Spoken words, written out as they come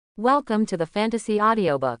Welcome to the fantasy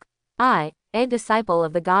audiobook. I, a disciple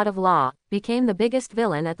of the God of Law, became the biggest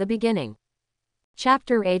villain at the beginning.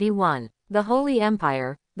 Chapter 81. The Holy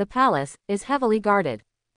Empire, the palace, is heavily guarded.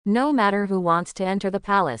 No matter who wants to enter the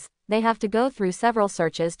palace, they have to go through several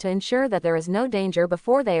searches to ensure that there is no danger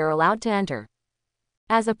before they are allowed to enter.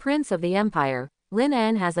 As a prince of the empire, Lin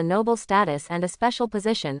En has a noble status and a special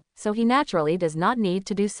position, so he naturally does not need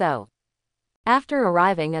to do so. After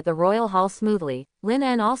arriving at the royal hall smoothly, Lin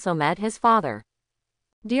En also met his father.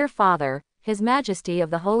 "Dear father, His Majesty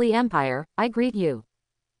of the Holy Empire, I greet you."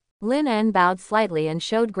 Lin En bowed slightly and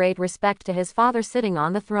showed great respect to his father sitting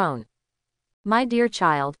on the throne. "My dear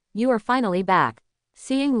child, you are finally back."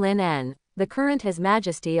 Seeing Lin En, the current His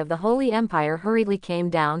Majesty of the Holy Empire hurriedly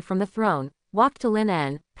came down from the throne, walked to Lin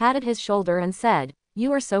En, patted his shoulder and said,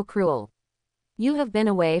 "You are so cruel. You have been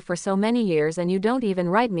away for so many years and you don't even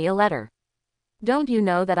write me a letter. Don't you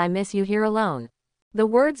know that I miss you here alone?" The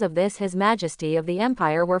words of this His Majesty of the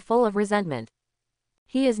Empire were full of resentment.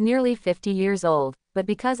 He is nearly 50 years old, but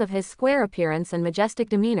because of his square appearance and majestic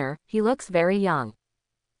demeanor, he looks very young.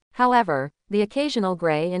 However, the occasional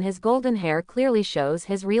gray in his golden hair clearly shows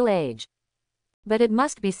his real age. But it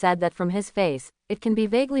must be said that from his face, it can be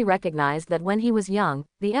vaguely recognized that when he was young,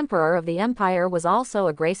 the Emperor of the Empire was also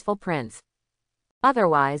a graceful prince.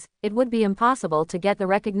 Otherwise, it would be impossible to get the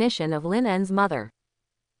recognition of Lin En's mother.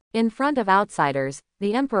 In front of outsiders,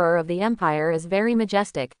 the Emperor of the Empire is very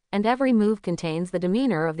majestic, and every move contains the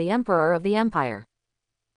demeanor of the Emperor of the Empire.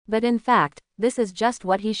 But in fact, this is just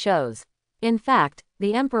what he shows. In fact,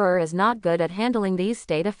 the Emperor is not good at handling these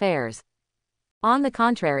state affairs. On the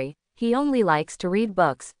contrary, he only likes to read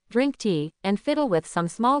books, drink tea, and fiddle with some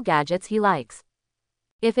small gadgets he likes.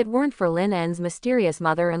 If it weren't for Lin En's mysterious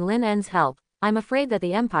mother and Lin En's help, I'm afraid that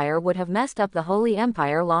the Empire would have messed up the Holy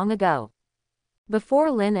Empire long ago.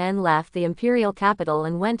 Before Lin En left the imperial capital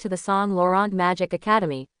and went to the Saint Laurent Magic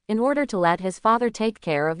Academy, in order to let his father take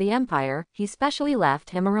care of the Empire, he specially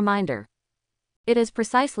left him a reminder. It is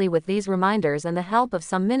precisely with these reminders and the help of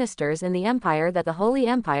some ministers in the Empire that the Holy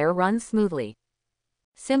Empire runs smoothly.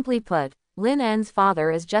 Simply put, Lin En's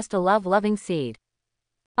father is just a love-loving seed.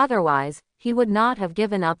 Otherwise, he would not have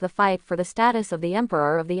given up the fight for the status of the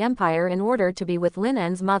Emperor of the Empire in order to be with Lin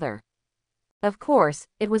En's mother. Of course,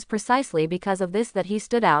 it was precisely because of this that he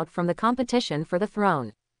stood out from the competition for the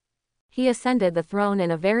throne. He ascended the throne in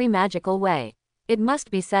a very magical way. It must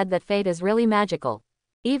be said that fate is really magical.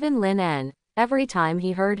 Even Lin En, every time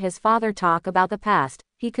he heard his father talk about the past,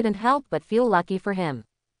 he couldn't help but feel lucky for him.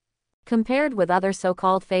 Compared with other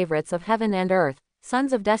so-called favorites of heaven and earth,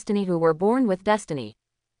 sons of destiny who were born with destiny,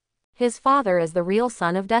 his father is the real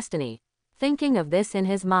son of destiny. Thinking of this in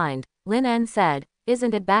his mind, Lin En said,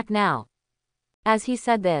 "Isn't it back now?" As he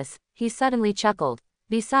said this, he suddenly chuckled.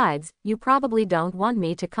 "Besides, you probably don't want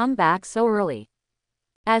me to come back so early."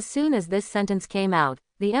 As soon as this sentence came out,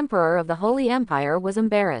 the Emperor of the Holy Empire was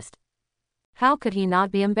embarrassed. How could he not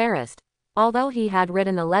be embarrassed? Although he had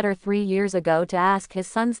written a letter 3 years ago to ask his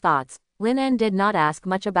son's thoughts, Lin En did not ask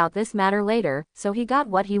much about this matter later, so he got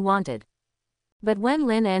what he wanted. But when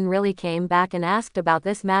Lin En really came back and asked about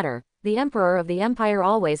this matter, the Emperor of the Empire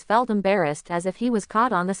always felt embarrassed as if he was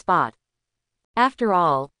caught on the spot. After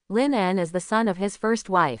all, Lin En is the son of his first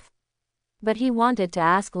wife. But he wanted to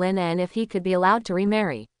ask Lin En if he could be allowed to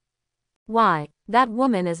remarry. "Why, that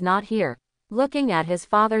woman is not here." Looking at his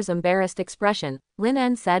father's embarrassed expression, Lin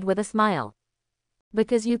En said with a smile,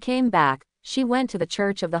 "Because you came back, she went to the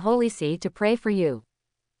Church of the Holy See to pray for you."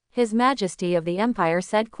 His Majesty of the Empire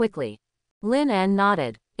said quickly. Lin En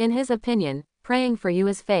nodded. In his opinion, praying for you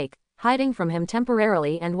is fake, hiding from him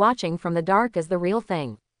temporarily and watching from the dark is the real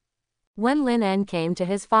thing. When Lin En came to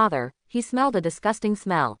his father, he smelled a disgusting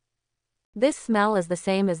smell. This smell is the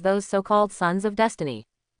same as those so-called sons of destiny.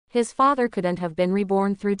 His father couldn't have been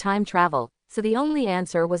reborn through time travel, so the only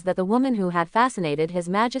answer was that the woman who had fascinated His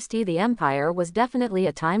Majesty the Empire was definitely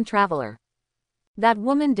a time traveler. That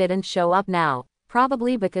woman didn't show up now,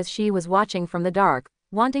 probably because she was watching from the dark,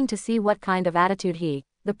 wanting to see what kind of attitude he,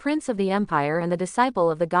 the Prince of the Empire and the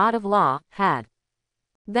disciple of the God of Law, had.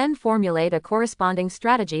 Then formulate a corresponding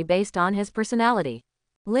strategy based on his personality.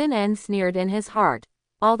 Lin En sneered in his heart.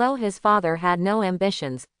 Although his father had no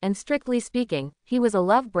ambitions, and strictly speaking, he was a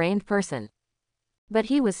love-brained person. But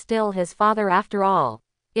he was still his father after all.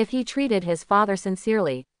 If he treated his father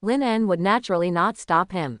sincerely, Lin En would naturally not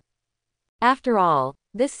stop him. After all,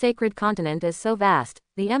 this sacred continent is so vast,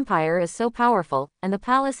 the empire is so powerful, and the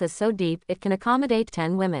palace is so deep it can accommodate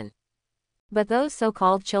 10 women. But those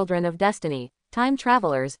so-called children of destiny, time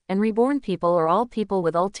travelers, and reborn people are all people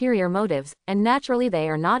with ulterior motives, and naturally they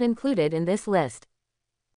are not included in this list.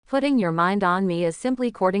 Putting your mind on me is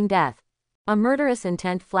simply courting death. A murderous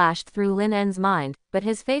intent flashed through Lin En's mind, but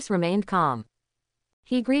his face remained calm.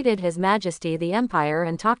 He greeted His Majesty the Empire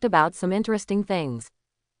and talked about some interesting things.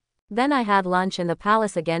 Then I had lunch in the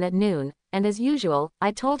palace again at noon, and as usual,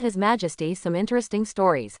 I told His Majesty some interesting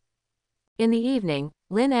stories. In the evening,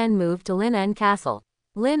 Lin En moved to Lin En Castle.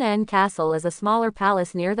 Lin En Castle is a smaller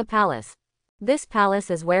palace near the palace. This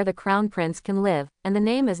palace is where the crown prince can live, and the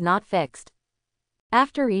name is not fixed.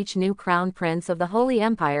 After each new crown prince of the Holy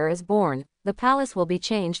Empire is born, the palace will be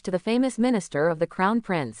changed to the famous minister of the crown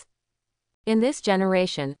prince. In this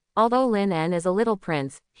generation, although Lin En is a little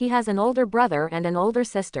prince, he has an older brother and an older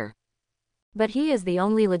sister. But he is the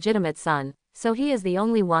only legitimate son, so he is the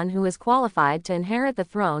only one who is qualified to inherit the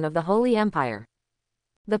throne of the Holy Empire.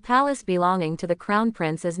 The palace belonging to the crown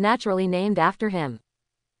prince is naturally named after him.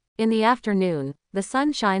 In the afternoon, the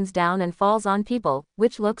sun shines down and falls on people,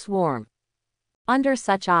 which looks warm. Under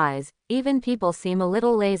such eyes, even people seem a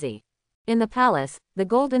little lazy. In the palace, the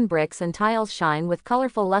golden bricks and tiles shine with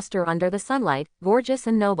colorful luster under the sunlight, gorgeous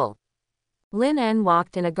and noble. Lin En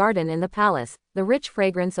walked in a garden in the palace. The rich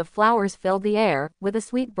fragrance of flowers filled the air, with a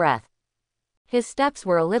sweet breath. His steps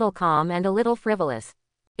were a little calm and a little frivolous.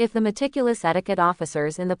 If the meticulous etiquette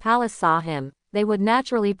officers in the palace saw him, they would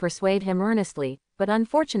naturally persuade him earnestly, but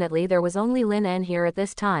unfortunately there was only Lin En here at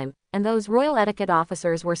this time, and those royal etiquette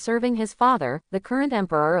officers were serving his father, the current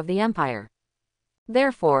emperor of the empire.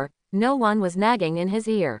 Therefore, no one was nagging in his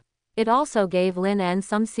ear. It also gave Lin En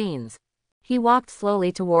some scenes. He walked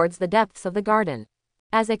slowly towards the depths of the garden.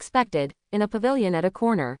 As expected, in a pavilion at a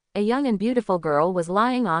corner, a young and beautiful girl was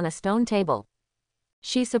lying on a stone table.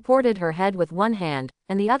 She supported her head with one hand,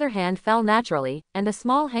 and the other hand fell naturally, and a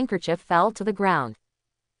small handkerchief fell to the ground.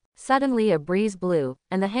 Suddenly a breeze blew,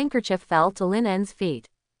 and the handkerchief fell to Lin En's feet.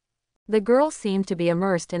 The girl seemed to be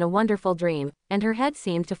immersed in a wonderful dream, and her head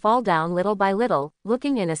seemed to fall down little by little,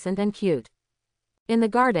 looking innocent and cute. In the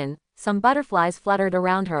garden, some butterflies fluttered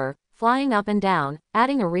around her, flying up and down,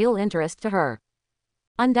 adding a real interest to her.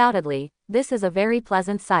 Undoubtedly, this is a very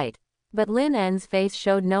pleasant sight. But Lin En's face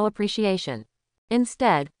showed no appreciation.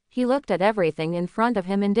 Instead, he looked at everything in front of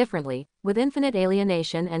him indifferently, with infinite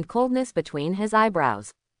alienation and coldness between his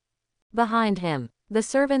eyebrows. Behind him, the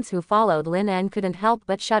servants who followed Lin En couldn't help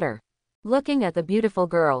but shudder. Looking at the beautiful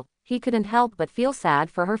girl, he couldn't help but feel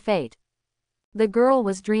sad for her fate. The girl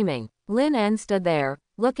was dreaming. Lin En stood there,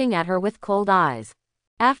 looking at her with cold eyes.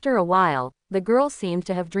 After a while, the girl seemed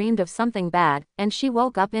to have dreamed of something bad, and she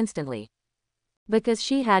woke up instantly. Because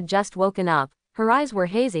she had just woken up, her eyes were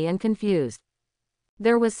hazy and confused.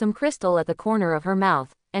 There was some crystal at the corner of her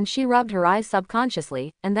mouth, and she rubbed her eyes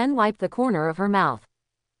subconsciously, and then wiped the corner of her mouth.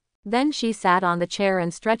 Then she sat on the chair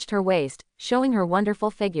and stretched her waist, showing her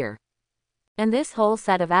wonderful figure. And this whole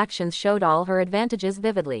set of actions showed all her advantages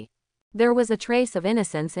vividly. There was a trace of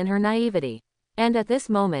innocence in her naivety. And at this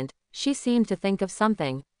moment, she seemed to think of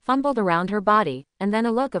something, fumbled around her body, and then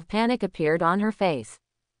a look of panic appeared on her face.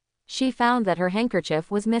 She found that her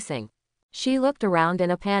handkerchief was missing. She looked around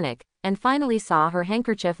in a panic, and finally saw her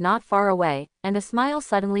handkerchief not far away, and a smile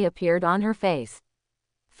suddenly appeared on her face.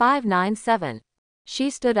 597. She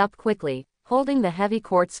stood up quickly, holding the heavy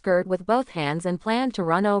court skirt with both hands and planned to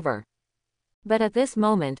run over. But at this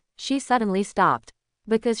moment, she suddenly stopped.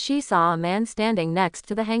 Because she saw a man standing next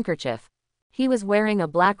to the handkerchief. He was wearing a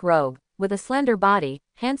black robe, with a slender body,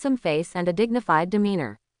 handsome face and a dignified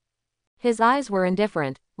demeanor. His eyes were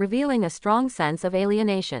indifferent, revealing a strong sense of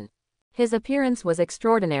alienation. His appearance was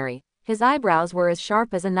extraordinary. His eyebrows were as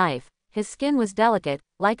sharp as a knife, his skin was delicate,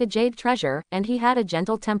 like a jade treasure, and he had a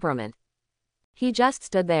gentle temperament. He just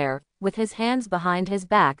stood there, with his hands behind his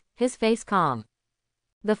back, his face calm.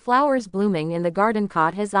 The flowers blooming in the garden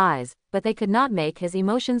caught his eyes, but they could not make his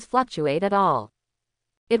emotions fluctuate at all.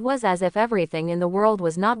 It was as if everything in the world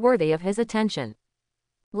was not worthy of his attention.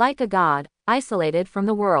 Like a god, isolated from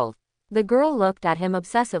the world. The girl looked at him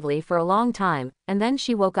obsessively for a long time, and then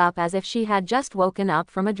she woke up as if she had just woken up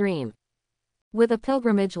from a dream. With a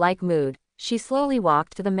pilgrimage-like mood, she slowly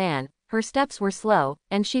walked to the man. Her steps were slow,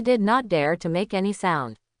 and she did not dare to make any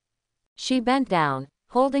sound. She bent down,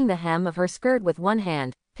 holding the hem of her skirt with one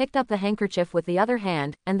hand, picked up the handkerchief with the other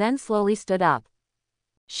hand, and then slowly stood up.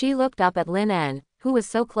 She looked up at Lin En, who was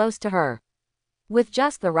so close to her. With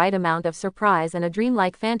just the right amount of surprise and a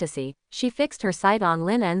dreamlike fantasy, she fixed her sight on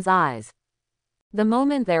Lin En's eyes. The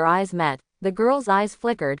moment their eyes met, the girl's eyes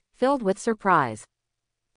flickered, filled with surprise.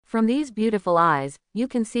 From these beautiful eyes, you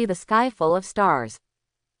can see the sky full of stars.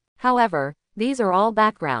 However, these are all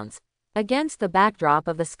backgrounds. Against the backdrop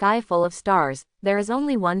of the sky full of stars, there is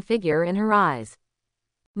only one figure in her eyes.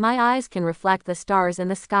 My eyes can reflect the stars in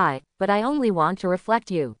the sky, but I only want to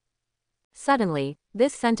reflect you. Suddenly,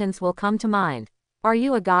 this sentence will come to mind. Are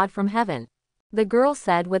you a god from heaven? The girl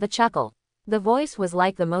said with a chuckle. The voice was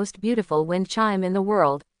like the most beautiful wind chime in the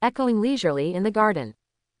world, echoing leisurely in the garden.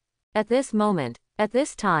 At this moment, at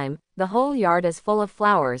this time, the whole yard is full of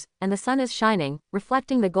flowers, and the sun is shining,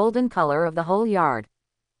 reflecting the golden color of the whole yard.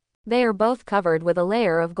 They are both covered with a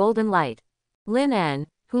layer of golden light. Lin En,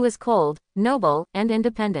 who is cold, noble, and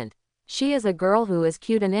independent. She is a girl who is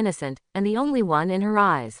cute and innocent, and the only one in her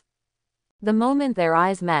eyes. The moment their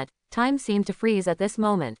eyes met, time seemed to freeze at this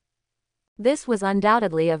moment. This was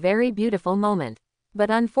undoubtedly a very beautiful moment. But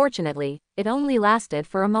unfortunately, it only lasted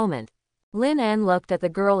for a moment. Lin En looked at the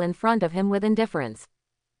girl in front of him with indifference.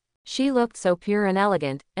 She looked so pure and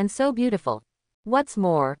elegant, and so beautiful. What's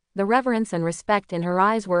more, the reverence and respect in her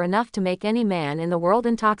eyes were enough to make any man in the world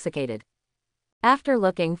intoxicated. After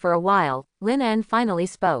looking for a while, Lin En finally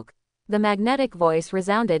spoke. The magnetic voice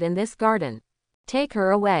resounded in this garden. Take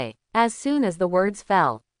her away. As soon as the words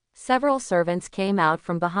fell, several servants came out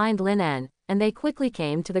from behind Lin En, and they quickly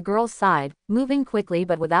came to the girl's side, moving quickly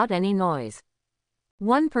but without any noise.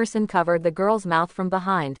 One person covered the girl's mouth from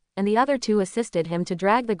behind, and the other two assisted him to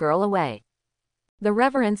drag the girl away. The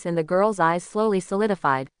reverence in the girl's eyes slowly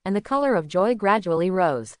solidified, and the color of joy gradually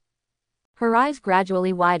rose. Her eyes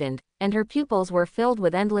gradually widened, and her pupils were filled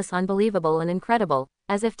with endless unbelievable and incredible,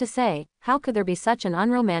 as if to say, how could there be such an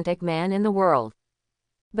unromantic man in the world?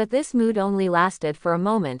 But this mood only lasted for a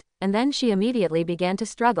moment, and then she immediately began to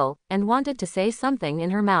struggle, and wanted to say something in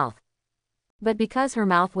her mouth. But because her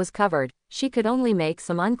mouth was covered, she could only make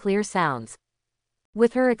some unclear sounds.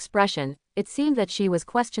 With her expression, it seemed that she was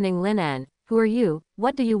questioning Lin En, who are you,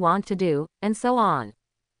 what do you want to do, and so on.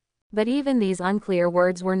 But even these unclear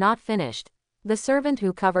words were not finished. The servant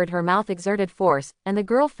who covered her mouth exerted force, and the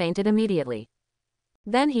girl fainted immediately.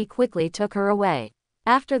 Then he quickly took her away.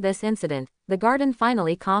 After this incident, the garden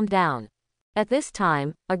finally calmed down. At this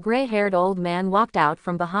time, a gray-haired old man walked out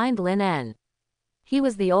from behind Lin En. He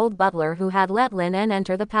was the old butler who had let Lin En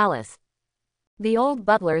enter the palace. The old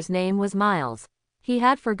butler's name was Miles. He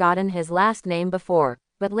had forgotten his last name before,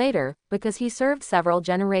 but later, because he served several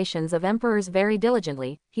generations of emperors very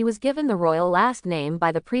diligently, he was given the royal last name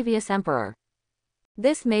by the previous emperor.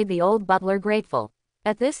 This made the old butler grateful.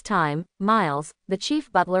 At this time, Miles, the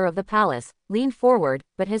chief butler of the palace, leaned forward,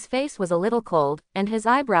 but his face was a little cold, and his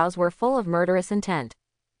eyebrows were full of murderous intent.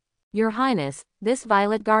 Your Highness, this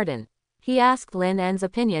violet garden. He asked Lin En's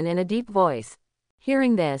opinion in a deep voice.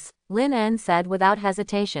 Hearing this, Lin En said without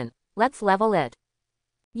hesitation, let's level it.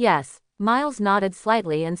 Yes, Miles nodded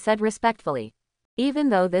slightly and said respectfully. Even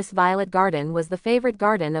though this violet garden was the favorite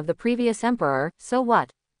garden of the previous emperor, so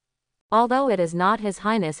what? Although it is not His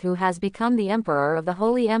Highness who has become the emperor of the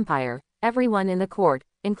Holy Empire, everyone in the court,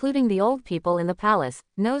 including the old people in the palace,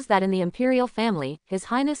 knows that in the imperial family, His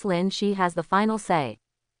Highness Lin Shi has the final say.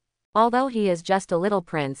 Although he is just a little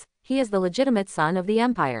prince, he is the legitimate son of the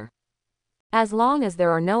empire. As long as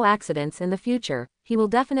there are no accidents in the future, he will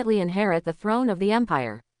definitely inherit the throne of the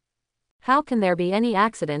empire. How can there be any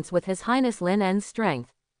accidents with His Highness Lin En's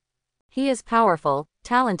strength? He is powerful,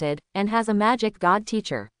 talented, and has a magic god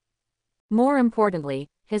teacher. More importantly,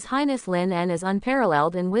 His Highness Lin En is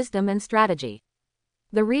unparalleled in wisdom and strategy.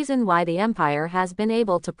 The reason why the empire has been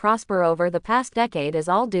able to prosper over the past decade is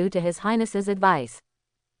all due to His Highness's advice.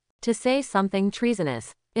 To say something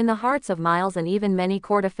treasonous, in the hearts of Miles and even many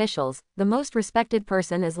court officials, the most respected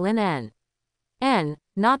person is Lin En,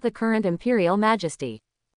 not the current imperial majesty.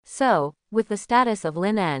 So, with the status of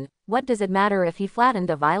Lin En, what does it matter if he flattened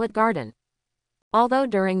a violet garden? Although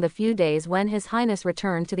during the few days when His Highness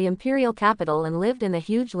returned to the imperial capital and lived in the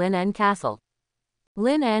huge Lin En castle,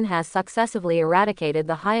 Lin En has successively eradicated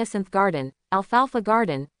the hyacinth garden, alfalfa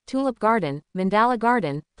garden, tulip garden, mandala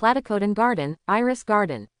garden, platycodon garden, iris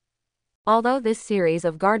garden. Although this series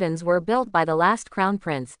of gardens were built by the last crown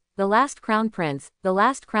prince, the last crown prince, the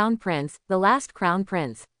last crown prince, the last crown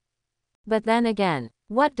prince. But then again,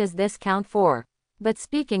 what does this count for? But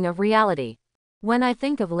speaking of reality, when I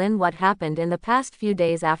think of Lin, what happened in the past few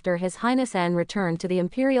days after His Highness N returned to the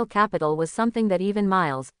imperial capital was something that even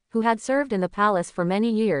Miles, who had served in the palace for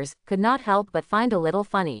many years, could not help but find a little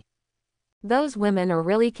funny. Those women are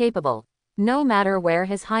really capable. No matter where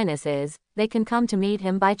His Highness is, they can come to meet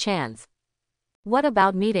him by chance. What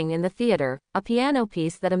about meeting in the theater, a piano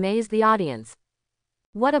piece that amazed the audience?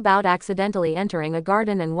 What about accidentally entering a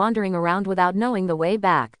garden and wandering around without knowing the way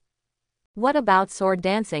back? What about sword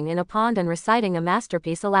dancing in a pond and reciting a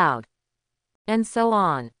masterpiece aloud? And so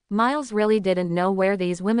on. Miles really didn't know where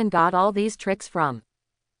these women got all these tricks from.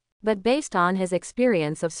 But based on his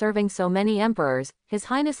experience of serving so many emperors, His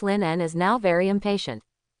Highness Lin En is now very impatient.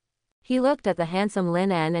 He looked at the handsome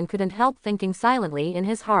Lin En and couldn't help thinking silently in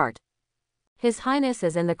his heart. His Highness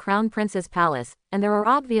is in the Crown Prince's palace, and there are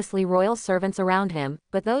obviously royal servants around him,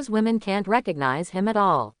 but those women can't recognize him at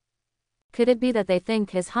all. Could it be that they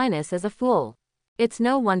think His Highness is a fool? It's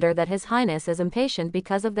no wonder that His Highness is impatient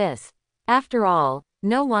because of this. After all,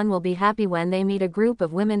 no one will be happy when they meet a group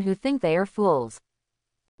of women who think they are fools.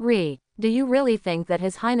 Do you really think that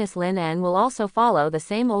His Highness Lin En will also follow the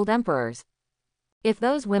same old emperors? If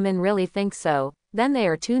those women really think so, then they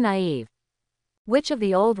are too naive. Which of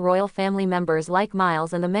the old royal family members like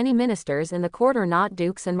Miles and the many ministers in the court are not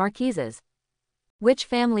dukes and marquises? Which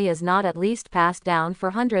family is not at least passed down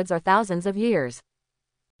for hundreds or thousands of years?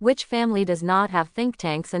 Which family does not have think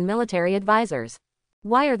tanks and military advisors?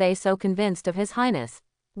 Why are they so convinced of His Highness?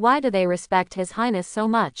 Why do they respect His Highness so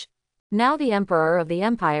much? Now the emperor of the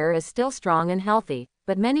empire is still strong and healthy,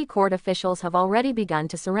 but many court officials have already begun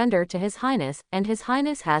to surrender to His Highness, and His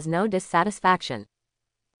Highness has no dissatisfaction.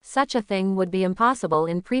 Such a thing would be impossible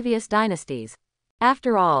in previous dynasties.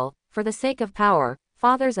 After all, for the sake of power,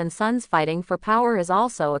 fathers and sons fighting for power is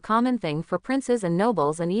also a common thing for princes and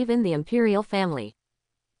nobles and even the imperial family.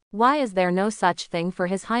 Why is there no such thing for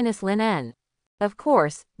His Highness Lin En? Of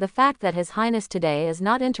course, the fact that His Highness today is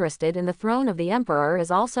not interested in the throne of the emperor is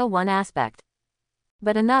also one aspect.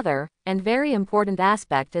 But another, and very important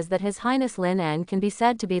aspect is that His Highness Lin En can be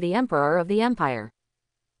said to be the emperor of the empire.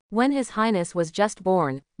 When His Highness was just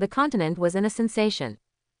born, the continent was in a sensation.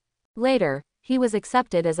 Later, he was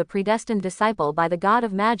accepted as a predestined disciple by the god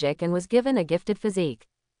of magic and was given a gifted physique.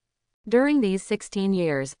 During these 16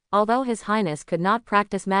 years, although His Highness could not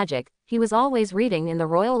practice magic, he was always reading in the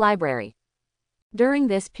royal library. During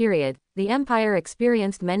this period, the empire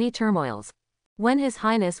experienced many turmoils. When His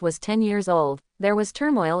Highness was 10 years old, there was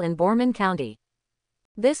turmoil in Borman County.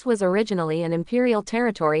 This was originally an imperial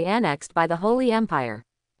territory annexed by the Holy Empire.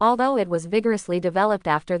 Although it was vigorously developed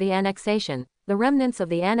after the annexation, the remnants of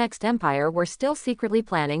the annexed empire were still secretly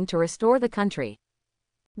planning to restore the country.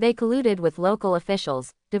 They colluded with local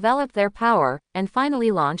officials, developed their power, and finally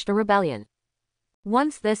launched a rebellion.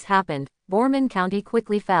 Once this happened, Borman County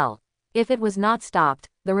quickly fell. If it was not stopped,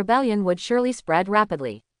 the rebellion would surely spread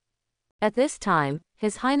rapidly. At this time,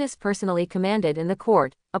 His Highness personally commanded in the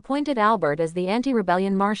court, appointed Albert as the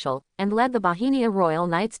anti-rebellion marshal, and led the Bohemia Royal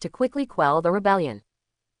Knights to quickly quell the rebellion.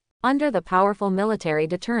 Under the powerful military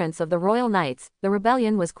deterrence of the Royal Knights, the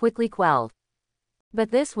rebellion was quickly quelled.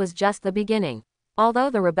 But this was just the beginning.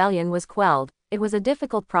 Although the rebellion was quelled, it was a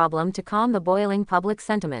difficult problem to calm the boiling public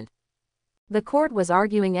sentiment. The court was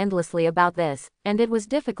arguing endlessly about this, and it was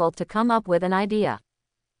difficult to come up with an idea.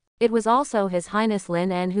 It was also His Highness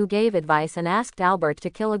Lin En who gave advice and asked Albert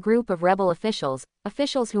to kill a group of rebel officials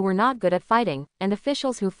who were not good at fighting, and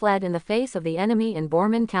officials who fled in the face of the enemy in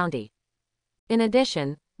Borman County. In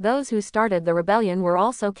addition, those who started the rebellion were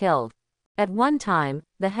also killed. At one time,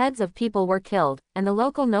 the heads of people were killed, and the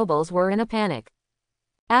local nobles were in a panic.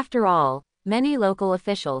 After all, many local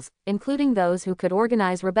officials, including those who could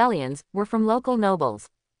organize rebellions, were from local nobles.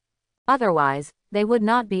 Otherwise, they would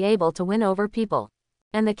not be able to win over people.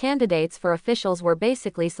 And the candidates for officials were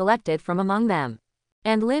basically selected from among them.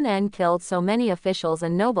 And Lin En killed so many officials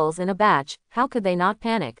and nobles in a batch, how could they not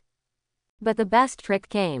panic? But the best trick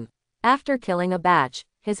came. After killing a batch,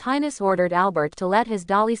 His Highness ordered Albert to let his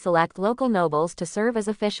dolly select local nobles to serve as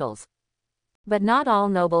officials. But not all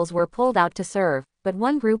nobles were pulled out to serve, but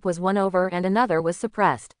one group was won over and another was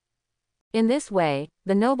suppressed. In this way,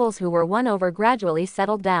 the nobles who were won over gradually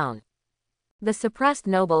settled down. The suppressed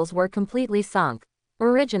nobles were completely sunk.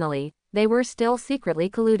 Originally, they were still secretly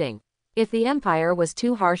colluding. If the empire was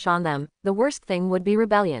too harsh on them, the worst thing would be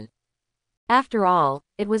rebellion. After all,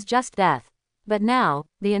 it was just death. But now,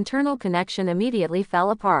 the internal connection immediately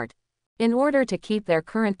fell apart. In order to keep their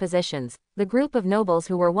current positions, the group of nobles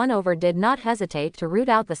who were won over did not hesitate to root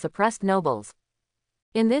out the suppressed nobles.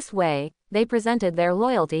 In this way, they presented their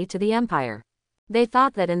loyalty to the empire. They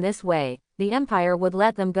thought that in this way, the empire would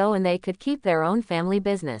let them go and they could keep their own family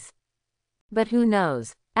business. But who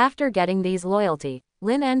knows? After getting these loyalty,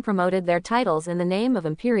 Lin En promoted their titles in the name of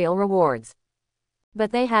imperial rewards.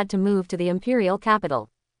 But they had to move to the imperial capital.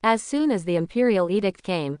 As soon as the imperial edict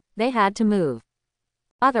came, they had to move.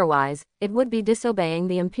 Otherwise, it would be disobeying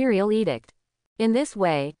the imperial edict. In this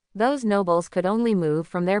way, those nobles could only move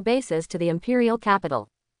from their bases to the imperial capital.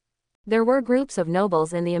 There were groups of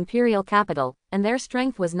nobles in the imperial capital, and their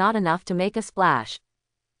strength was not enough to make a splash.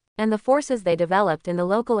 And the forces they developed in the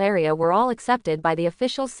local area were all accepted by the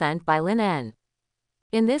officials sent by Lin En.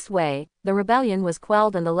 In this way, the rebellion was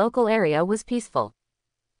quelled and the local area was peaceful.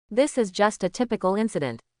 This is just a typical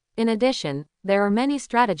incident. In addition, there are many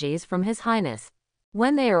strategies from His Highness.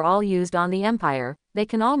 When they are all used on the empire, they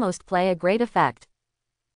can almost play a great effect.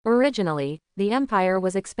 Originally, the empire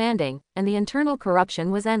was expanding, and the internal corruption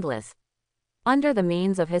was endless. Under the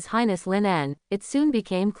means of His Highness Lin En, it soon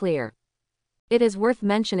became clear. It is worth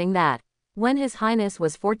mentioning that, when His Highness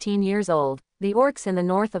was 14 years old, the orcs in the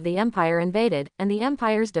north of the empire invaded, and the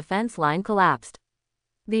empire's defense line collapsed.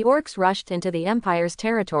 The orcs rushed into the empire's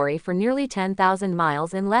territory for nearly 10,000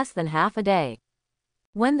 miles in less than half a day.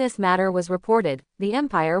 When this matter was reported, the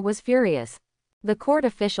empire was furious. The court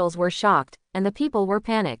officials were shocked, and the people were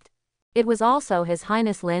panicked. It was also His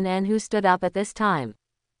Highness Lin En who stood up at this time.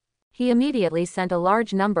 He immediately sent a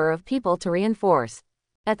large number of people to reinforce.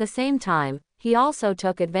 At the same time, he also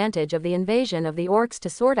took advantage of the invasion of the orcs to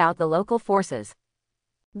sort out the local forces.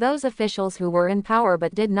 Those officials who were in power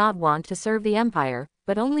but did not want to serve the empire,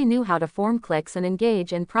 but only knew how to form cliques and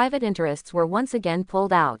engage in private interests, were once again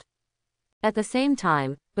pulled out. At the same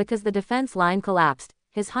time, because the defense line collapsed,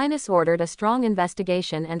 His Highness ordered a strong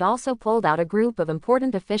investigation and also pulled out a group of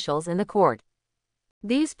important officials in the court.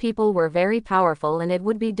 These people were very powerful and it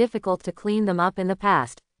would be difficult to clean them up in the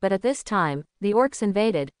past, but at this time, the orcs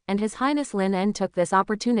invaded, and His Highness Lin En took this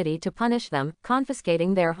opportunity to punish them,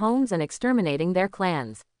 confiscating their homes and exterminating their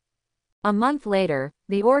clans. A month later,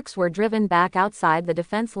 the orcs were driven back outside the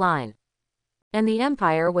defense line. And the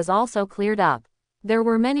empire was also cleared up. There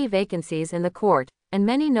were many vacancies in the court, and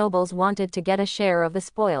many nobles wanted to get a share of the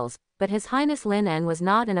spoils, but His Highness Lin En was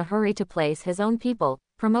not in a hurry to place his own people,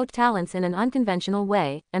 promote talents in an unconventional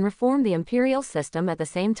way, and reform the imperial system at the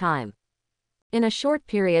same time. In a short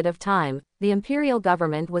period of time, the imperial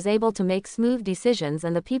government was able to make smooth decisions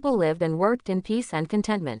and the people lived and worked in peace and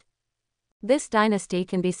contentment. This dynasty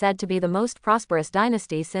can be said to be the most prosperous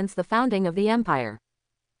dynasty since the founding of the empire.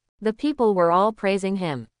 The people were all praising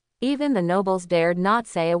him. Even the nobles dared not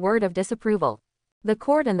say a word of disapproval. The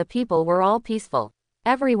court and the people were all peaceful.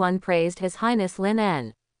 Everyone praised His Highness Lin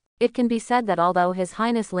En. It can be said that although His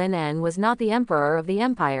Highness Lin En was not the emperor of the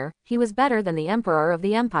empire, he was better than the emperor of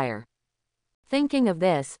the empire. Thinking of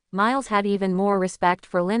this, Miles had even more respect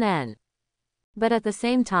for Lin En. But at the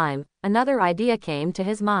same time, another idea came to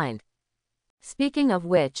his mind. Speaking of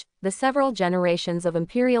which, the several generations of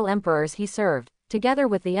imperial emperors he served, together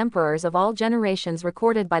with the emperors of all generations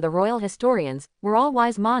recorded by the royal historians, were all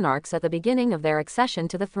wise monarchs at the beginning of their accession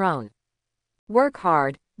to the throne. Work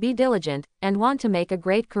hard, be diligent, and want to make a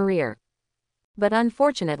great career. But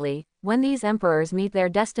unfortunately, when these emperors meet their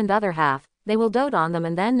destined other half, they will dote on them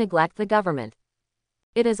and then neglect the government.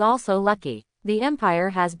 It is also lucky. The empire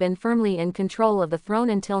has been firmly in control of the throne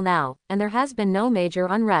until now, and there has been no major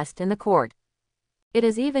unrest in the court. It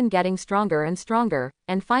is even getting stronger and stronger,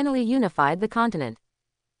 and finally unified the continent.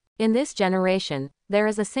 In this generation, there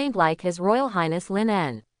is a saint like His Royal Highness Lin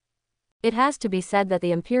En. It has to be said that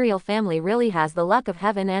the imperial family really has the luck of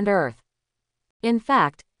heaven and earth. In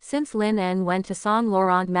fact, since Lin En went to Saint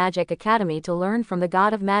Laurent Magic Academy to learn from the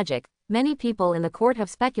god of magic, many people in the court have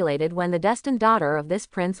speculated when the destined daughter of this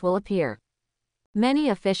prince will appear. Many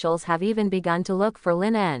officials have even begun to look for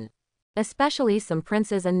Lin En. Especially some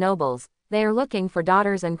princes and nobles, they are looking for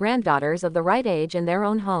daughters and granddaughters of the right age in their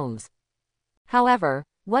own homes. However,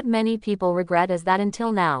 what many people regret is that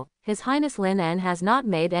until now, His Highness Lin En has not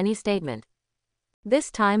made any statement.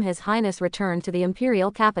 This time His Highness returned to the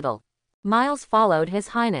imperial capital. Miles followed His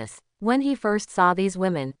Highness. When he first saw these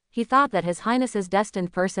women, he thought that His Highness's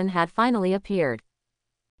destined person had finally appeared.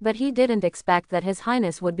 But he didn't expect that His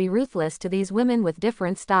Highness would be ruthless to these women with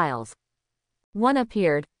different styles. One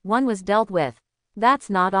appeared, one was dealt with. That's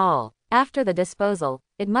not all. After the disposal,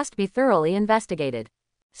 it must be thoroughly investigated.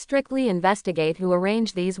 Strictly investigate who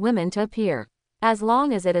arranged these women to appear. As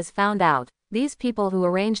long as it is found out, these people who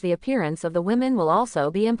arrange the appearance of the women will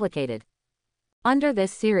also be implicated. Under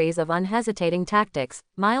this series of unhesitating tactics,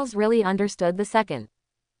 Miles really understood the second.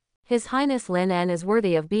 His Highness Lin En is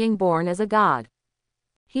worthy of being born as a god.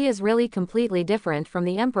 He is really completely different from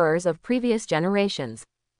the emperors of previous generations.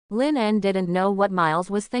 Lin En didn't know what Miles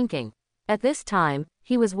was thinking. At this time,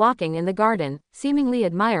 he was walking in the garden, seemingly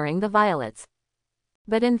admiring the violets.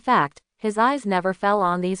 But in fact, his eyes never fell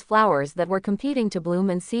on these flowers that were competing to bloom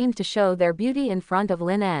and seemed to show their beauty in front of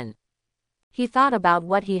Lin En. He thought about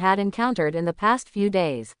what he had encountered in the past few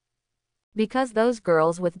days. Because those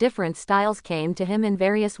girls with different styles came to him in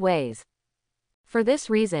various ways. For this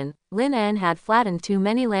reason, Lin En had flattened too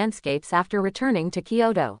many landscapes after returning to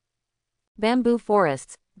Kyoto. Bamboo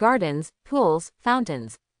forests, gardens, pools,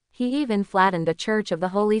 fountains. He even flattened a church of the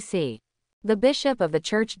Holy See. The bishop of the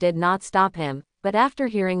church did not stop him, but after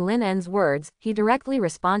hearing Lin En's words, he directly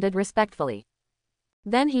responded respectfully.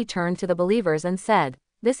 Then he turned to the believers and said,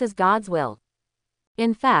 "This is God's will."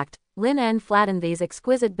 In fact, Lin En flattened these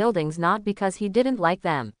exquisite buildings not because he didn't like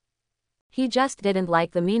them. He just didn't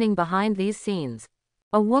like the meaning behind these scenes.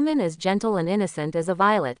 A woman as gentle and innocent as a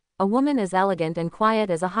violet, a woman as elegant and quiet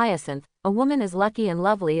as a hyacinth, a woman as lucky and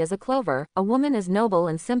lovely as a clover, a woman as noble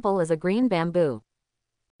and simple as a green bamboo.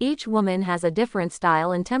 Each woman has a different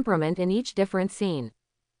style and temperament in each different scene.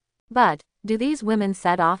 But, do these women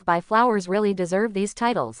set off by flowers really deserve these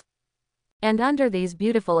titles? And under these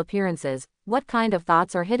beautiful appearances, what kind of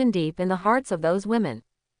thoughts are hidden deep in the hearts of those women?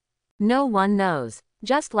 No one knows.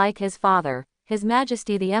 Just like his father, His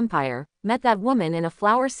Majesty the Empire, met that woman in a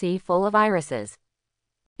flower sea full of irises.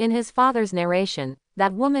 In his father's narration,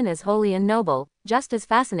 that woman is holy and noble, just as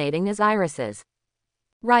fascinating as irises.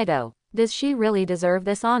 Righto. Does she really deserve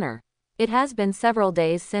this honor? It has been several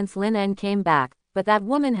days since Lin En came back, but that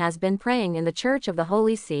woman has been praying in the Church of the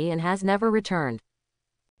Holy See and has never returned.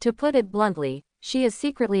 To put it bluntly, she is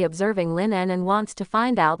secretly observing Lin En and wants to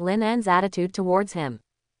find out Lin En's attitude towards him.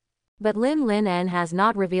 But Lin En has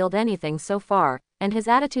not revealed anything so far, and his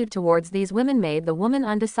attitude towards these women made the woman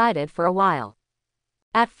undecided for a while.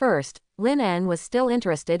 At first, Lin En was still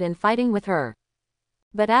interested in fighting with her.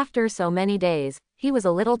 But after so many days, he was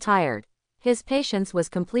a little tired. His patience was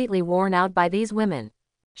completely worn out by these women.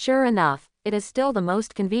 Sure enough, it is still the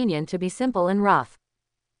most convenient to be simple and rough.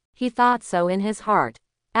 He thought so in his heart.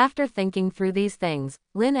 After thinking through these things,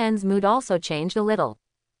 Lin En's mood also changed a little.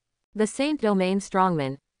 The Saint Domain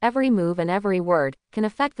strongman, every move and every word, can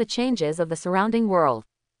affect the changes of the surrounding world.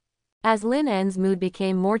 As Lin En's mood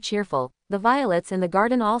became more cheerful, the violets in the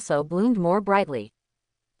garden also bloomed more brightly.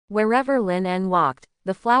 Wherever Lin En walked,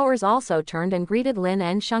 the flowers also turned and greeted Lin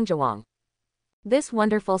En Shengjiwang. This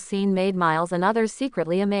wonderful scene made Miles and others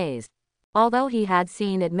secretly amazed. Although he had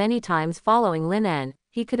seen it many times following Lin En,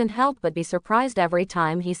 he couldn't help but be surprised every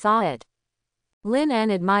time he saw it. Lin En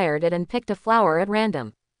admired it and picked a flower at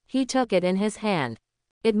random. He took it in his hand.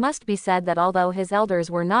 It must be said that although his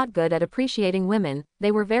elders were not good at appreciating women,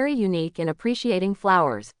 they were very unique in appreciating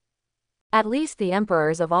flowers. At least the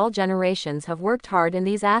emperors of all generations have worked hard in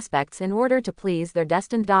these aspects in order to please their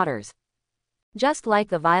destined daughters. Just like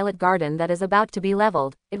the violet garden that is about to be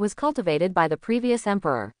leveled, it was cultivated by the previous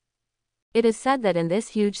emperor. It is said that in this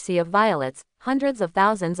huge sea of violets, hundreds of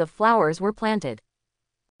thousands of flowers were planted.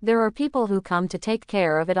 There are people who come to take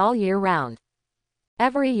care of it all year round.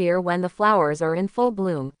 Every year when the flowers are in full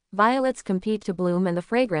bloom, violets compete to bloom and the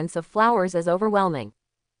fragrance of flowers is overwhelming.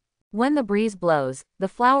 When the breeze blows, the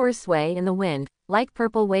flowers sway in the wind, like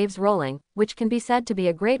purple waves rolling, which can be said to be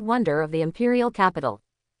a great wonder of the imperial capital.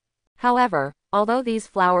 However, although these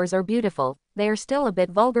flowers are beautiful, they are still a bit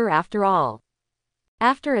vulgar after all.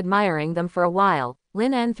 After admiring them for a while,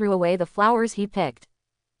 Lin En threw away the flowers he picked.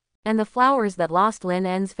 And the flowers that lost Lin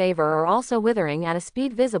En's favor are also withering at a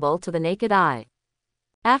speed visible to the naked eye.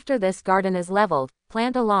 After this garden is leveled,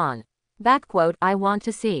 plant a lawn. I want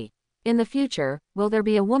to see. In the future, will there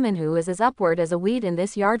be a woman who is as upward as a weed in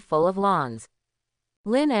this yard full of lawns?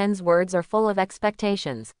 Lin En's words are full of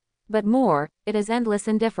expectations. But more, it is endless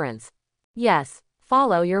indifference. Yes,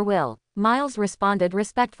 follow your will, Miles responded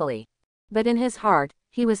respectfully. But in his heart,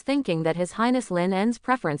 he was thinking that His Highness Lin En's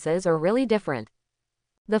preferences are really different.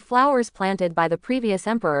 The flowers planted by the previous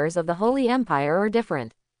emperors of the Holy Empire are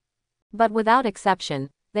different. But without exception,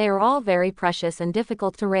 they are all very precious and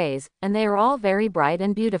difficult to raise, and they are all very bright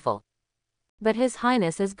and beautiful. But His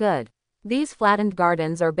Highness is good. These flattened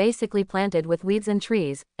gardens are basically planted with weeds and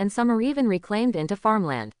trees, and some are even reclaimed into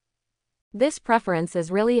farmland. This preference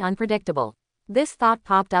is really unpredictable. This thought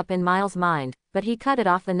popped up in Miles' mind, but he cut it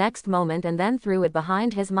off the next moment and then threw it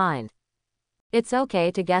behind his mind. It's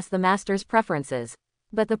okay to guess the master's preferences.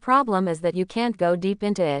 But the problem is that you can't go deep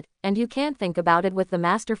into it, and you can't think about it with the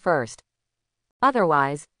master first.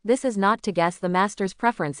 Otherwise, this is not to guess the master's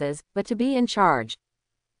preferences, but to be in charge.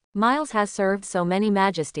 Miles has served so many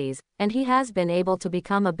majesties, and he has been able to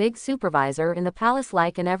become a big supervisor in the palace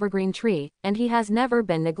like an evergreen tree, and he has never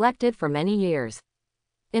been neglected for many years.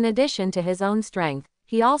 In addition to his own strength,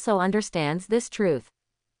 he also understands this truth.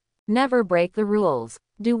 Never break the rules.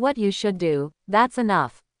 Do what you should do, that's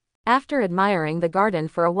enough. After admiring the garden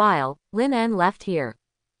for a while, Lin En left here.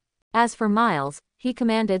 As for Miles, he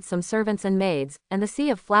commanded some servants and maids, and the sea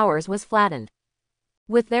of flowers was flattened.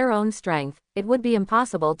 With their own strength, it would be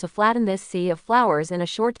impossible to flatten this sea of flowers in a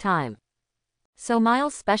short time. So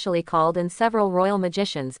Miles specially called in several royal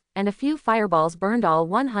magicians, and a few fireballs burned all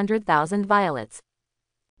 100,000 violets.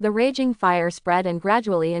 The raging fire spread and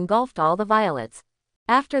gradually engulfed all the violets.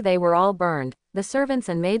 After they were all burned, the servants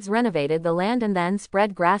and maids renovated the land and then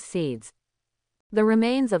spread grass seeds. The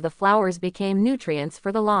remains of the flowers became nutrients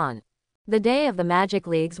for the lawn. The day of the Magic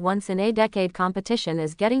League's once-in-a-decade competition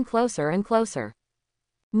is getting closer and closer.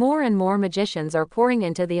 More and more magicians are pouring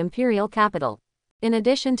into the imperial capital. In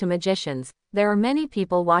addition to magicians, there are many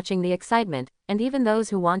people watching the excitement, and even those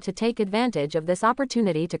who want to take advantage of this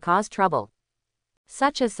opportunity to cause trouble.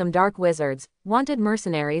 Such as some dark wizards, wanted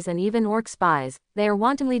mercenaries and even orc spies. They are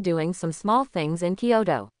wantonly doing some small things in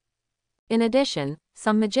Kyoto. In addition,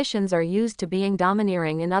 some magicians are used to being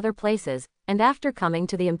domineering in other places, and after coming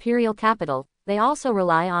to the imperial capital, they also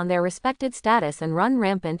rely on their respected status and run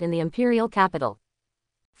rampant in the imperial capital.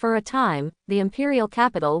 For a time, the imperial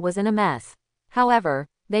capital was in a mess. However,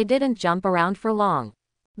 they didn't jump around for long.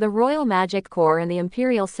 The Royal Magic Corps and the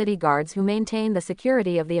Imperial City Guards who maintain the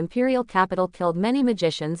security of the imperial capital killed many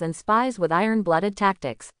magicians and spies with iron-blooded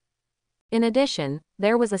tactics. In addition,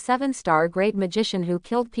 there was a 7-star great magician who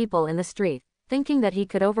killed people in the street, thinking that he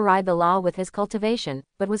could override the law with his cultivation,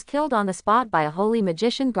 but was killed on the spot by a holy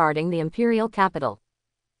magician guarding the imperial capital.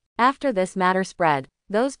 After this matter spread,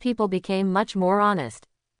 those people became much more honest.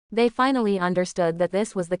 They finally understood that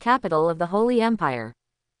this was the capital of the Holy Empire.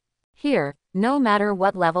 Here, no matter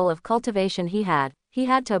what level of cultivation he had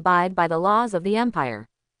to abide by the laws of the empire.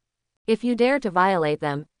 If you dare to violate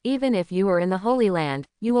them, even if you are in the Holy Land,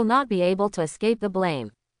 you will not be able to escape the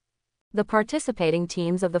blame. The participating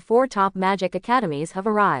teams of the 4 top magic academies have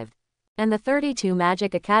arrived. And the 32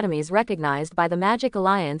 magic academies recognized by the Magic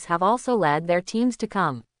Alliance have also led their teams to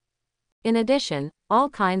come. In addition, all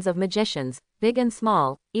kinds of magicians, big and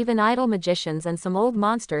small, even idle magicians and some old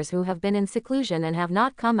monsters who have been in seclusion and have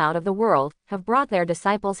not come out of the world, have brought their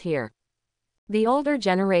disciples here. The older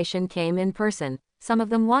generation came in person. Some of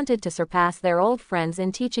them wanted to surpass their old friends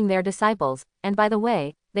in teaching their disciples, and by the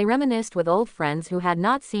way, they reminisced with old friends who had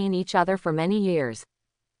not seen each other for many years.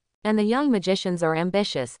 And the young magicians are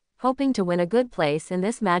ambitious, hoping to win a good place in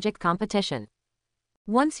this magic competition.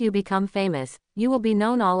 Once you become famous, you will be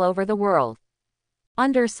known all over the world.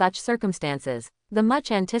 Under such circumstances, the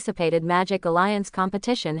much-anticipated Magic Alliance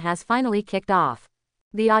competition has finally kicked off.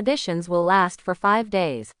 The auditions will last for 5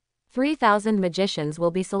 days. 3,000 magicians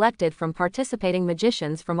will be selected from participating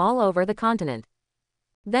magicians from all over the continent.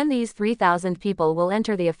 Then these 3,000 people will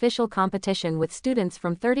enter the official competition with students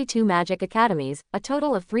from 32 magic academies, a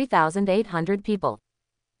total of 3,800 people.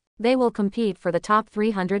 They will compete for the top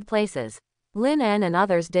 300 places. Lin En and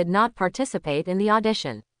others did not participate in the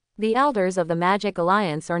audition. The elders of the Magic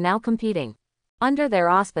Alliance are now competing. Under their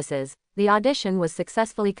auspices, the audition was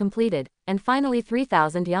successfully completed, and finally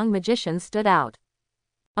 3,000 young magicians stood out.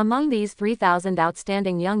 Among these 3,000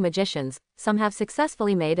 outstanding young magicians, some have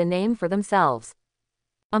successfully made a name for themselves.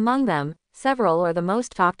 Among them, several are the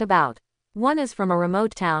most talked about. One is from a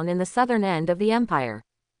remote town in the southern end of the empire.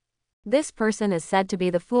 This person is said to be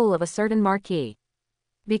the fool of a certain marquis.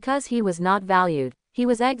 Because he was not valued, he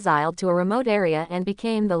was exiled to a remote area and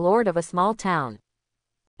became the lord of a small town.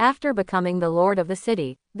 After becoming the lord of the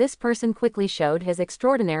city, this person quickly showed his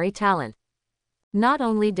extraordinary talent. Not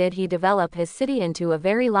only did he develop his city into a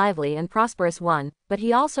very lively and prosperous one, but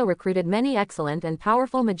he also recruited many excellent and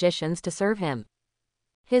powerful magicians to serve him.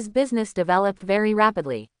 His business developed very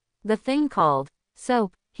rapidly. The thing called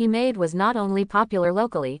soap he made was not only popular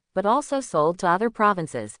locally, but also sold to other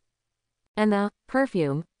provinces. And the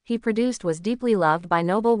perfume he produced was deeply loved by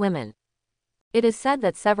noble women. It is said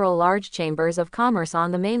that several large chambers of commerce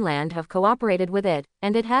on the mainland have cooperated with it,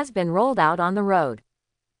 and it has been rolled out on the road.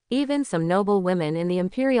 Even some noble women in the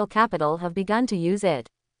imperial capital have begun to use it.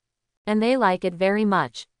 And they like it very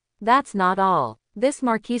much. That's not all. This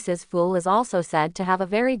Marquise's fool is also said to have a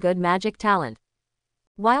very good magic talent.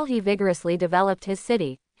 While he vigorously developed his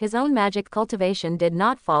city, his own magic cultivation did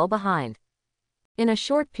not fall behind. In a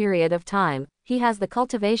short period of time, he has the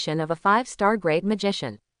cultivation of a 5-star great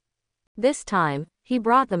magician. This time, he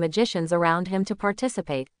brought the magicians around him to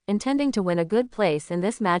participate, intending to win a good place in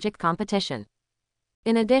this magic competition.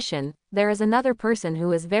 In addition, there is another person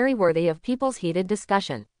who is very worthy of people's heated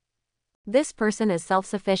discussion. This person is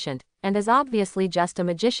self-sufficient, and is obviously just a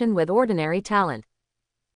magician with ordinary talent.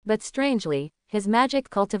 But strangely, his magic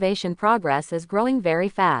cultivation progress is growing very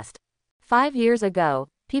fast. 5 years ago,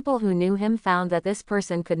 people who knew him found that this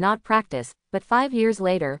person could not practice, but 5 years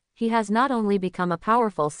later, he has not only become a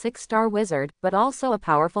powerful 6-star wizard, but also a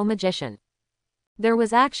powerful magician. There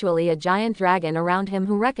was actually a giant dragon around him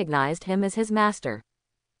who recognized him as his master.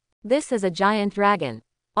 This is a giant dragon.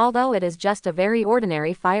 Although it is just a very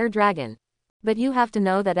ordinary fire dragon. But you have to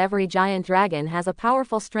know that every giant dragon has a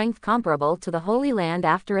powerful strength comparable to the Holy Land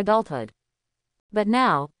after adulthood. But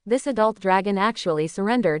now, this adult dragon actually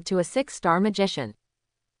surrendered to a 6-star magician.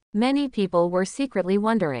 Many people were secretly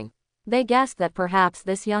wondering. They guessed that perhaps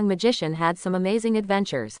this young magician had some amazing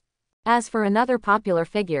adventures. As for another popular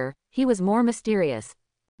figure, he was more mysterious.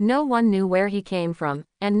 No one knew where he came from,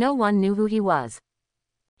 and no one knew who he was.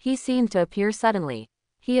 He seemed to appear suddenly.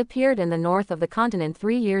 He appeared in the north of the continent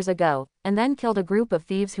 3 years ago, and then killed a group of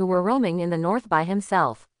thieves who were roaming in the north by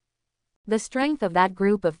himself. The strength of that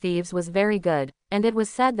group of thieves was very good, and it was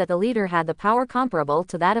said that the leader had the power comparable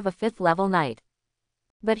to that of a 5th-level knight.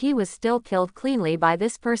 But he was still killed cleanly by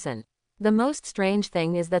this person. The most strange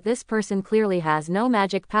thing is that this person clearly has no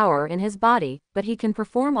magic power in his body, but he can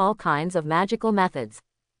perform all kinds of magical methods.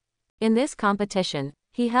 In this competition,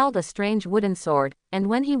 he held a strange wooden sword, and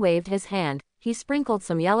when he waved his hand, he sprinkled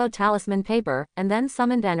some yellow talisman paper, and then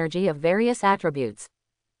summoned energy of various attributes.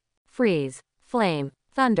 Freeze, flame,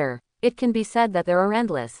 thunder. It can be said that there are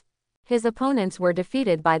endless. His opponents were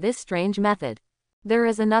defeated by this strange method. There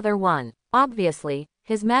is another one. Obviously,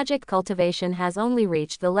 his magic cultivation has only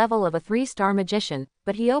reached the level of a 3-star magician,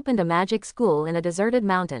 but he opened a magic school in a deserted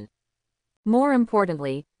mountain. More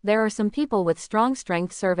importantly, there are some people with strong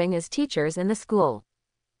strength serving as teachers in the school.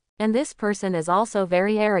 And this person is also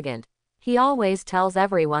very arrogant. He always tells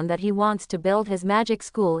everyone that he wants to build his magic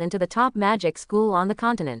school into the top magic school on the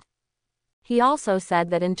continent. He also said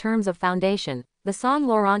that in terms of foundation, the Saint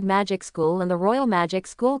Laurent Magic School and the Royal Magic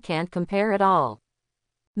School can't compare at all.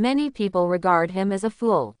 Many people regard him as a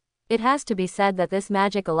fool. It has to be said that this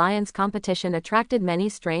Magic Alliance competition attracted many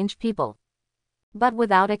strange people. But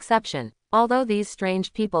without exception, although these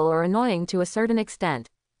strange people are annoying to a certain extent,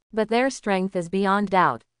 but their strength is beyond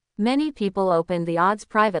doubt. Many people opened the odds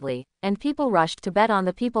privately, and people rushed to bet on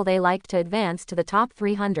the people they liked to advance to the top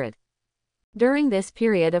 300. During this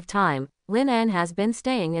period of time, Lin En has been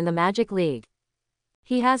staying in the Magic League.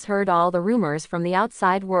 He has heard all the rumors from the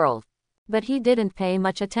outside world, but he didn't pay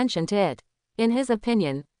much attention to it. In his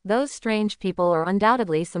opinion, those strange people are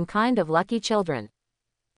undoubtedly some kind of lucky children.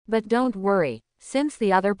 But don't worry, since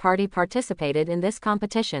the other party participated in this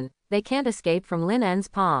competition, they can't escape from Lin En's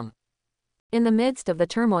palm. In the midst of the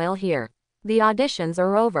turmoil here, the auditions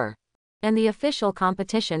are over, and the official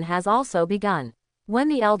competition has also begun. When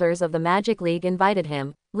the elders of the Magic League invited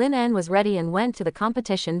him, Lin En was ready and went to the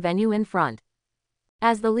competition venue in front.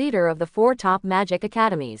 As the leader of the 4 top magic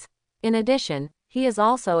academies. In addition, he is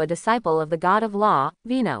also a disciple of the god of law,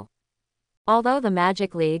 Vino. Although the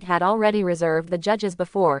Magic League had already reserved the judges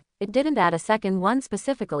before, it didn't add a second one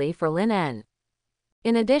specifically for Lin En.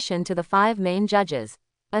 In addition to the 5 main judges,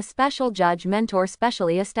 a special judge mentor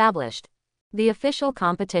specially established. The official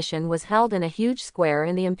competition was held in a huge square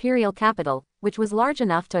in the imperial capital, which was large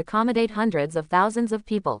enough to accommodate hundreds of thousands of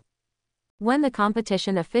people. When the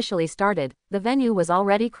competition officially started, the venue was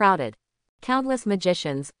already crowded. Countless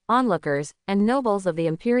magicians, onlookers, and nobles of the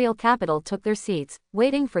imperial capital took their seats,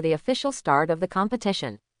 waiting for the official start of the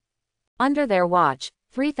competition. Under their watch,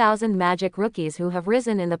 3,000 magic rookies who have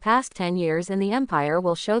risen in the past 10 years in the empire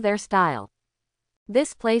will show their style.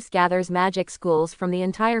 This place gathers magic schools from the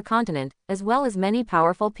entire continent, as well as many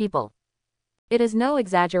powerful people. It is no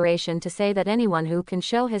exaggeration to say that anyone who can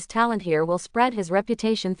show his talent here will spread his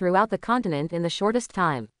reputation throughout the continent in the shortest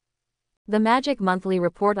time. The Magic Monthly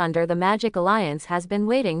Report under the Magic Alliance has been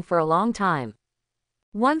waiting for a long time.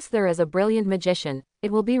 Once there is a brilliant magician,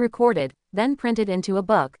 it will be recorded, then printed into a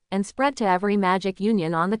book, and spread to every magic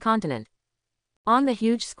union on the continent. On the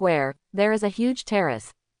huge square, there is a huge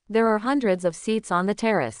terrace. There are hundreds of seats on the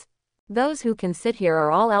terrace. Those who can sit here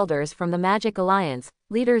are all elders from the Magic Alliance,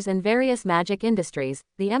 leaders in various magic industries,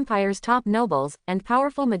 the empire's top nobles, and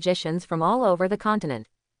powerful magicians from all over the continent.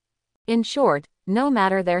 In short, no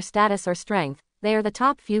matter their status or strength, they are the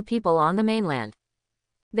top few people on the mainland.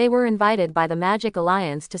 They were invited by the Magic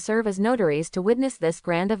Alliance to serve as notaries to witness this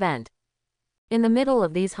grand event. In the middle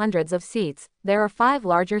of these hundreds of seats, there are 5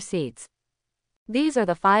 larger seats. These are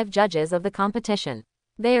the 5 judges of the competition.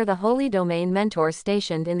 They are the Holy Domain mentors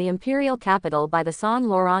stationed in the imperial capital by the Saint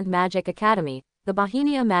Laurent Magic Academy, the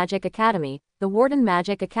Bohemia Magic Academy, the Warden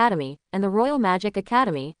Magic Academy, and the Royal Magic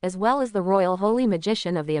Academy, as well as the Royal Holy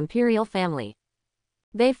Magician of the imperial family.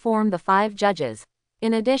 They form the 5 judges.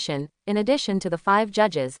 In addition to the 5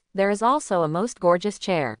 judges, there is also a most gorgeous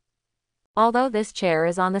chair. Although this chair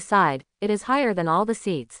is on the side, it is higher than all the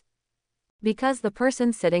seats. Because the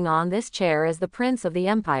person sitting on this chair is the Prince of the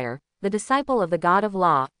Empire, the disciple of the God of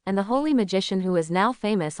Law, and the holy magician who is now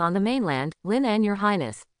famous on the mainland, Lin En, Your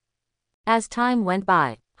Highness. As time went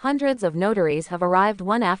by, hundreds of notaries have arrived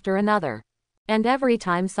one after another. And every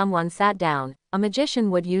time someone sat down, a magician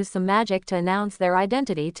would use some magic to announce their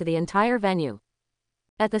identity to the entire venue.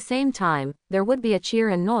 At the same time, there would be a cheer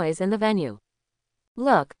and noise in the venue.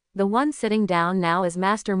 Look, the one sitting down now is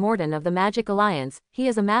Master Morden of the Magic Alliance. He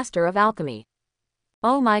is a master of alchemy.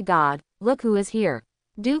 Oh my God, look who is here.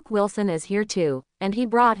 Duke Wilson is here too, and he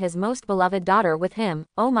brought his most beloved daughter with him.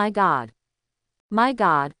 Oh my God. My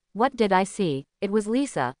God, what did I see? It was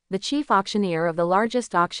Lisa, the chief auctioneer of the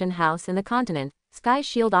largest auction house in the continent, Sky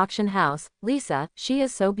Shield Auction House. Lisa, she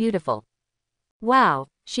is so beautiful. Wow,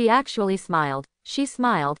 she actually smiled. She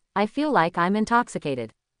smiled. I feel like I'm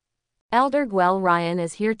intoxicated. Elder Gwell Ryan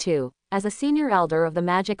is here too. As a senior elder of the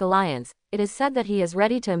Magic Alliance, it is said that he is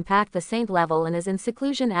ready to impact the saint level and is in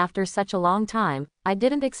seclusion after such a long time. I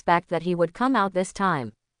didn't expect that he would come out this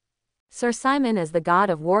time. Sir Simon is the god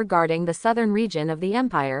of war guarding the southern region of the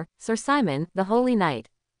Empire. Sir Simon, the Holy Knight.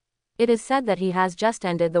 It is said that he has just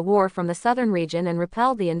ended the war from the southern region and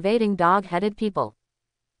repelled the invading dog-headed people.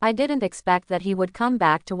 I didn't expect that he would come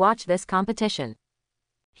back to watch this competition.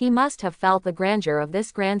 He must have felt the grandeur of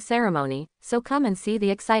this grand ceremony, so come and see the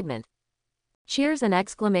excitement. Cheers and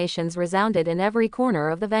exclamations resounded in every corner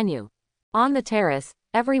of the venue. On the terrace,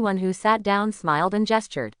 everyone who sat down smiled and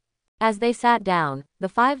gestured. As they sat down, the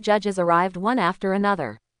 5 judges arrived one after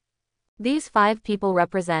another. These 5 people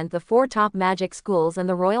represent the 4 top magic schools and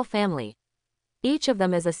the royal family. Each of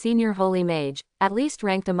them is a senior holy mage, at least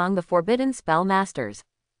ranked among the forbidden spell masters.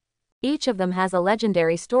 Each of them has a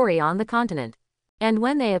legendary story on the continent. And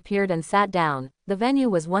when they appeared and sat down, the venue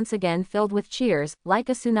was once again filled with cheers, like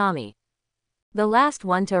a tsunami. The last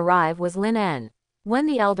one to arrive was Lin En. When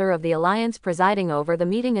the elder of the alliance presiding over the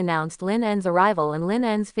meeting announced Lin En's arrival and Lin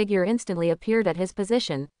En's figure instantly appeared at his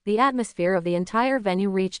position, the atmosphere of the entire venue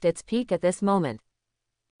reached its peak at this moment.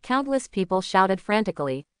 Countless people shouted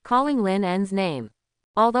frantically, calling Lin En's name.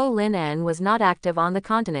 Although Lin En was not active on the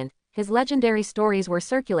continent, his legendary stories were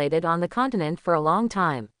circulated on the continent for a long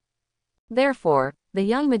time. Therefore, the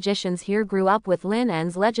young magicians here grew up with Lin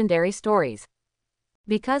En's legendary stories.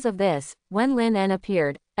 Because of this, when Lin En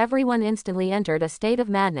appeared, everyone instantly entered a state of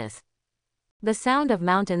madness. The sound of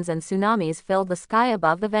mountains and tsunamis filled the sky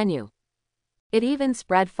above the venue. It even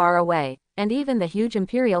spread far away, and even the huge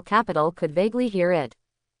imperial capital could vaguely hear it.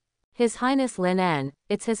 His Highness Lin En,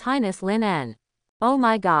 it's His Highness Lin En. Oh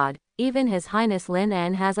my God, even His Highness Lin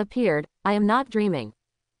En has appeared, I am not dreaming.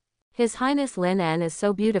 His Highness Lin En is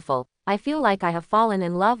so beautiful, I feel like I have fallen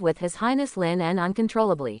in love with His Highness Lin En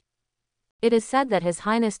uncontrollably. It is said that His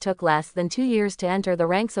Highness took less than 2 years to enter the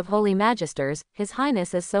ranks of Holy Magisters. His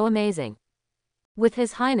Highness is so amazing. With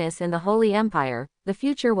His Highness in the Holy Empire, the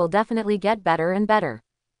future will definitely get better and better.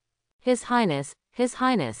 His Highness, His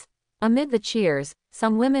Highness. Amid the cheers,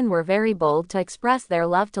 some women were very bold to express their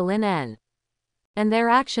love to Lin En. And their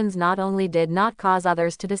actions not only did not cause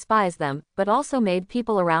others to despise them, but also made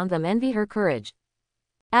people around them envy her courage.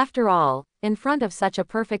 After all, in front of such a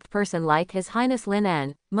perfect person like His Highness Lin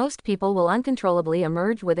En, most people will uncontrollably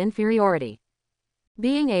emerge with inferiority.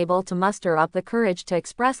 Being able to muster up the courage to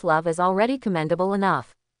express love is already commendable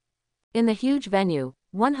enough. In the huge venue,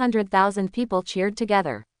 100,000 people cheered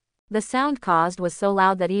together. The sound caused was so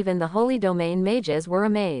loud that even the Holy Domain mages were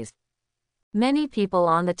amazed. Many people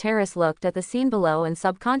on the terrace looked at the scene below and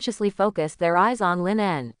subconsciously focused their eyes on Lin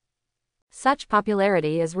En. Such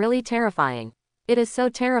popularity is really terrifying. It is so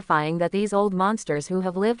terrifying that these old monsters who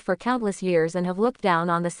have lived for countless years and have looked down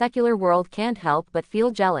on the secular world can't help but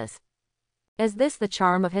feel jealous. Is this the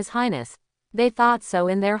charm of His Highness? They thought so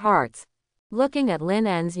in their hearts. Looking at Lin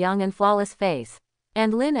En's young and flawless face.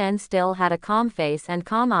 And Lin En still had a calm face and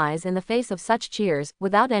calm eyes in the face of such cheers,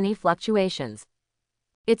 without any fluctuations.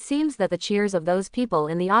 It seems that the cheers of those people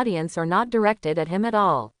in the audience are not directed at him at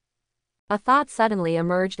all. A thought suddenly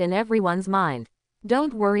emerged in everyone's mind.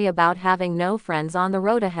 Don't worry about having no friends on the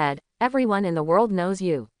road ahead, everyone in the world knows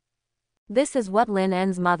you. This is what Lin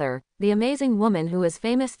En's mother, the amazing woman who is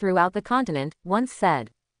famous throughout the continent, once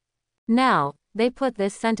said. Now, they put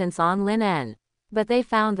this sentence on Lin En. But they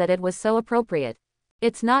found that it was so appropriate.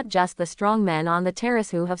 It's not just the strong men on the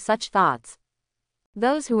terrace who have such thoughts.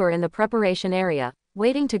 Those who are in the preparation area,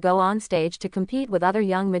 waiting to go on stage to compete with other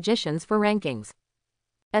young magicians for rankings.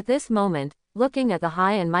 At this moment, looking at the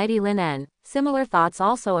high and mighty Lin En, similar thoughts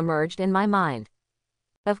also emerged in my mind.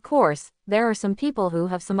 Of course, there are some people who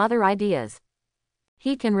have some other ideas.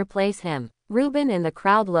 He can replace him. Reuben in the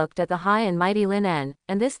crowd looked at the high and mighty Lin En,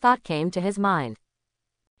 and this thought came to his mind.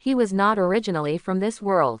 He was not originally from this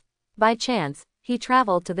world. By chance, he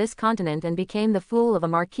traveled to this continent and became the fool of a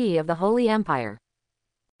marquis of the Holy Empire.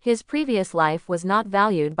 His previous life was not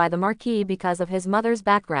valued by the marquis because of his mother's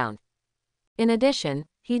background. In addition,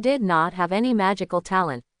 he did not have any magical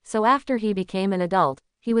talent, so after he became an adult,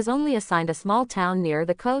 he was only assigned a small town near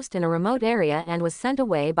the coast in a remote area and was sent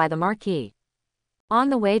away by the marquis. On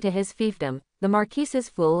the way to his fiefdom, the marquis's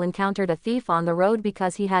fool encountered a thief on the road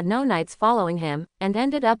because he had no knights following him, and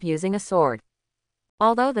ended up using a sword.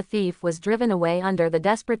 Although the thief was driven away under the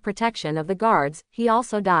desperate protection of the guards, he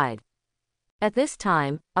also died. At this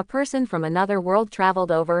time, a person from another world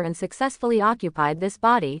traveled over and successfully occupied this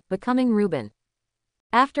body, becoming Reuben.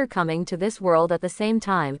 After coming to this world at the same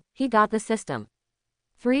time, he got the system.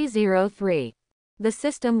 303. The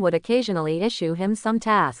system would occasionally issue him some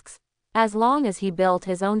tasks. As long as he built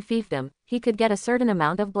his own fiefdom, he could get a certain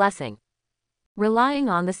amount of blessing. Relying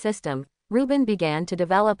on the system, Reuben began to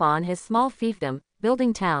develop on his small fiefdom,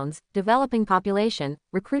 building towns, developing population,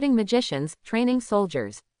 recruiting magicians, training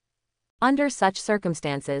soldiers. Under such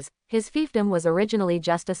circumstances, his fiefdom was originally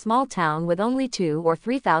just a small town with only 2,000 or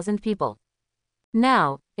 3,000 people.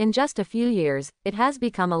 Now, in just a few years, it has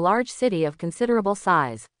become a large city of considerable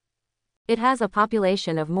size. It has a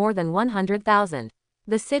population of more than 100,000.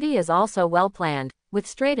 The city is also well planned, with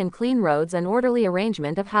straight and clean roads and orderly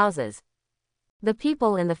arrangement of houses. The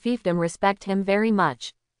people in the fiefdom respect him very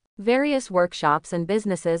much. Various workshops and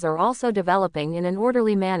businesses are also developing in an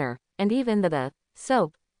orderly manner, and even the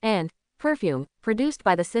soap and perfume produced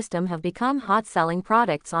by the system have become hot-selling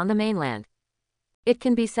products on the mainland. It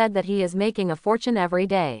can be said that he is making a fortune every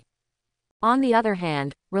day. On the other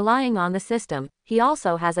hand, relying on the system, he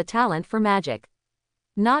also has a talent for magic.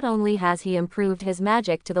 Not only has he improved his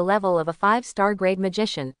magic to the level of a 5-star grade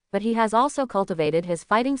magician, but he has also cultivated his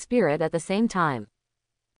fighting spirit at the same time.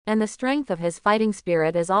 And the strength of his fighting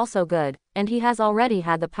spirit is also good, and he has already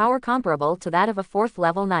had the power comparable to that of a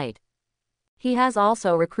 4th-level knight. He has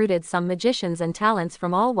also recruited some magicians and talents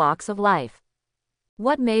from all walks of life.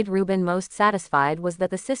 What made Reuben most satisfied was that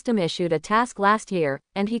the system issued a task last year,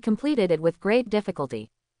 and he completed it with great difficulty.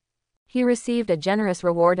 He received a generous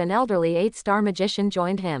reward. An elderly 8-star magician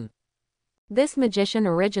joined him. This magician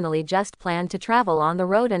originally just planned to travel on the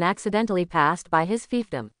road and accidentally passed by his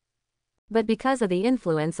fiefdom. But because of the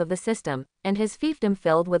influence of the system, and his fiefdom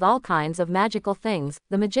filled with all kinds of magical things,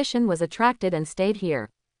 the magician was attracted and stayed here.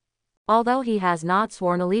 Although he has not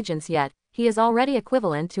sworn allegiance yet, he is already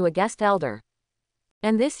equivalent to a guest elder.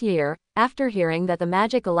 And this year, after hearing that the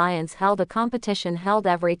Magic Alliance held a competition held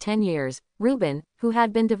every 10 years, Reuben, who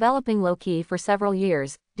had been developing low-key for several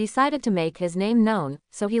years, decided to make his name known,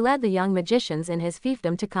 so he led the young magicians in his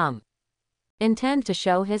fiefdom to come. Intend to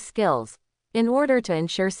show his skills. In order to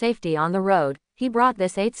ensure safety on the road, he brought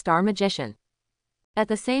this 8-star magician. At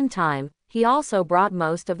the same time, he also brought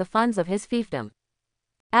most of the funds of his fiefdom.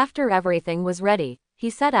 After everything was ready, he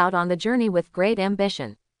set out on the journey with great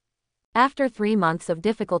ambition. After 3 months of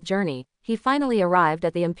difficult journey, he finally arrived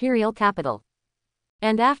at the imperial capital.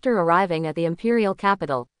 And after arriving at the imperial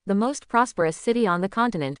capital, the most prosperous city on the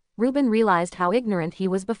continent, Reuben realized how ignorant he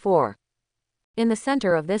was before. In the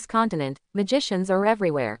center of this continent, magicians are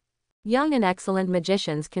everywhere. Young and excellent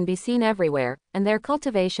magicians can be seen everywhere, and their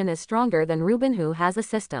cultivation is stronger than Reuben, who has a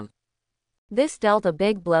system. This dealt a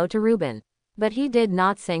big blow to Reuben. But he did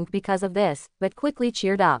not sink because of this, but quickly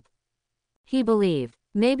cheered up. He believed,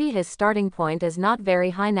 maybe his starting point is not very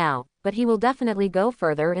high now, but he will definitely go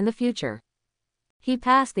further in the future. He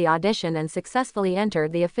passed the audition and successfully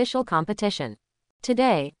entered the official competition.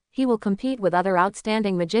 Today, he will compete with other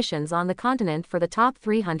outstanding magicians on the continent for the top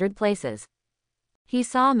 300 places. He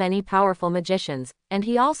saw many powerful magicians, and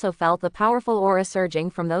he also felt the powerful aura surging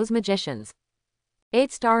from those magicians.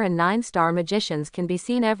 8-star and 9-star magicians can be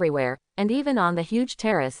seen everywhere, and even on the huge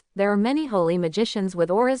terrace, there are many holy magicians with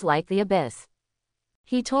auras like the abyss.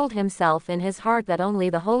 He told himself in his heart that only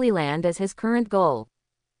the Holy Land is his current goal.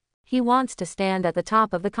 He wants to stand at the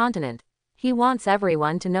top of the continent. He wants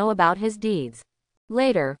everyone to know about his deeds.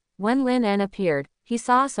 Later, when Lin En appeared, he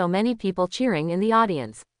saw so many people cheering in the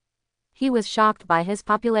audience. He was shocked by his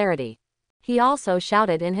popularity. He also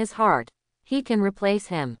shouted in his heart, "He can replace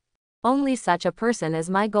him. Only such a person is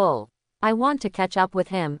my goal. I want to catch up with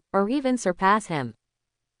him, or even surpass him.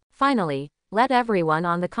 Finally, let everyone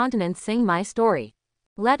on the continent sing my story.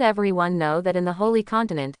 Let everyone know that in the Holy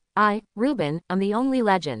Continent, I, Reuben, am the only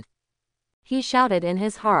legend." He shouted in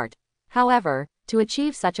his heart. However, to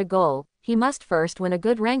achieve such a goal, he must first win a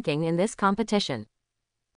good ranking in this competition.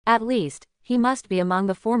 At least, he must be among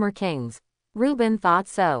the former kings. Reuben thought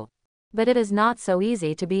so. But it is not so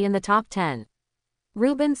easy to be in the top 10.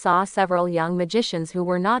 Reuben saw several young magicians who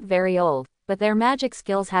were not very old, but their magic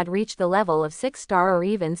skills had reached the level of 6-star or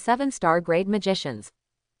even 7-star grade magicians.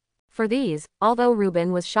 For these, although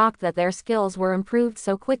Reuben was shocked that their skills were improved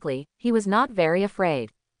so quickly, he was not very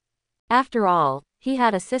afraid. After all, he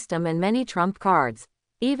had a system and many trump cards.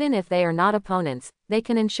 Even if they are not opponents, they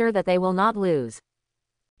can ensure that they will not lose.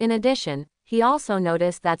 In addition, he also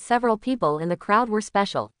noticed that several people in the crowd were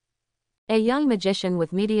special. A young magician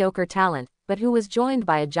with mediocre talent, but who was joined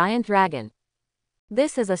by a giant dragon.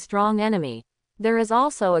 This is a strong enemy. There is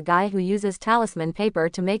also a guy who uses talisman paper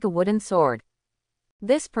to make a wooden sword.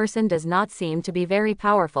 This person does not seem to be very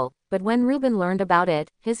powerful, but when Reuben learned about it,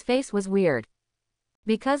 his face was weird.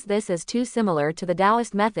 Because this is too similar to the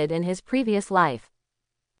Taoist method in his previous life.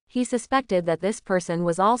 He suspected that this person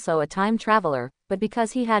was also a time traveler, but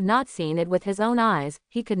because he had not seen it with his own eyes,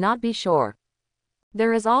 he could not be sure.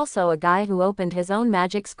 There is also a guy who opened his own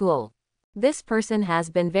magic school. This person has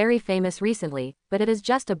been very famous recently, but it is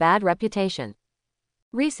just a bad reputation.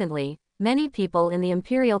 Recently, many people in the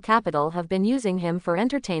imperial capital have been using him for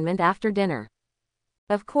entertainment after dinner.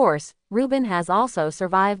 Of course, Reuben has also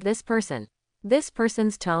survived this person. This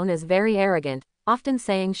person's tone is very arrogant, often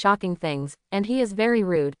saying shocking things, and he is very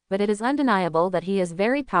rude, but it is undeniable that he is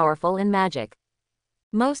very powerful in magic.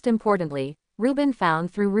 Most importantly, Reuben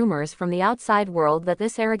found through rumors from the outside world that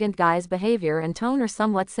this arrogant guy's behavior and tone are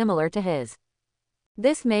somewhat similar to his.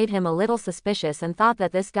 This made him a little suspicious and thought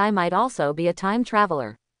that this guy might also be a time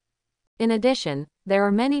traveler. In addition, there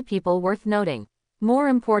are many people worth noting. More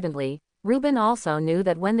importantly, Reuben also knew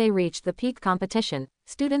that when they reached the peak competition,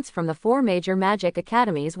 students from the 4 major magic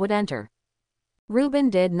academies would enter. Reuben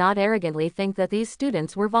did not arrogantly think that these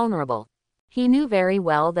students were vulnerable. He knew very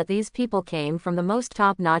well that these people came from the most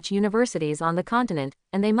top-notch universities on the continent,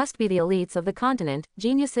 and they must be the elites of the continent,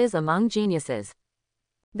 geniuses among geniuses.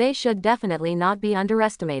 They should definitely not be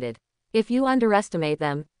underestimated. If you underestimate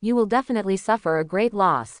them, you will definitely suffer a great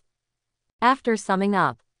loss. After summing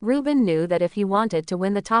up, Reuben knew that if he wanted to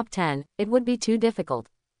win the top 10, it would be too difficult.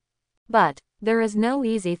 But there is no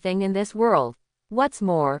easy thing in this world. What's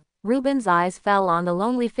more, Reuben's eyes fell on the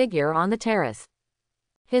lonely figure on the terrace.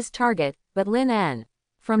 His target, but Lin En.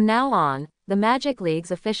 From now on, the Magic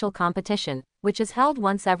League's official competition, which is held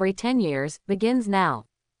once every 10 years, begins now.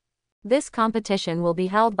 This competition will be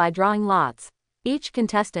held by drawing lots. Each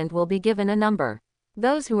contestant will be given a number.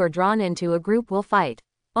 Those who are drawn into a group will fight.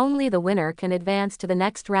 Only the winner can advance to the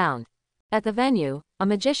next round. At the venue, a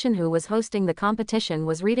magician who was hosting the competition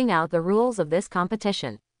was reading out the rules of this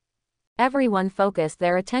competition. Everyone focused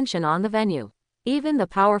their attention on the venue. Even the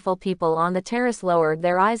powerful people on the terrace lowered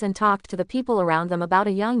their eyes and talked to the people around them about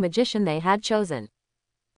a young magician they had chosen.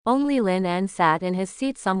 Only Lin En sat in his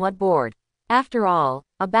seat somewhat bored. After all,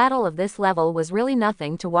 a battle of this level was really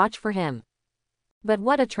nothing to watch for him. But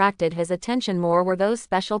what attracted his attention more were those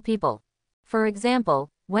special people. For example,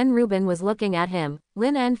 when Reuben was looking at him,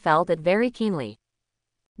 Lin En felt it very keenly.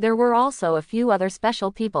 There were also a few other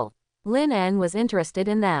special people. Lin En was interested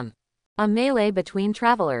in them. A melee between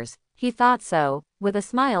travelers. He thought so, with a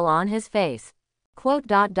smile on his face. Quote.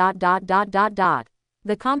 The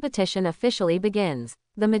competition officially begins.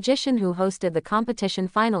 The magician who hosted the competition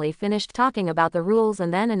finally finished talking about the rules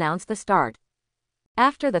and then announced the start.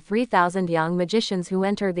 After the 3,000 young magicians who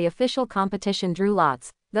entered the official competition drew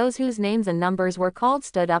lots, those whose names and numbers were called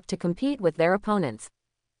stood up to compete with their opponents.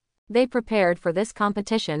 They prepared for this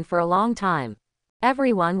competition for a long time.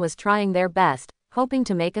 Everyone was trying their best, hoping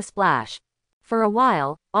to make a splash. For a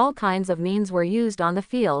while, all kinds of means were used on the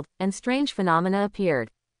field, and strange phenomena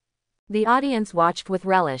appeared. The audience watched with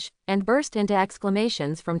relish, and burst into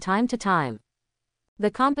exclamations from time to time.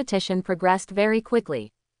 The competition progressed very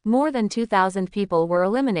quickly. More than 2,000 people were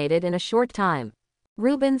eliminated in a short time.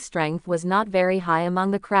 Reuben's strength was not very high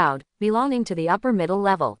among the crowd, belonging to the upper middle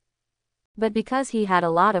level. But because he had a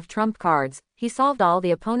lot of trump cards, he solved all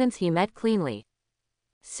the opponents he met cleanly.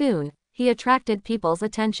 Soon, he attracted people's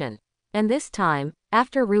attention. And this time,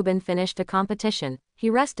 after Reuben finished a competition, he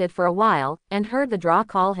rested for a while, and heard the draw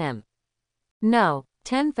call him. No.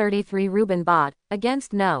 1033 Reuben Bott,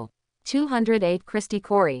 against No. 208 Christy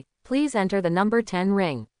Corey, please enter the number 10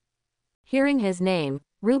 ring. Hearing his name,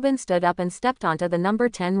 Reuben stood up and stepped onto the number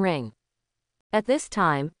 10 ring. At this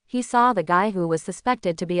time, he saw the guy who was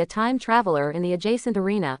suspected to be a time traveler in the adjacent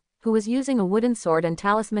arena, who was using a wooden sword and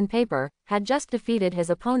talisman paper, had just defeated his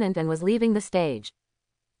opponent and was leaving the stage.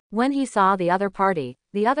 When he saw the other party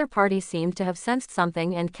seemed to have sensed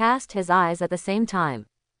something and cast his eyes at the same time.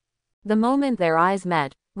 The moment their eyes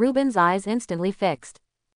met, Reuben's eyes instantly fixed.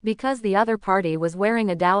 Because the other party was wearing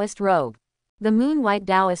a Taoist robe. The moon-white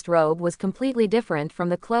Taoist robe was completely different from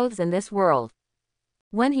the clothes in this world.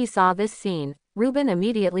 When he saw this scene, Reuben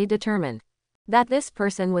immediately determined that this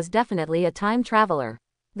person was definitely a time traveler.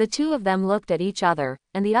 The two of them looked at each other,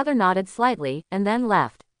 and the other nodded slightly, and then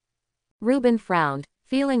left. Reuben frowned,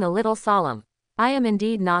 feeling a little solemn. I am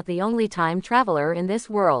indeed not the only time traveler in this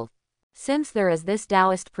world. Since there is this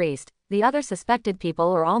Taoist priest, the other suspected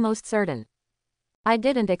people are almost certain. I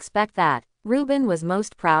didn't expect that. Reuben was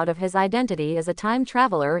most proud of his identity as a time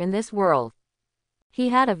traveler in this world. He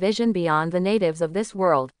had a vision beyond the natives of this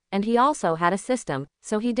world, and he also had a system,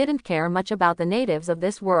 so he didn't care much about the natives of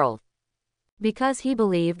this world. Because he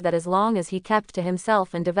believed that as long as he kept to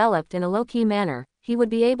himself and developed in a low-key manner, he would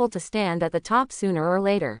be able to stand at the top sooner or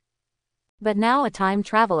later. But now a time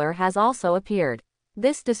traveler has also appeared.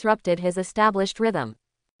 This disrupted his established rhythm.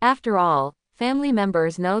 After all, family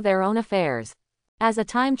members know their own affairs. As a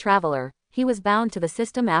time traveler, he was bound to the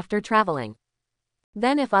system after traveling.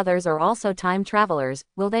 Then if others are also time travelers,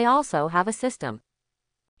 will they also have a system?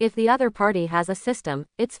 If the other party has a system,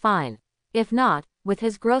 it's fine. If not, with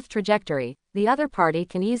his growth trajectory, the other party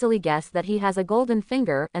can easily guess that he has a golden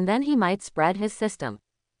finger and then he might spread his system.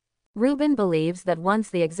 Reuben believes that once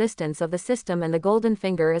the existence of the system and the golden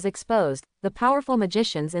finger is exposed, the powerful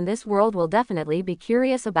magicians in this world will definitely be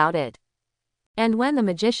curious about it. And when the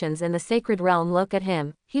magicians in the sacred realm look at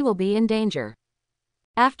him, he will be in danger.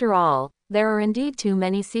 After all, there are indeed too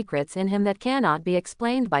many secrets in him that cannot be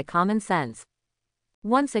explained by common sense.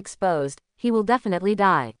 Once exposed, he will definitely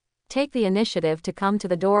die. Take the initiative to come to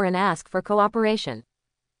the door and ask for cooperation.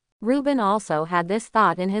 Reuben also had this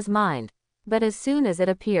thought in his mind. But as soon as it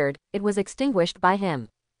appeared, it was extinguished by him.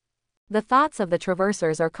 The thoughts of the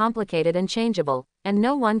traversers are complicated and changeable, and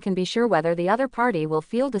no one can be sure whether the other party will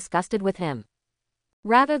feel disgusted with him.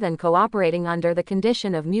 Rather than cooperating under the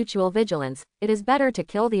condition of mutual vigilance, it is better to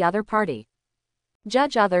kill the other party.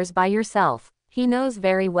 Judge others by yourself. He knows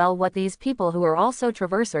very well what these people who are also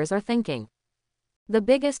traversers are thinking. The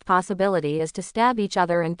biggest possibility is to stab each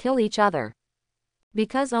other and kill each other.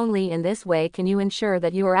 Because only in this way can you ensure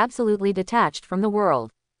that you are absolutely detached from the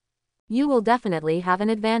world. You will definitely have an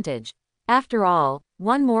advantage. After all,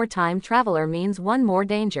 one more time traveler means one more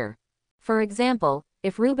danger. For example,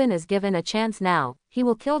 if Reuben is given a chance now, he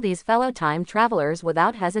will kill these fellow time travelers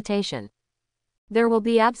without hesitation. There will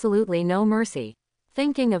be absolutely no mercy.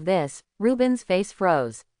 Thinking of this, Reuben's face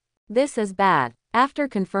froze. This is bad. After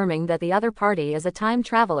confirming that the other party is a time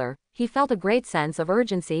traveler, he felt a great sense of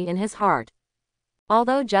urgency in his heart.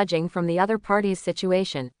 Although judging from the other party's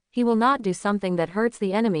situation, he will not do something that hurts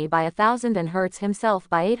the enemy by 1,000 and hurts himself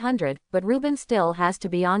by 800, but Reuben still has to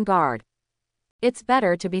be on guard. It's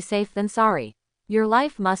better to be safe than sorry. Your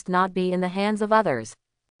life must not be in the hands of others.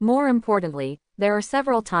 More importantly, there are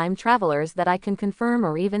several time travelers that I can confirm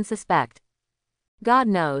or even suspect. God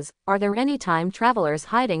knows, are there any time travelers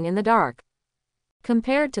hiding in the dark?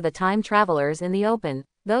 Compared to the time travelers in the open,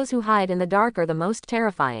 those who hide in the dark are the most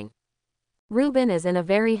terrifying. Reuben is in a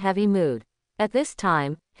very heavy mood. At this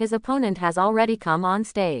time, his opponent has already come on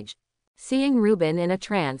stage. Seeing Reuben in a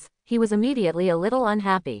trance, he was immediately a little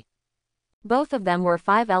unhappy. Both of them were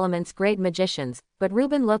 5 elements great magicians, but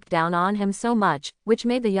Reuben looked down on him so much, which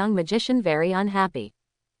made the young magician very unhappy.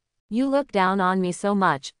 You look down on me so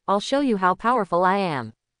much, I'll show you how powerful I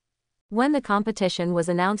am. When the competition was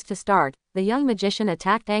announced to start, the young magician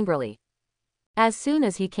attacked angrily. As soon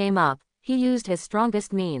as he came up, he used his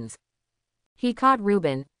strongest means. He caught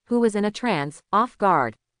Reuben, who was in a trance, off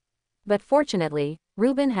guard. But fortunately,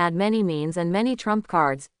 Reuben had many means and many trump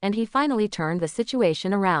cards, and he finally turned the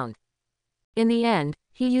situation around. In the end,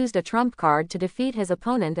 he used a trump card to defeat his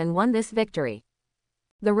opponent and won this victory.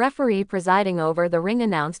 The referee presiding over the ring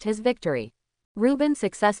announced his victory. Reuben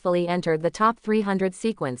successfully entered the top 300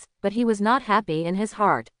 sequence, but he was not happy in his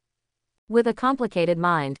heart. With a complicated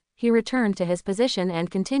mind, he returned to his position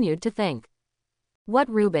and continued to think. What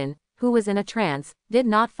Reuben, who was in a trance, did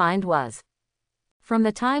not find was, from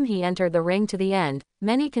the time he entered the ring to the end,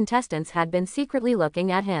 many contestants had been secretly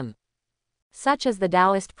looking at him. Such as the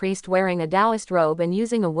Taoist priest wearing a Taoist robe and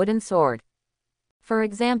using a wooden sword. For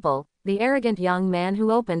example, the arrogant young man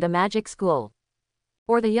who opened a magic school.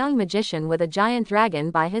 Or the young magician with a giant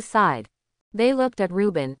dragon by his side. They looked at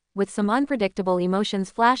Reuben, with some unpredictable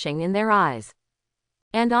emotions flashing in their eyes.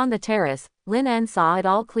 And on the terrace, Lin En saw it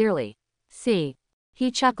all clearly. See.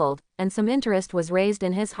 He chuckled, and some interest was raised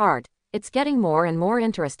in his heart. It's getting more and more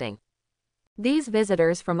interesting. These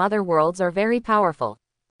visitors from other worlds are very powerful.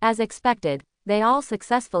 As expected, they all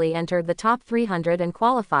successfully entered the top 300 and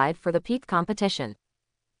qualified for the peak competition.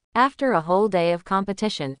 After a whole day of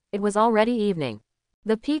competition, it was already evening.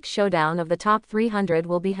 The peak showdown of the top 300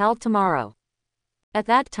 will be held tomorrow. At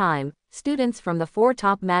that time, students from the 4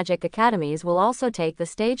 top magic academies will also take the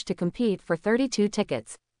stage to compete for 32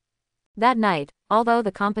 tickets. That night, although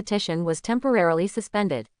the competition was temporarily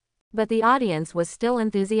suspended, but the audience was still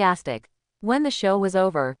enthusiastic. When the show was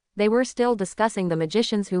over, they were still discussing the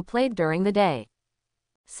magicians who played during the day.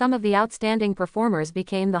 Some of the outstanding performers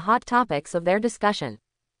became the hot topics of their discussion.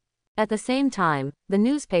 At the same time, the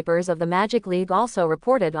newspapers of the Magic League also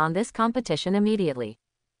reported on this competition immediately.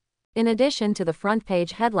 In addition to the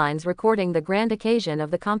front-page headlines recording the grand occasion of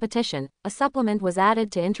the competition, a supplement was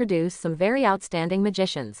added to introduce some very outstanding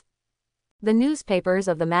magicians. The newspapers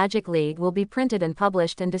of the Magic League will be printed and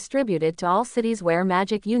published and distributed to all cities where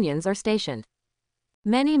magic unions are stationed.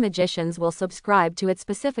 Many magicians will subscribe to it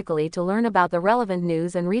specifically to learn about the relevant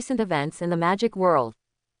news and recent events in the magic world.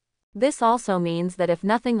 This also means that if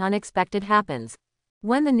nothing unexpected happens,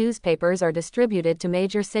 when the newspapers are distributed to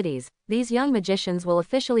major cities, these young magicians will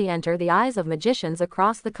officially enter the eyes of magicians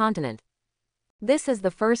across the continent. This is the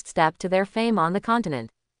first step to their fame on the continent.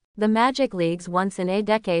 The Magic League's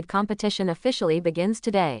once-in-a-decade competition officially begins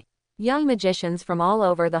today. Young magicians from all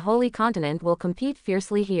over the Holy Continent will compete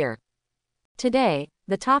fiercely here. Today,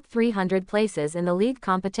 the top 300 places in the league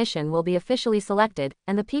competition will be officially selected,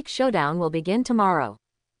 and the peak showdown will begin tomorrow.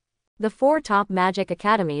 The 4 top magic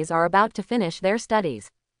academies are about to finish their studies.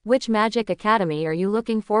 Which magic academy are you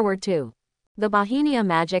looking forward to? The Bohemia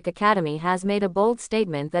Magic Academy has made a bold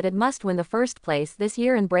statement that it must win the first place this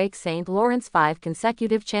year and break St. Laurent's 5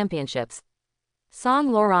 consecutive championships. Saint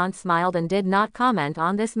Laurent smiled and did not comment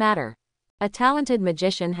on this matter. A talented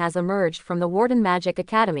magician has emerged from the Warden Magic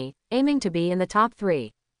Academy, aiming to be in the top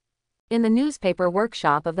 3. In the newspaper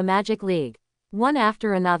workshop of the Magic League, one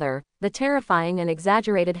after another, the terrifying and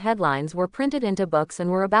exaggerated headlines were printed into books and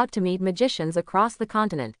were about to meet magicians across the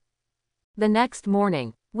continent. The next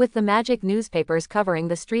morning, with the magic newspapers covering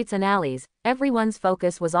the streets and alleys, everyone's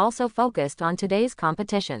focus was also focused on today's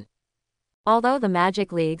competition. Although the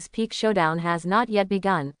Magic League's peak showdown has not yet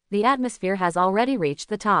begun, the atmosphere has already reached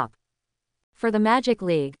the top. For the Magic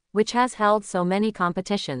League, which has held so many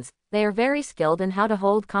competitions, they are very skilled in how to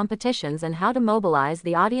hold competitions and how to mobilize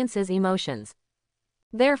the audience's emotions.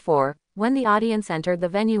 Therefore, when the audience entered the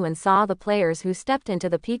venue and saw the players who stepped into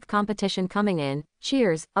the peak competition coming in,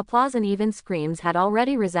 cheers, applause and even screams had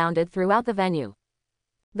already resounded throughout the venue.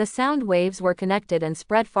 The sound waves were connected and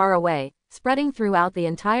spread far away, spreading throughout the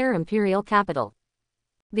entire imperial capital.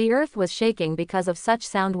 The earth was shaking because of such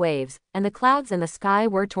sound waves, and the clouds in the sky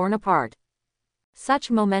were torn apart.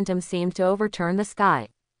 Such momentum seemed to overturn the sky.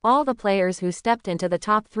 All the players who stepped into the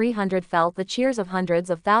top 300 felt the cheers of hundreds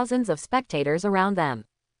of thousands of spectators around them.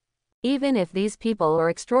 Even if these people are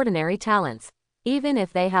extraordinary talents, even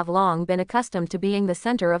if they have long been accustomed to being the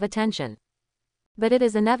center of attention. But it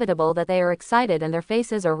is inevitable that they are excited and their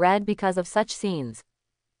faces are red because of such scenes.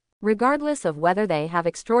 Regardless of whether they have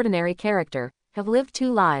extraordinary character, have lived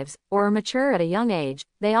 2 lives, or are mature at a young age,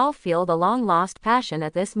 they all feel the long-lost passion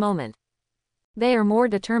at this moment. They are more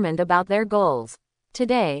determined about their goals.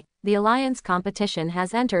 Today, the Alliance competition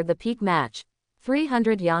has entered the peak match.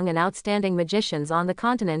 300 young and outstanding magicians on the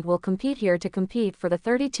continent will compete here to compete for the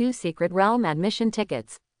 32 Secret Realm admission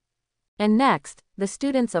tickets. And next, the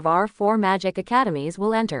students of our 4 magic academies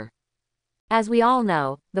will enter. As we all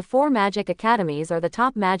know, the 4 magic academies are the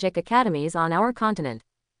top magic academies on our continent.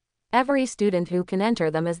 Every student who can enter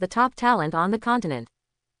them is the top talent on the continent.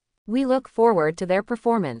 We look forward to their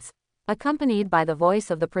performance. Accompanied by the voice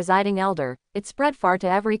of the presiding elder, it spread far to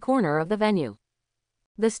every corner of the venue.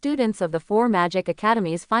 The students of the 4 magic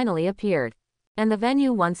academies finally appeared, and the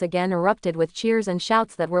venue once again erupted with cheers and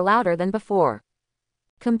shouts that were louder than before.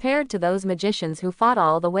 Compared to those magicians who fought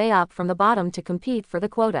all the way up from the bottom to compete for the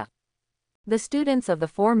quota, the students of the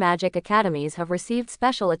 4 magic academies have received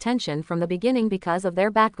special attention from the beginning because of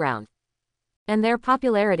their background. And their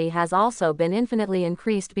popularity has also been infinitely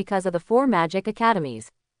increased because of the 4 magic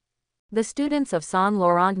academies. The students of Saint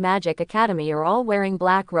Laurent Magic Academy are all wearing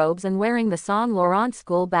black robes and wearing the Saint Laurent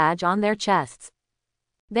school badge on their chests.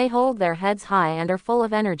 They hold their heads high and are full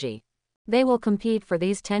of energy. They will compete for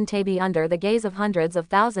these 10 tabi under the gaze of hundreds of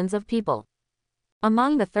thousands of people.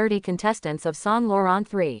 Among the 30 contestants of Saint Laurent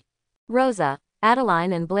 3, Rosa,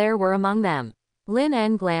 Adeline and Blair were among them. Lin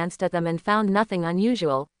En glanced at them and found nothing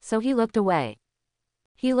unusual, so he looked away.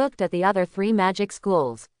 He looked at the other 3 magic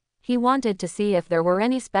schools. He wanted to see if there were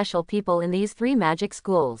any special people in these 3 magic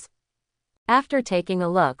schools. After taking a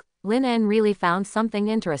look, Lin En really found something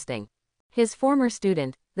interesting. His former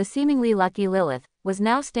student, the seemingly lucky Lilith, was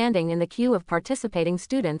now standing in the queue of participating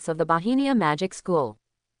students of the Bohemia Magic School.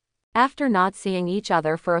 After not seeing each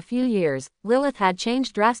other for a few years, Lilith had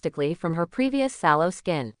changed drastically from her previous sallow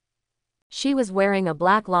skin. She was wearing a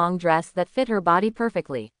black long dress that fit her body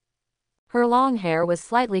perfectly. Her long hair was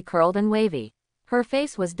slightly curled and wavy. Her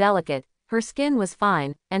face was delicate, her skin was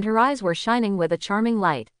fine, and her eyes were shining with a charming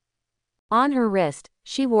light. On her wrist,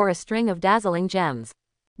 she wore a string of dazzling gems.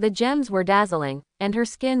 The gems were dazzling, and her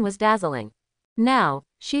skin was dazzling. Now,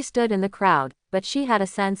 she stood in the crowd, but she had a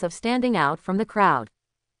sense of standing out from the crowd.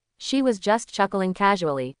 She was just chuckling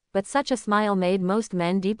casually, but such a smile made most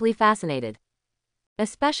men deeply fascinated.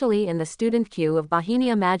 Especially in the student queue of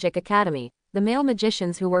Bohemia Magic Academy, the male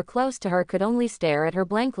magicians who were close to her could only stare at her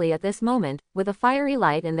blankly at this moment, with a fiery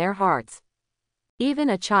light in their hearts. Even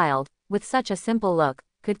a child, with such a simple look,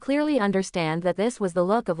 could clearly understand that this was the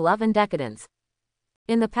look of love and decadence.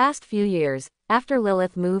 In the past few years, after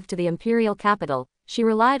Lilith moved to the imperial capital, she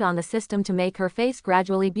relied on the system to make her face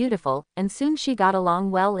gradually beautiful, and soon she got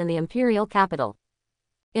along well in the imperial capital.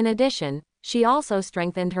 In addition, she also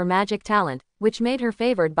strengthened her magic talent, which made her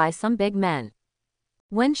favored by some big men.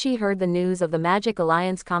 When she heard the news of the Magic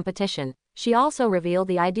Alliance competition, she also revealed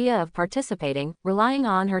the idea of participating, relying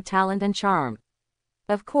on her talent and charm.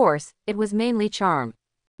 Of course, it was mainly charm.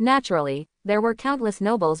 Naturally, there were countless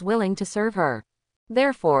nobles willing to serve her.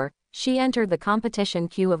 Therefore, she entered the competition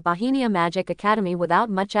queue of Bohemia Magic Academy without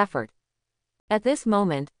much effort. At this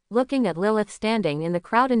moment, looking at Lilith standing in the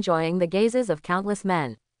crowd enjoying the gazes of countless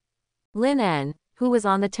men, Lin En, who was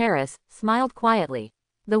on the terrace, smiled quietly.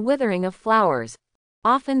 The withering of flowers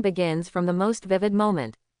often begins from the most vivid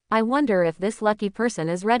moment. I wonder if this lucky person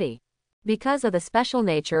is ready. Because of the special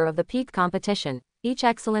nature of the peak competition, each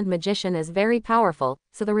excellent magician is very powerful,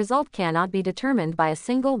 so the result cannot be determined by a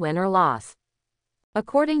single win or loss.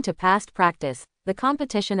 According to past practice, the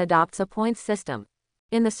competition adopts a points system.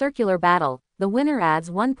 In the circular battle, the winner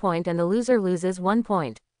adds 1 point and the loser loses 1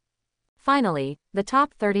 point. Finally, the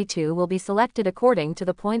top 32 will be selected according to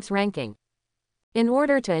the points ranking. In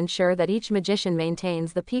order to ensure that each magician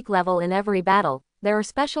maintains the peak level in every battle, there are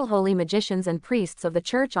special holy magicians and priests of the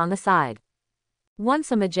church on the side.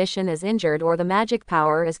 Once a magician is injured or the magic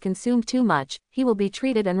power is consumed too much, he will be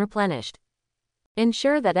treated and replenished.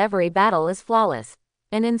 Ensure that every battle is flawless.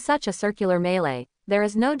 And in such a circular melee, there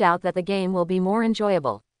is no doubt that the game will be more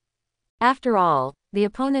enjoyable. After all, the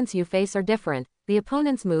opponents you face are different, the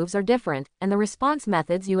opponent's moves are different, and the response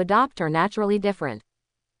methods you adopt are naturally different.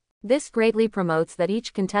 This greatly promotes that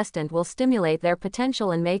each contestant will stimulate their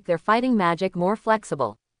potential and make their fighting magic more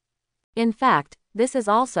flexible. In fact, this is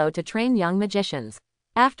also to train young magicians.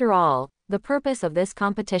 After all, the purpose of this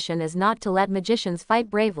competition is not to let magicians fight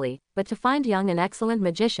bravely, but to find young and excellent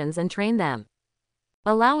magicians and train them,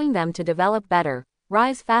 allowing them to develop better,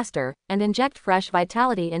 rise faster, and inject fresh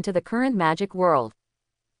vitality into the current magic world.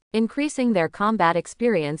 Increasing their combat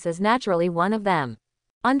experience is naturally one of them.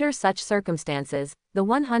 Under such circumstances, the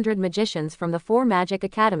 100 magicians from the 4 magic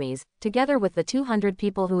academies, together with the 200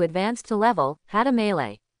 people who advanced to level, had a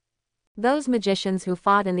melee. Those magicians who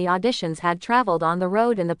fought in the auditions had traveled on the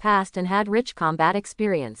road in the past and had rich combat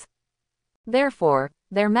experience. Therefore,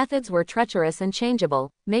 their methods were treacherous and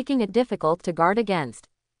changeable, making it difficult to guard against.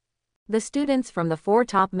 The students from the 4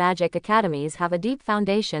 top magic academies have a deep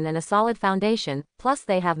foundation and a solid foundation, plus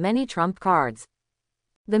they have many trump cards.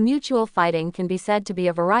 The mutual fighting can be said to be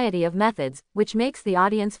a variety of methods, which makes the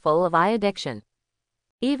audience full of eye addiction.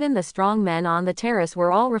 Even the strong men on the terrace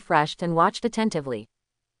were all refreshed and watched attentively.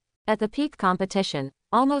 At the peak competition,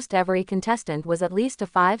 almost every contestant was at least a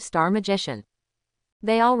 5-star magician.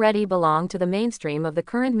 They already belong to the mainstream of the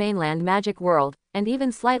current mainland magic world, and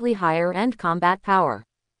even slightly higher-end combat power.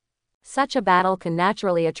 Such a battle can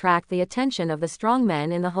naturally attract the attention of the strong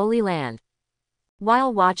men in the Holy Land.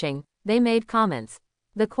 While watching, they made comments.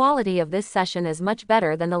 The quality of this session is much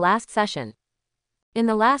better than the last session. In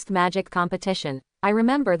the last magic competition, I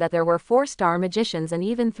remember that there were 4-star magicians and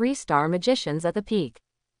even 3-star magicians at the peak.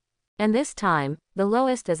 And this time, the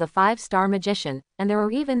lowest is a 5-star magician, and there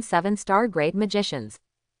are even 7-star great magicians.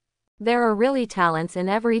 There are really talents in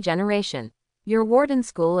every generation. Your Warden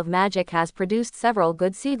School of Magic has produced several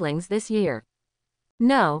good seedlings this year.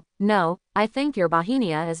 No, I think your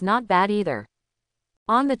Bohemia is not bad either.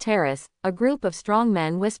 On the terrace, a group of strong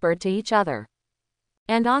men whispered to each other.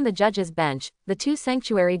 And on the judges' bench, the 2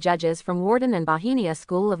 sanctuary judges from Warden and Bohemia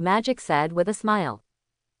School of Magic said with a smile.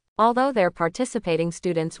 Although their participating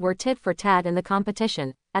students were tit for tat in the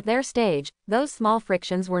competition, at their stage, those small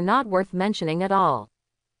frictions were not worth mentioning at all.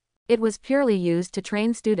 It was purely used to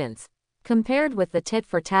train students. Compared with the tit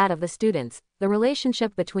for tat of the students, the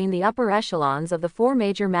relationship between the upper echelons of the 4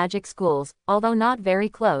 major magic schools, although not very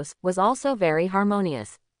close, was also very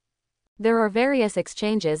harmonious. There are various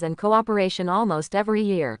exchanges and cooperation almost every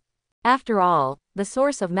year. After all, the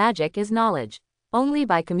source of magic is knowledge. Only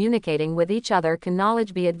by communicating with each other can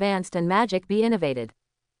knowledge be advanced and magic be innovated.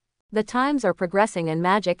 The times are progressing and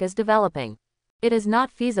magic is developing. It is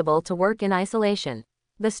not feasible to work in isolation.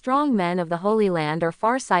 The strong men of the Holy Land are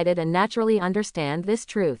far-sighted and naturally understand this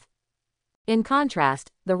truth. In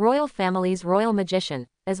contrast, the royal family's royal magician,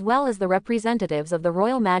 as well as the representatives of the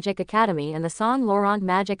Royal Magic Academy and the Saint Laurent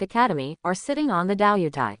Magic Academy, are sitting on the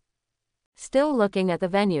Daoyutai. Still looking at the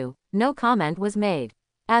venue, no comment was made.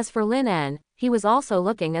 As for Lin En, he was also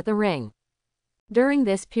looking at the ring. During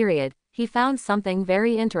this period, he found something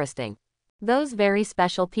very interesting. Those very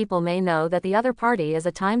special people may know that the other party is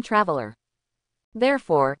a time traveler.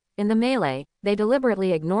 Therefore, in the melee, they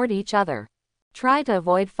deliberately ignored each other. Try to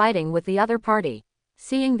avoid fighting with the other party.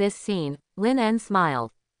 Seeing this scene, Lin En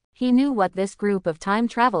smiled. He knew what this group of time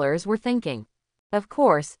travelers were thinking. Of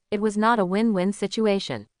course, it was not a win-win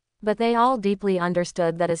situation. But they all deeply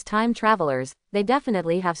understood that as time travelers, they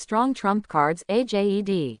definitely have strong trump cards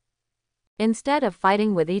AJED. Instead of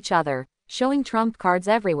fighting with each other, showing trump cards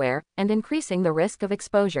everywhere, and increasing the risk of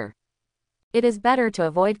exposure. It is better to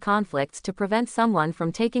avoid conflicts to prevent someone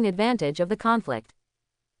from taking advantage of the conflict.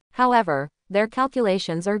 However, their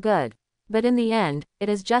calculations are good. But in the end, it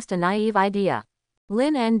is just a naive idea.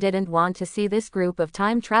 Lin En didn't want to see this group of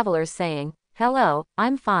time travelers saying, "Hello,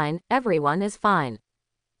 I'm fine, everyone is fine."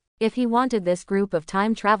 If he wanted this group of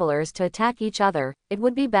time travelers to attack each other, it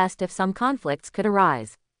would be best if some conflicts could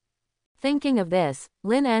arise. Thinking of this,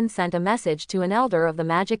 Lin En sent a message to an elder of the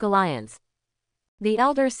Magic Alliance. The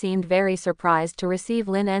elder seemed very surprised to receive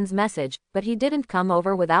Lin En's message, but he didn't come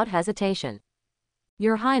over without hesitation.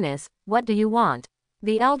 "Your Highness, what do you want?"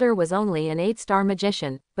 The elder was only an 8-star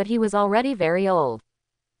magician, but he was already very old.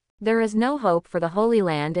 There is no hope for the Holy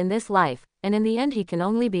Land in this life, and in the end he can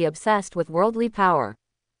only be obsessed with worldly power.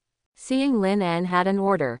 Seeing Lin En had an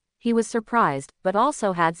order, he was surprised, but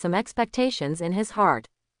also had some expectations in his heart.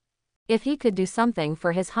 If he could do something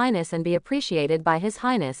for His Highness and be appreciated by His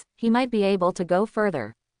Highness, he might be able to go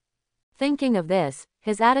further. Thinking of this,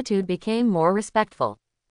 his attitude became more respectful.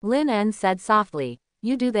 Lin En said softly,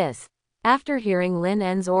 "You do this." After hearing Lin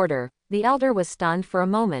En's order, the elder was stunned for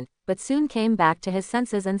a moment, but soon came back to his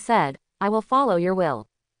senses and said, "I will follow your will."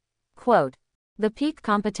 Quote, "The peak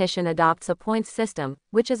competition adopts a points system,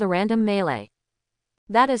 which is a random melee.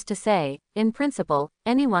 That is to say, in principle,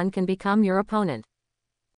 anyone can become your opponent.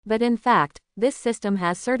 But in fact, this system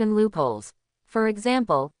has certain loopholes. For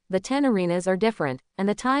example, the 10 arenas are different, and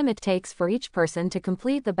the time it takes for each person to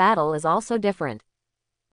complete the battle is also different.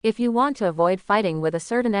 If you want to avoid fighting with a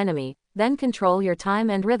certain enemy, then control your time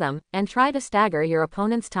and rhythm, and try to stagger your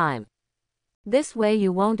opponent's time. This way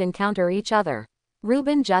you won't encounter each other."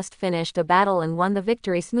 Ruben just finished a battle and won the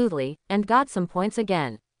victory smoothly, and got some points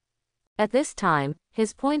again. At this time,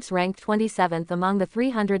 his points ranked 27th among the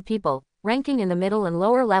 300 people, ranking in the middle and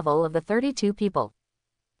lower level of the 32 people.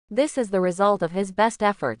 This is the result of his best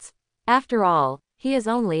efforts. After all, he is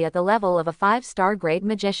only at the level of a 5-star great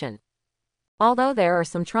magician. Although there are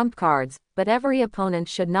some trump cards, but every opponent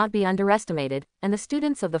should not be underestimated, and the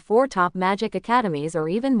students of the 4 top magic academies are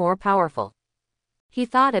even more powerful. He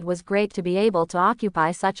thought it was great to be able to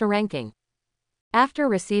occupy such a ranking. After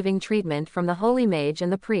receiving treatment from the holy mage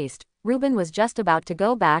and the priest, Ruben was just about to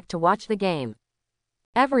go back to watch the game.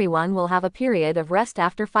 Everyone will have a period of rest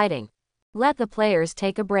after fighting. Let the players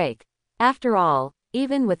take a break. After all,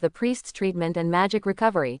 even with the priest's treatment and magic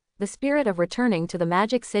recovery, the spirit of returning to the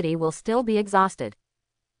magic city will still be exhausted.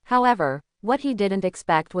 However, what he didn't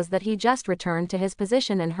expect was that he just returned to his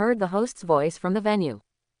position and heard the host's voice from the venue.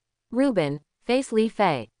 "Ruben, face Li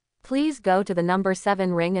Fei. Please go to the number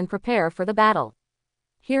 7 ring and prepare for the battle."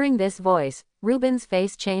 Hearing this voice, Ruben's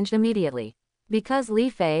face changed immediately. Because Li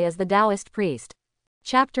Fei is the Taoist priest.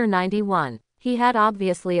 Chapter 91. He had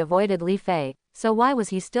obviously avoided Li Fei, so why was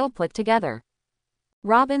he still put together?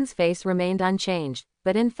 Robin's face remained unchanged,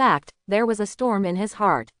 but in fact, there was a storm in his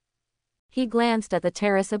heart. He glanced at the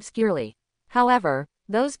terrace obscurely. However,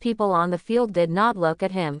 those people on the field did not look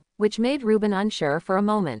at him, which made Ruben unsure for a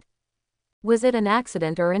moment. Was it an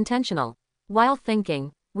accident or intentional? While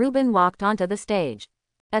thinking, Ruben walked onto the stage.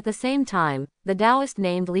 At the same time, the Taoist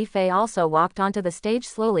named Li Fei also walked onto the stage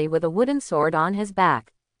slowly with a wooden sword on his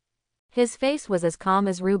back. His face was as calm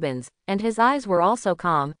as Ruben's, and his eyes were also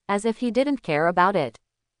calm, as if he didn't care about it.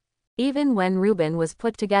 Even when Ruben was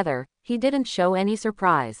put together, he didn't show any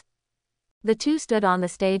surprise. The two stood on the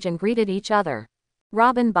stage and greeted each other.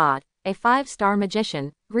 "Robin Bot, a 5-star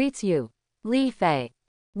magician, greets you. Li Fei."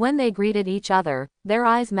 When they greeted each other, their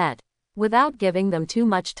eyes met. Without giving them too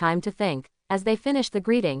much time to think, as they finished the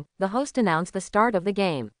greeting, the host announced the start of the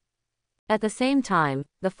game. At the same time,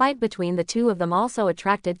 the fight between the two of them also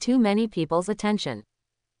attracted too many people's attention.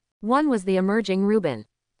 One was the emerging Ruben.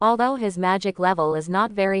 Although his magic level is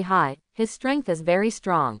not very high, his strength is very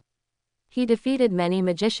strong. He defeated many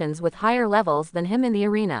magicians with higher levels than him in the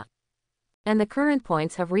arena. And the current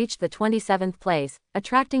points have reached the 27th place,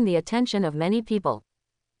 attracting the attention of many people.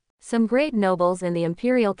 Some great nobles in the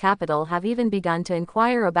imperial capital have even begun to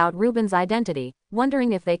inquire about Ruben's identity,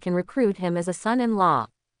 wondering if they can recruit him as a son-in-law.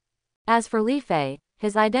 As for Li Fei,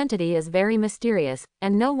 his identity is very mysterious,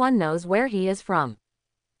 and no one knows where he is from.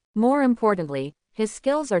 More importantly, his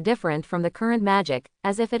skills are different from the current magic,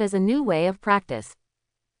 as if it is a new way of practice.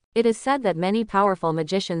 It is said that many powerful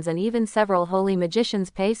magicians and even several holy magicians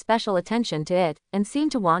pay special attention to it, and seem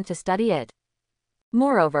to want to study it.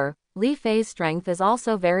 Moreover, Li Fei's strength is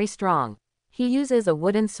also very strong. He uses a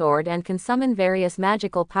wooden sword and can summon various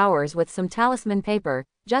magical powers with some talisman paper,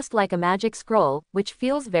 just like a magic scroll, which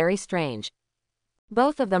feels very strange.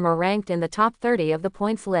 Both of them are ranked in the top 30 of the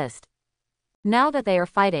points list. Now that they are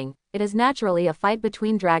fighting, it is naturally a fight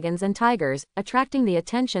between dragons and tigers, attracting the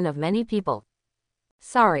attention of many people.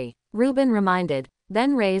 Sorry, Reuben reminded,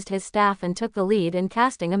 then raised his staff and took the lead in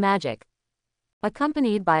casting a magic.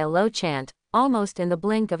 Accompanied by a low chant, almost in the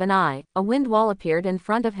blink of an eye, a wind wall appeared in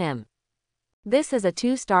front of him. This is a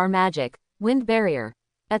 2-star magic, wind barrier.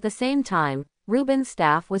 At the same time, Reuben's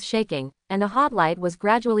staff was shaking, and a hot light was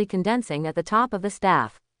gradually condensing at the top of the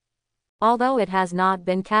staff. Although it has not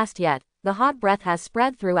been cast yet, the hot breath has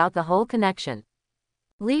spread throughout the whole connection.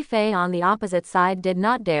 Li Fei on the opposite side did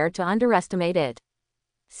not dare to underestimate it.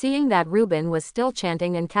 Seeing that Reuben was still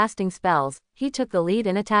chanting and casting spells, he took the lead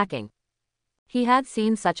in attacking. He had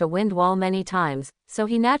seen such a wind wall many times, so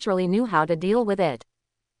he naturally knew how to deal with it.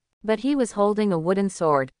 But he was holding a wooden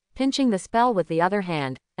sword, pinching the spell with the other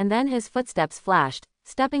hand, and then his footsteps flashed,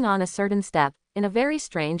 stepping on a certain step, in a very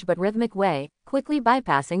strange but rhythmic way, quickly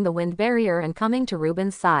bypassing the wind barrier and coming to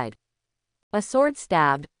Reuben's side. A sword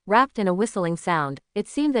stabbed, wrapped in a whistling sound, it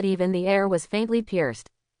seemed that even the air was faintly pierced.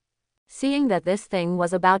 Seeing that this thing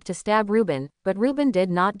was about to stab Reuben, but Reuben did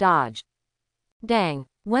not dodge. Dang!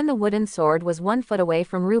 When the wooden sword was 1 foot away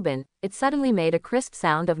from Reuben, it suddenly made a crisp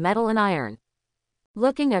sound of metal and iron.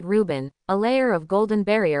 Looking at Reuben, a layer of golden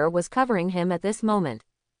barrier was covering him at this moment.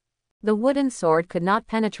 The wooden sword could not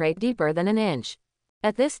penetrate deeper than an inch.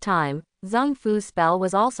 At this time, Zheng Fu's spell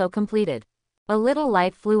was also completed. A little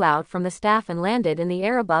light flew out from the staff and landed in the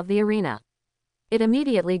air above the arena. It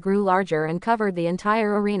immediately grew larger and covered the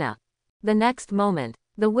entire arena. The next moment,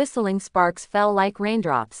 the whistling sparks fell like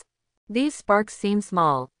raindrops. These sparks seem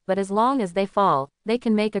small, but as long as they fall, they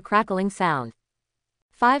can make a crackling sound.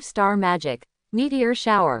 5-star magic, meteor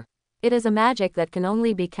shower. It is a magic that can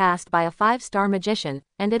only be cast by a 5-star magician,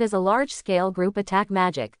 and it is a large-scale group attack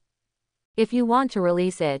magic. If you want to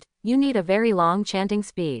release it, you need a very long chanting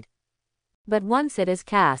speed. But once it is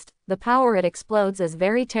cast, the power it explodes is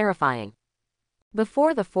very terrifying.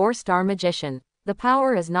 Before the 4-star magician, the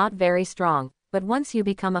power is not very strong, but once you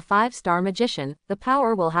become a 5-star magician, the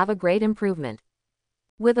power will have a great improvement.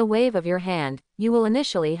 With a wave of your hand, you will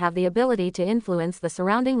initially have the ability to influence the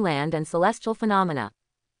surrounding land and celestial phenomena.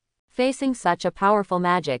 Facing such a powerful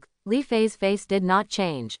magic, Li Fei's face did not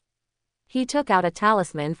change. He took out a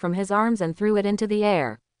talisman from his arms and threw it into the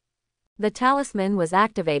air. The talisman was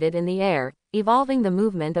activated in the air, evolving the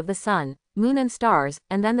movement of the sun, moon and stars,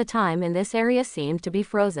 and then the time in this area seemed to be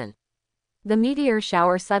frozen. The meteor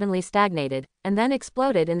shower suddenly stagnated, and then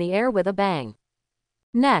exploded in the air with a bang.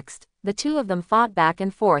 Next, the two of them fought back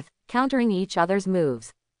and forth, countering each other's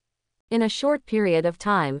moves. In a short period of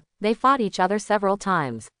time, they fought each other several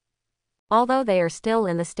times. Although they are still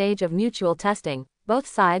in the stage of mutual testing, both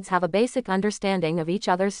sides have a basic understanding of each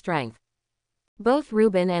other's strength. Both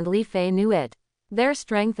Reuben and Li Fei knew it. Their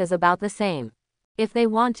strength is about the same. If they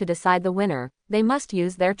want to decide the winner, they must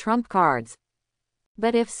use their trump cards.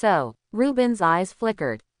 But if so, Reuben's eyes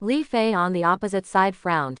flickered. Li Fei on the opposite side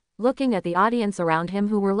frowned, looking at the audience around him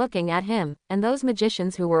who were looking at him, and those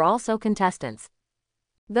magicians who were also contestants.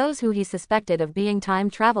 Those who he suspected of being time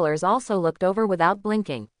travelers also looked over without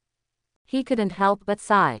blinking. He couldn't help but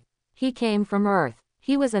sigh. He came from Earth.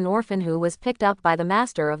 He was an orphan who was picked up by the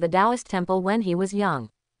master of the Taoist temple when he was young.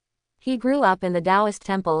 He grew up in the Taoist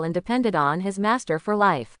temple and depended on his master for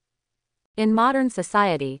life. In modern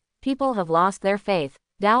society, people have lost their faith,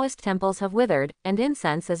 Taoist temples have withered, and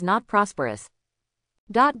incense is not prosperous.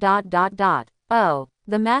 Oh,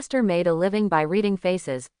 the master made a living by reading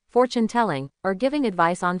faces, fortune-telling, or giving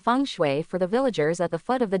advice on feng shui for the villagers at the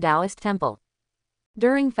foot of the Taoist temple.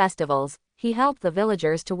 During festivals, he helped the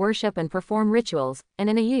villagers to worship and perform rituals, and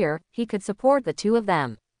in a year, he could support the two of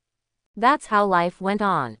them. That's how life went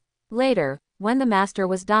on. Later, when the master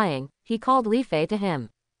was dying, he called Li Fei to him.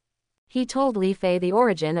 He told Li Fei the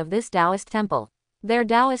origin of this Taoist temple. Their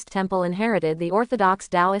Taoist temple inherited the orthodox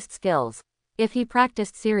Taoist skills. If he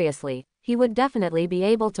practiced seriously, he would definitely be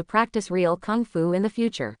able to practice real kung fu in the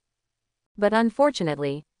future. But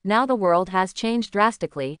unfortunately, now the world has changed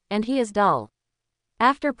drastically, and he is dull.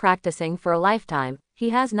 After practicing for a lifetime, he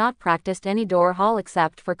has not practiced any door hall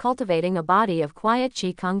except for cultivating a body of quiet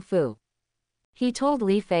Qi Kung Fu. He told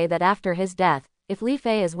Li Fei that after his death, if Li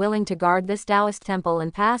Fei is willing to guard this Taoist temple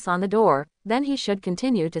and pass on the door, then he should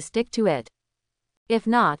continue to stick to it. If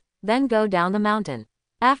not, then go down the mountain.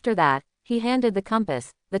 After that, he handed the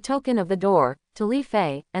compass, the token of the door, to Li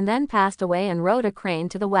Fei, and then passed away and rode a crane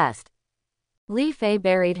to the west. Li Fei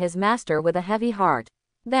buried his master with a heavy heart.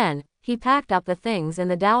 Then, he packed up the things in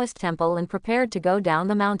the Taoist temple and prepared to go down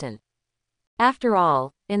the mountain. After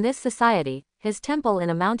all, in this society, his temple in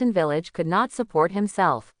a mountain village could not support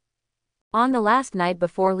himself. On the last night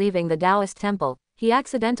before leaving the Taoist temple, he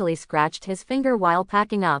accidentally scratched his finger while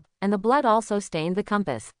packing up, and the blood also stained the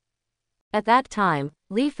compass. At that time,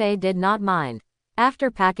 Li Fei did not mind. After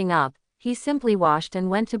packing up, he simply washed and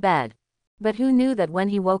went to bed. But who knew that when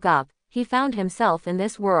he woke up, he found himself in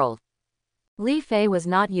this world. Li Fei was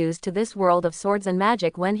not used to this world of swords and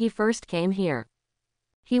magic when he first came here.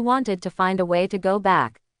 He wanted to find a way to go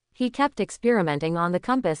back. He kept experimenting on the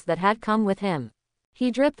compass that had come with him.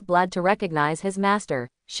 He dripped blood to recognize his master,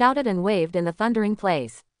 shouted and waved in the thundering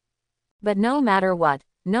place. But no matter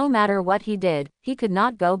what he did, he could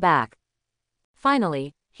not go back.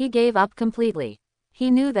 Finally, he gave up completely. He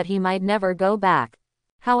knew that he might never go back.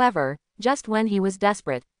 However, just when he was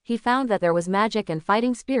desperate, he found that there was magic and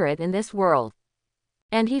fighting spirit in this world.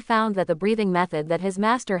 And he found that the breathing method that his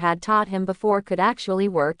master had taught him before could actually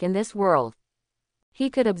work in this world. He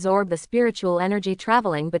could absorb the spiritual energy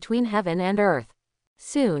traveling between heaven and earth.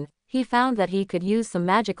 Soon, he found that he could use some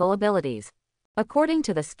magical abilities. According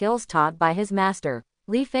to the skills taught by his master,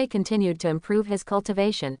 Li Fei continued to improve his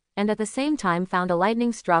cultivation, and at the same time found a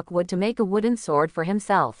lightning-struck wood to make a wooden sword for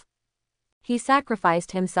himself. He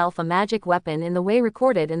sacrificed himself a magic weapon in the way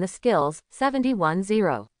recorded in the skills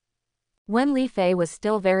 71-0. When Li Fei was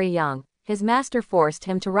still very young, his master forced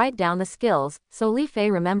him to write down the skills, so Li Fei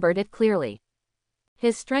remembered it clearly.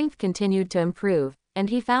 His strength continued to improve, and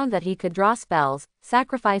he found that he could draw spells,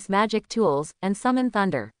 sacrifice magic tools, and summon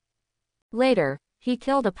thunder. Later, he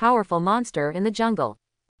killed a powerful monster in the jungle.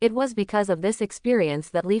 It was because of this experience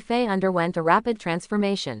that Li Fei underwent a rapid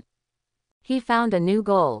transformation. He found a new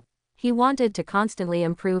goal. He wanted to constantly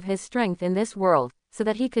improve his strength in this world, so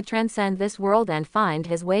that he could transcend this world and find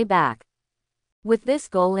his way back. With this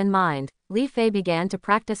goal in mind, Li Fei began to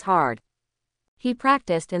practice hard. He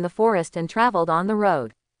practiced in the forest and traveled on the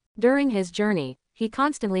road. During his journey, he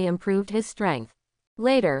constantly improved his strength.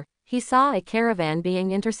 Later, he saw a caravan being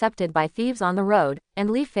intercepted by thieves on the road, and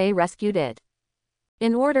Li Fei rescued it.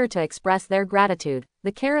 In order to express their gratitude,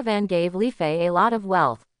 the caravan gave Li Fei a lot of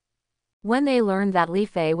wealth. When they learned that Li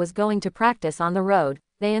Fei was going to practice on the road,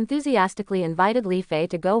 they enthusiastically invited Li Fei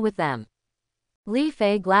to go with them. Li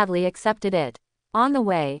Fei gladly accepted it. On the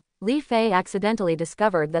way, Li Fei accidentally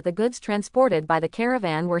discovered that the goods transported by the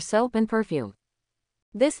caravan were soap and perfume.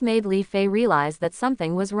 This made Li Fei realize that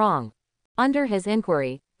something was wrong. Under his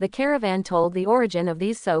inquiry, the caravan told the origin of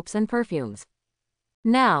these soaps and perfumes.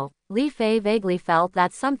 Now, Li Fei vaguely felt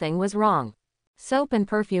that something was wrong. Soap and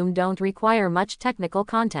perfume don't require much technical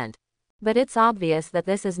content. But it's obvious that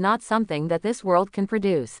this is not something that this world can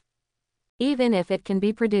produce. Even if it can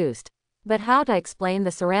be produced. But how to explain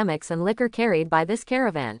the ceramics and liquor carried by this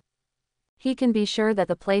caravan? He can be sure that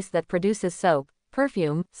the place that produces soap,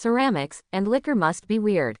 perfume, ceramics, and liquor must be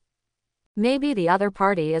weird. Maybe the other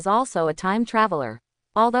party is also a time traveler.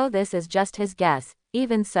 Although this is just his guess,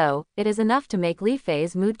 even so, it is enough to make Li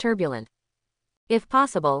Fei's mood turbulent. If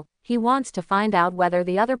possible, he wants to find out whether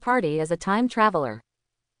the other party is a time traveler.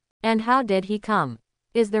 And how did he come?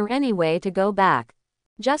 Is there any way to go back?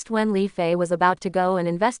 Just when Li Fei was about to go and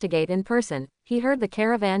investigate in person, he heard the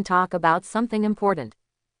caravan talk about something important.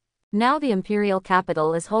 Now the imperial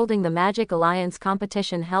capital is holding the Magic Alliance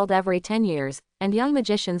competition held every 10 years, and young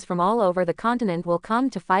magicians from all over the continent will come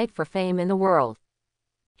to fight for fame in the world.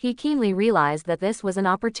 He keenly realized that this was an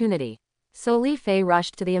opportunity. So Li Fei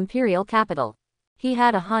rushed to the imperial capital. He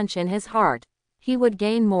had a hunch in his heart. He would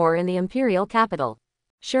gain more in the imperial capital.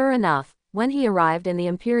 Sure enough, when he arrived in the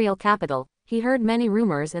imperial capital, he heard many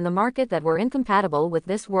rumors in the market that were incompatible with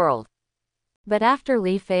this world. But after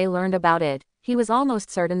Li Fei learned about it, he was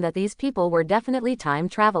almost certain that these people were definitely time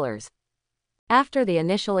travelers. After the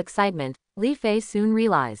initial excitement, Li Fei soon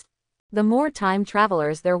realized. The more time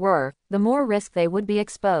travelers there were, the more risk they would be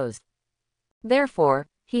exposed. Therefore,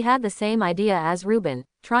 he had the same idea as Reuben,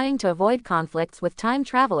 trying to avoid conflicts with time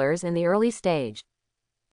travelers in the early stage.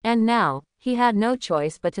 And now, he had no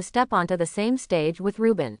choice but to step onto the same stage with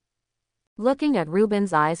Reuben. Looking at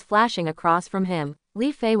Reuben's eyes flashing across from him,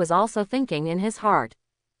 Li Fei was also thinking in his heart.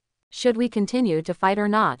 Should we continue to fight or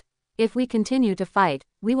not? If we continue to fight,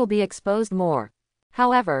 we will be exposed more.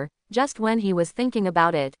 However, just when he was thinking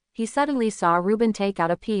about it, he suddenly saw Reuben take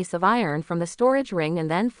out a piece of iron from the storage ring and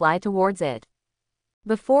then fly towards it.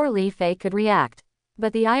 before Li Fei could react.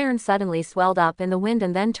 But the iron suddenly swelled up in the wind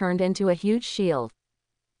and then turned into a huge shield.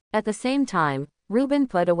 At the same time, Reuben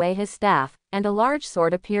put away his staff, and a large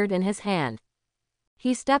sword appeared in his hand.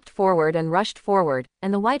 He stepped forward and rushed forward,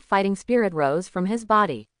 and the white fighting spirit rose from his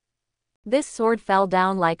body. This sword fell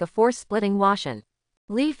down like a force-splitting washin.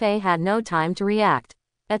 Li Fei had no time to react.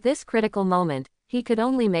 At this critical moment, he could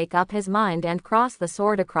only make up his mind and cross the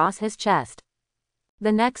sword across his chest.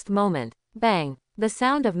 The next moment, bang, the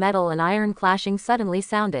sound of metal and iron clashing suddenly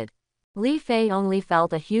sounded. Li Fei only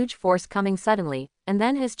felt a huge force coming suddenly, and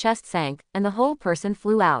then his chest sank, and the whole person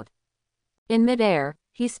flew out. In midair,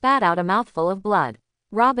 he spat out a mouthful of blood.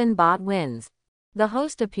 Robin Bot wins. The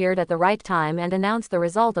host appeared at the right time and announced the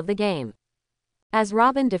result of the game. As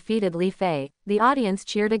Robin defeated Li Fei, the audience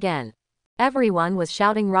cheered again. Everyone was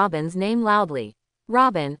shouting Robin's name loudly.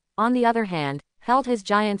 Robin, on the other hand, held his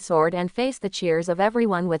giant sword and faced the cheers of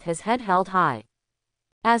everyone with his head held high.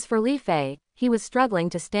 As for Li Fei, he was struggling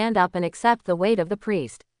to stand up and accept the weight of the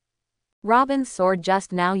priest. Robin's sword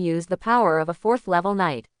just now used the power of a 4th-level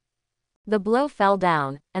knight. The blow fell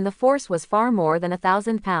down, and the force was far more than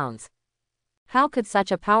 1,000 pounds. How could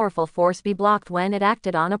such a powerful force be blocked when it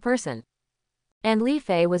acted on a person? And Li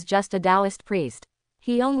Fei was just a Taoist priest.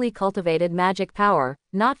 He only cultivated magic power,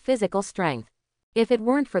 not physical strength. If it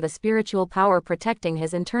weren't for the spiritual power protecting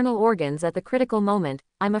his internal organs at the critical moment,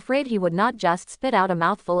 I'm afraid he would not just spit out a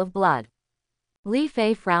mouthful of blood. Li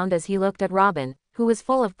Fei frowned as he looked at Robin, who was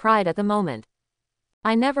full of pride at the moment.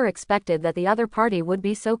 I never expected that the other party would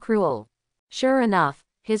be so cruel. Sure enough,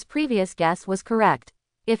 his previous guess was correct.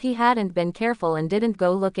 If he hadn't been careful and didn't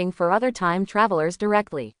go looking for other time travelers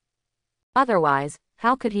directly. Otherwise,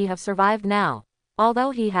 how could he have survived now?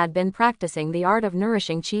 Although he had been practicing the art of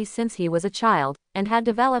nourishing qi since he was a child, and had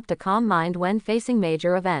developed a calm mind when facing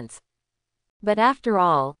major events. But after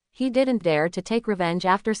all, he didn't dare to take revenge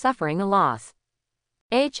after suffering a loss.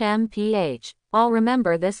 HMPH. I'll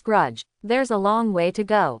remember this grudge. There's a long way to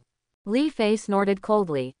go. Li Fei snorted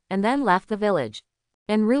coldly, and then left the village.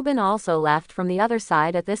 And Reuben also left from the other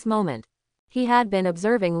side at this moment. He had been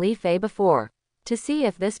observing Li Fei before, to see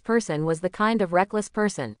if this person was the kind of reckless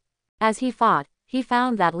person. As he fought, he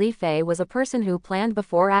found that Li Fei was a person who planned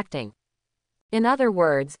before acting. In other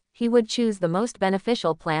words, he would choose the most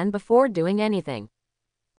beneficial plan before doing anything.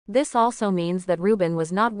 This also means that Reuben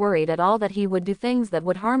was not worried at all that he would do things that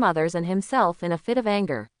would harm others and himself in a fit of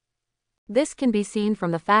anger. This can be seen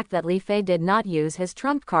from the fact that Li Fei did not use his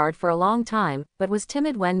trump card for a long time, but was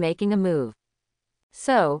timid when making a move.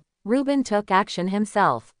 So, Reuben took action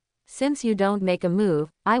himself. Since you don't make a move,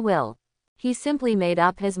 I will. He simply made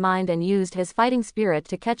up his mind and used his fighting spirit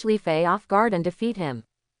to catch Li Fei off guard and defeat him.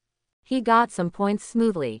 He got some points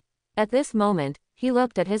smoothly. At this moment, he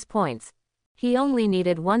looked at his points. He only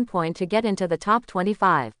needed 1 point to get into the top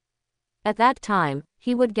 25. At that time,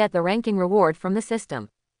 he would get the ranking reward from the system.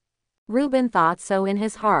 Reuben thought so in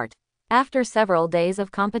his heart. After several days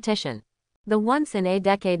of competition, the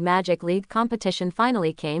once-in-a-decade Magic League competition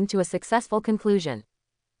finally came to a successful conclusion.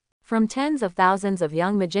 From tens of thousands of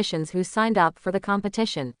young magicians who signed up for the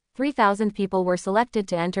competition, 3,000 people were selected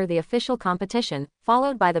to enter the official competition,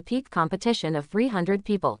 followed by the peak competition of 300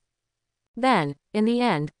 people. Then, in the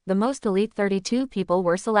end, the most elite 32 people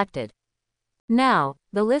were selected. Now,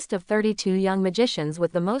 the list of 32 young magicians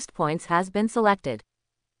with the most points has been selected.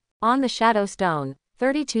 On the Shadow Stone,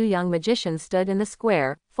 32 young magicians stood in the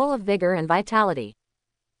square, full of vigor and vitality.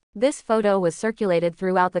 This photo was circulated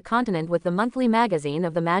throughout the continent with the monthly magazine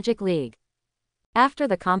of the Magic League. After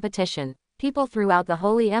the competition, people throughout the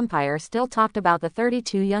Holy Empire still talked about the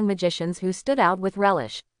 32 young magicians who stood out with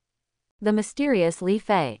relish. The mysterious Li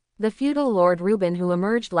Fei, the feudal Lord Reuben who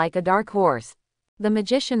emerged like a dark horse, the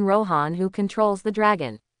magician Rohan who controls the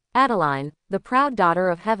dragon, Adeline, the proud daughter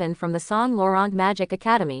of heaven from the Saint Laurent Magic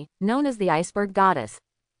Academy, known as the Iceberg Goddess.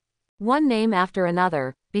 One name after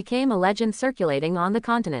another became a legend circulating on the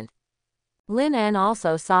continent. Lin En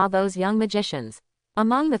also saw those young magicians.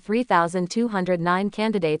 Among the 3,209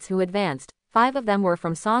 candidates who advanced, 5 of them were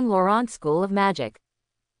from Saint Laurent School of Magic.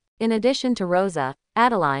 In addition to Rosa,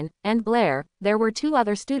 Adeline, and Blair, there were 2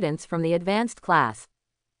 other students from the advanced class.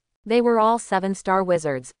 They were all 7-star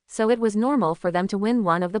wizards, so it was normal for them to win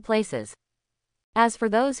one of the places. As for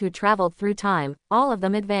those who traveled through time, all of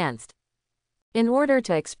them advanced. In order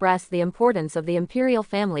to express the importance of the imperial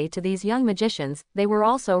family to these young magicians, they were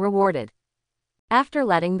also rewarded. After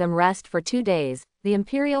letting them rest for 2 days, the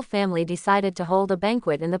imperial family decided to hold a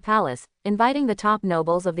banquet in the palace, inviting the top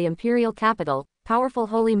nobles of the imperial capital, powerful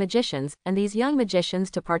holy magicians, and these young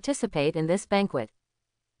magicians to participate in this banquet.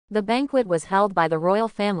 The banquet was held by the royal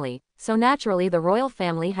family, so naturally the royal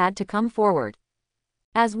family had to come forward.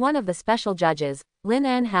 As one of the special judges, Lin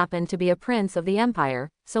En happened to be a prince of the empire,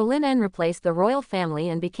 so Lin En replaced the royal family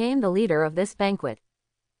and became the leader of this banquet.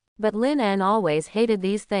 But Lin En always hated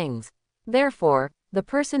these things. Therefore, the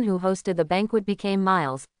person who hosted the banquet became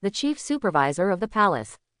Miles, the chief supervisor of the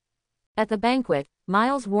palace. At the banquet,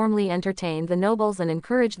 Miles warmly entertained the nobles and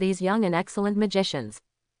encouraged these young and excellent magicians.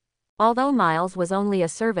 Although Miles was only a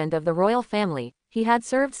servant of the royal family, he had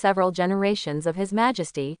served several generations of His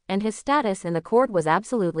Majesty, and his status in the court was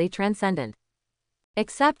absolutely transcendent.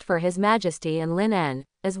 Except for His Majesty and Lin En,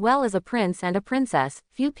 as well as a prince and a princess,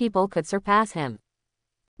 few people could surpass him.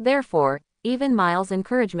 Therefore, even Miles'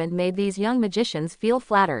 encouragement made these young magicians feel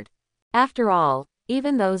flattered. After all,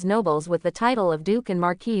 even those nobles with the title of Duke and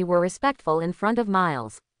Marquis were respectful in front of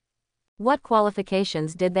Miles. What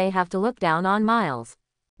qualifications did they have to look down on Miles?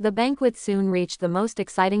 The banquet soon reached the most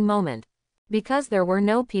exciting moment. Because there were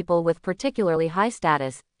no people with particularly high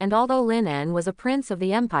status, and although Lin En was a prince of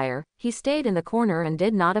the empire, he stayed in the corner and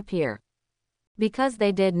did not appear. Because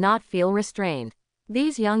they did not feel restrained,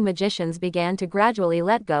 these young magicians began to gradually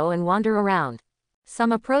let go and wander around.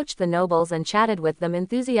 Some approached the nobles and chatted with them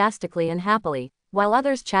enthusiastically and happily, while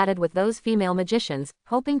others chatted with those female magicians,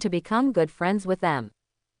 hoping to become good friends with them.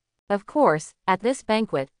 Of course, at this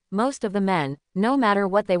banquet, most of the men, no matter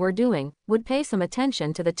what they were doing, would pay some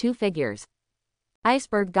attention to the two figures.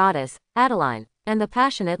 Iceberg Goddess, Adeline, and the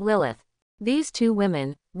passionate Lilith. These two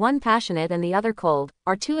women, one passionate and the other cold,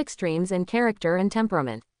 are two extremes in character and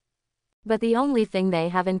temperament. But the only thing they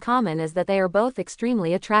have in common is that they are both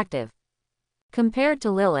extremely attractive. Compared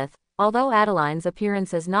to Lilith, although Adeline's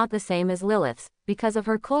appearance is not the same as Lilith's, because of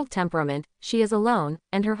her cold temperament, she is alone,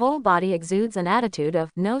 and her whole body exudes an attitude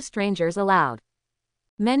of no strangers allowed.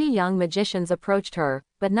 Many young magicians approached her,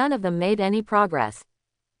 but none of them made any progress.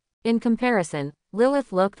 In comparison,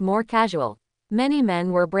 Lilith looked more casual. Many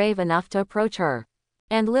men were brave enough to approach her.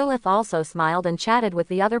 And Lilith also smiled and chatted with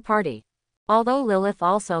the other party. Although Lilith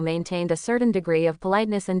also maintained a certain degree of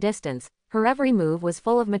politeness and distance, her every move was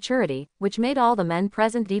full of maturity, which made all the men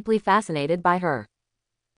present deeply fascinated by her.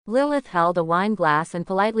 Lilith held a wine glass and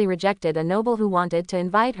politely rejected a noble who wanted to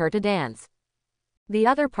invite her to dance. The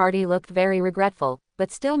other party looked very regretful,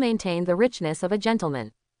 but still maintained the richness of a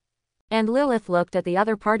gentleman. And Lilith looked at the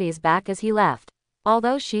other party's back as he left.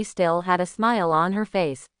 Although she still had a smile on her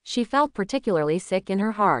face, she felt particularly sick in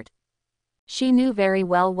her heart. She knew very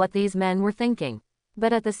well what these men were thinking.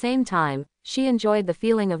 But at the same time, she enjoyed the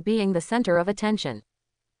feeling of being the center of attention.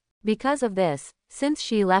 Because of this, since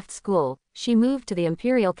she left school, she moved to the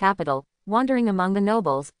imperial capital, wandering among the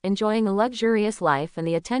nobles, enjoying a luxurious life and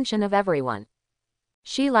the attention of everyone.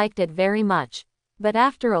 She liked it very much. But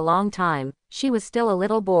after a long time, she was still a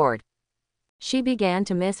little bored. She began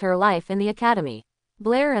to miss her life in the academy.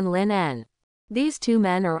 Blair and Lin En. These two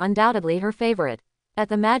men are undoubtedly her favorite. At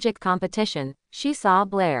the magic competition, she saw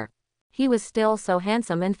Blair. He was still so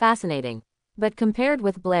handsome and fascinating. But compared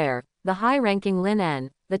with Blair, the high-ranking Lin En,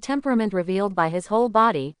 the temperament revealed by his whole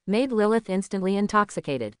body, made Lilith instantly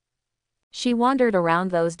intoxicated. She wandered around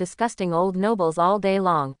those disgusting old nobles all day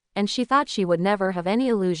long, and she thought she would never have any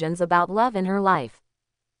illusions about love in her life.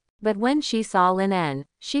 But when she saw Lin En,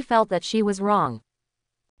 she felt that she was wrong.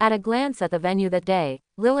 At a glance at the venue that day,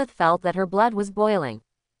 Lilith felt that her blood was boiling.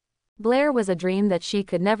 Blair was a dream that she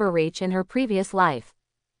could never reach in her previous life.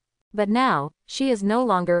 But now, she is no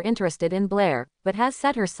longer interested in Blair, but has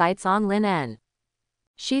set her sights on Lin En.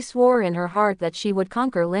 She swore in her heart that she would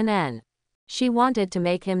conquer Lin En. She wanted to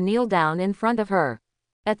make him kneel down in front of her.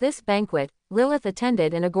 At this banquet, Lilith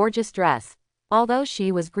attended in a gorgeous dress. Although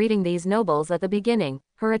she was greeting these nobles at the beginning,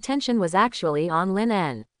 her attention was actually on Lin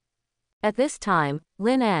En. At this time,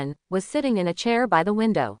 Lin En was sitting in a chair by the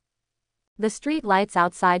window. The street lights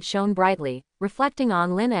outside shone brightly, reflecting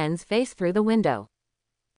on Lin En's face through the window.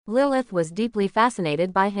 Lilith was deeply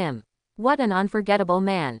fascinated by him. What an unforgettable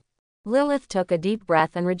man. Lilith took a deep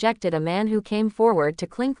breath and rejected a man who came forward to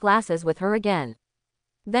clink glasses with her again.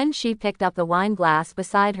 Then she picked up the wine glass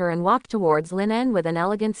beside her and walked towards Lin En with an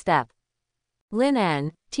elegant step. Lin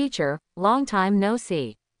En, teacher, long time no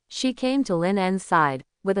see. She came to Lin En's side,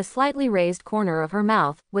 with a slightly raised corner of her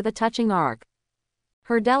mouth, with a touching arc.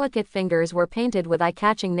 Her delicate fingers were painted with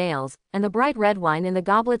eye-catching nails, and the bright red wine in the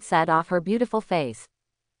goblet set off her beautiful face.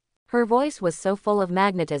 Her voice was so full of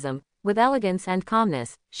magnetism, with elegance and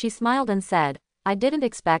calmness, she smiled and said, "I didn't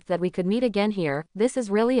expect that we could meet again here, this is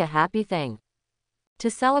really a happy thing. To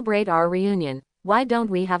celebrate our reunion, why don't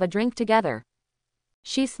we have a drink together?"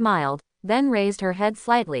 She smiled, then raised her head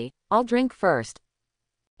slightly, "I'll drink first."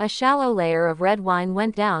 A shallow layer of red wine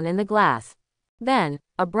went down in the glass. Then,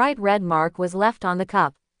 a bright red mark was left on the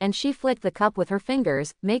cup, and she flicked the cup with her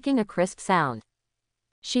fingers, making a crisp sound.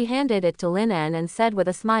 She handed it to Lin En and said with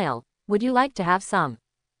a smile, "Would you like to have some?"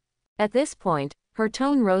 At this point, her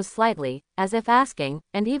tone rose slightly, as if asking,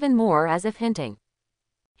 and even more as if hinting.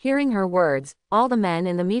 Hearing her words, all the men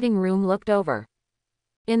in the meeting room looked over.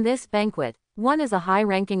 In this banquet, one is a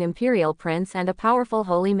high-ranking imperial prince and a powerful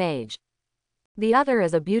holy mage. The other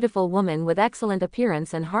is a beautiful woman with excellent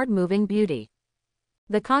appearance and heart-moving beauty.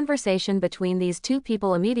 The conversation between these two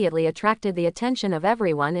people immediately attracted the attention of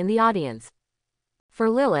everyone in the audience. For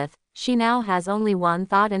Lilith, she now has only one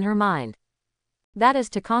thought in her mind. That is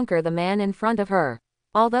to conquer the man in front of her.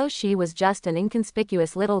 Although she was just an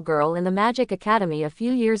inconspicuous little girl in the Magic Academy a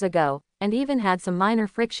few years ago, and even had some minor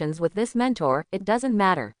frictions with this mentor, it doesn't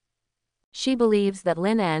matter. She believes that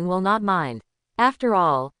Lin En will not mind. After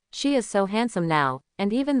all, she is so handsome now,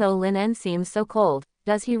 and even though Lin En seems so cold,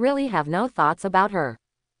 does he really have no thoughts about her?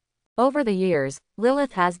 Over the years,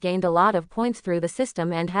 Lilith has gained a lot of points through the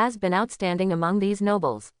system and has been outstanding among these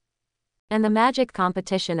nobles. And the magic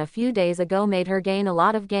competition a few days ago made her gain a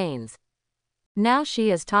lot of gains. Now she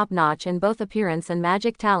is top-notch in both appearance and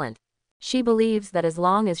magic talent. She believes that as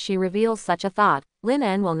long as she reveals such a thought, Lin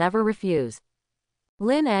En will never refuse.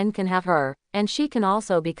 Lin En can have her, and she can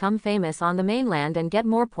also become famous on the mainland and get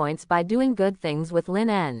more points by doing good things with Lin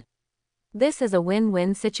En. This is a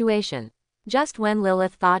win-win situation. Just when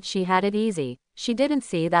Lilith thought she had it easy, she didn't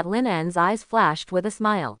see that Lin En's eyes flashed with a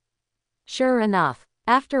smile. Sure enough,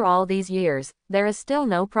 after all these years, there is still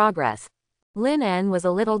no progress. Lin En was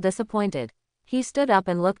a little disappointed. He stood up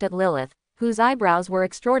and looked at Lilith, whose eyebrows were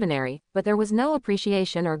extraordinary, but there was no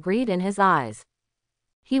appreciation or greed in his eyes.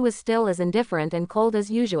 He was still as indifferent and cold as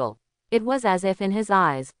usual. It was as if in his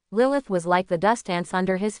eyes, Lilith was like the dust ants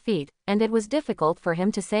under his feet, and it was difficult for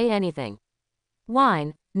him to say anything.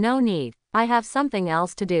 "Whine, no need. I have something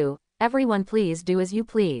else to do. Everyone please do as you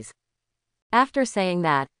please." After saying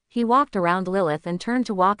that, he walked around Lilith and turned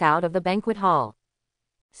to walk out of the banquet hall.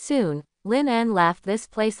 Soon, Lin En left this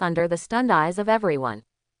place under the stunned eyes of everyone.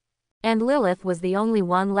 And Lilith was the only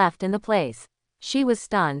one left in the place. She was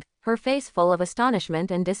stunned, her face full of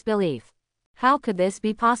astonishment and disbelief. How could this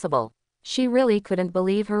be possible? She really couldn't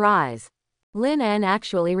believe her eyes. Lin En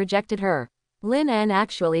actually rejected her. Lin En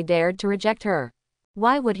actually dared to reject her.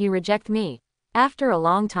 Why would he reject me? After a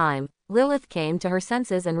long time, Lilith came to her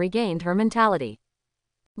senses and regained her mentality.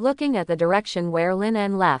 Looking at the direction where Lin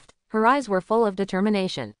En left, her eyes were full of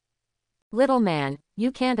determination. "Little man,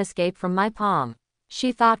 you can't escape from my palm,"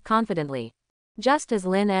 she thought confidently. Just as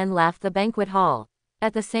Lin En left the banquet hall.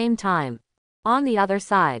 At the same time, on the other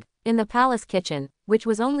side, in the palace kitchen, which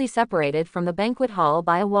was only separated from the banquet hall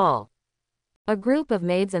by a wall, a group of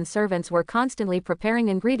maids and servants were constantly preparing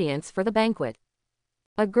ingredients for the banquet.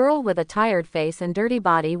 A girl with a tired face and dirty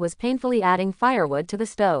body was painfully adding firewood to the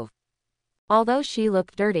stove. Although she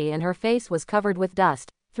looked dirty and her face was covered with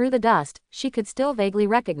dust, through the dust, she could still vaguely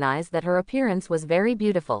recognize that her appearance was very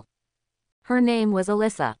beautiful. Her name was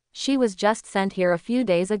Alyssa. She was just sent here a few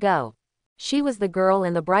days ago. She was the girl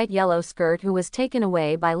in the bright yellow skirt who was taken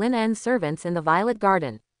away by Lin En's servants in the Violet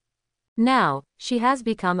Garden. Now, she has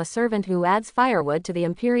become a servant who adds firewood to the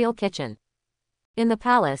imperial kitchen. In the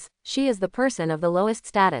palace, she is the person of the lowest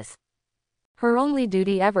status. Her only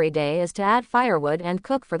duty every day is to add firewood and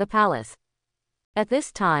cook for the palace. At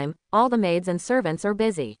this time, all the maids and servants are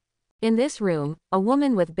busy. In this room, a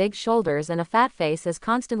woman with big shoulders and a fat face is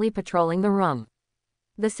constantly patrolling the room.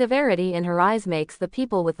 The severity in her eyes makes the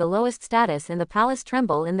people with the lowest status in the palace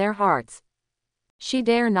tremble in their hearts. She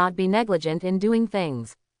dare not be negligent in doing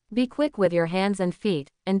things. Be quick with your hands and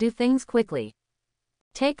feet, and do things quickly.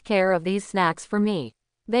 Take care of these snacks for me.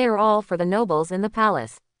 They are all for the nobles in the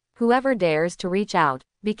palace. Whoever dares to reach out,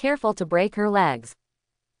 be careful to break her legs.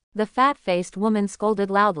 The fat-faced woman scolded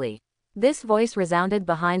loudly. This voice resounded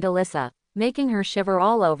behind Alyssa, making her shiver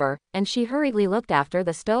all over, and she hurriedly looked after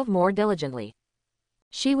the stove more diligently.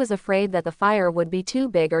 She was afraid that the fire would be too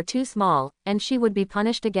big or too small, and she would be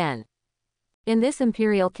punished again. In this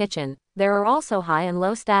imperial kitchen, there are also high and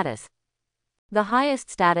low status. The highest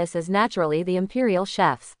status is naturally the imperial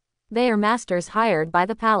chefs. They are masters hired by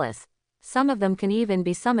the palace. Some of them can even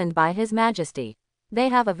be summoned by His Majesty. They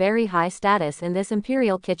have a very high status in this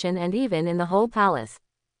imperial kitchen and even in the whole palace.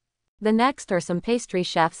 The next are some pastry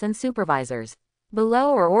chefs and supervisors.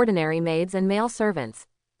 Below are ordinary maids and male servants.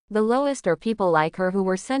 The lowest are people like her who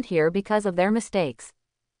were sent here because of their mistakes.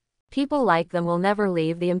 People like them will never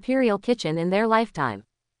leave the imperial kitchen in their lifetime.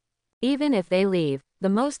 Even if they leave, the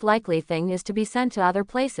most likely thing is to be sent to other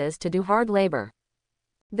places to do hard labor.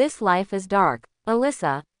 This life is dark.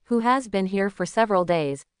 Alyssa, who has been here for several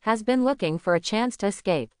days, has been looking for a chance to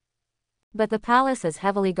escape. But the palace is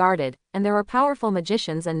heavily guarded, and there are powerful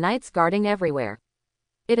magicians and knights guarding everywhere.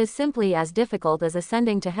 It is simply as difficult as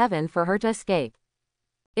ascending to heaven for her to escape.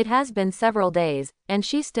 It has been several days, and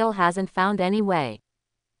she still hasn't found any way.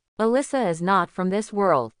 Alyssa is not from this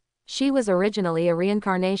world. She was originally a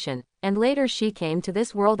reincarnation, and later she came to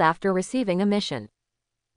this world after receiving a mission.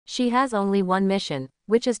 She has only one mission,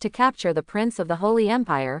 which is to capture the Prince of the Holy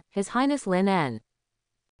Empire, His Highness Lin En.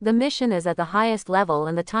 The mission is at the highest level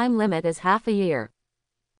and the time limit is half a year.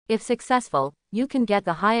 If successful, you can get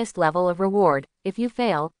the highest level of reward. If you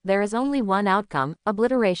fail, there is only one outcome,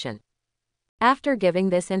 obliteration. After giving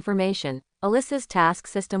this information, Alyssa's task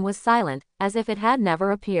system was silent, as if it had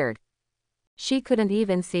never appeared. She couldn't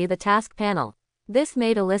even see the task panel. This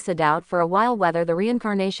made Alyssa doubt for a while whether the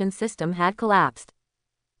reincarnation system had collapsed.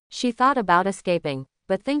 She thought about escaping,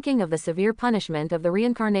 but thinking of the severe punishment of the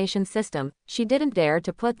reincarnation system, she didn't dare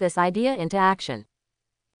to put this idea into action.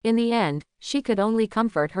 In the end, she could only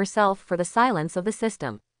comfort herself for the silence of the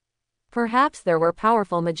system. Perhaps there were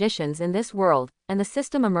powerful magicians in this world, and the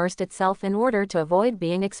system immersed itself in order to avoid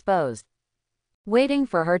being exposed. Waiting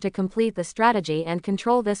for her to complete the strategy and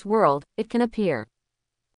control this world, it can appear.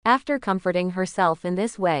 After comforting herself in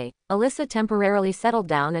this way, Alyssa temporarily settled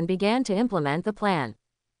down and began to implement the plan.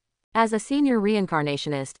 As a senior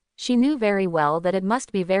reincarnationist, she knew very well that it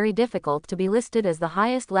must be very difficult to be listed as the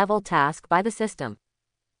highest level task by the system.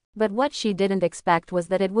 But what she didn't expect was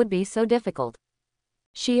that it would be so difficult.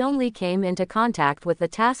 She only came into contact with the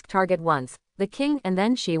task target once, the king, and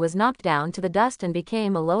then she was knocked down to the dust and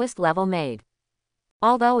became a lowest level maid.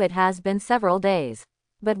 Although it has been several days.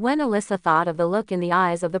 But when Alyssa thought of the look in the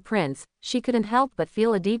eyes of the prince, she couldn't help but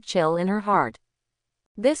feel a deep chill in her heart.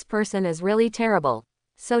 This person is really terrible.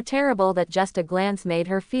 So terrible that just a glance made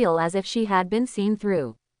her feel as if she had been seen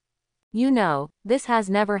through. You know, this has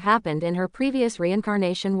never happened in her previous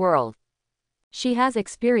reincarnation world. She has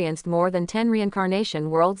experienced more than 10 reincarnation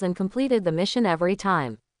worlds and completed the mission every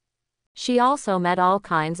time. She also met all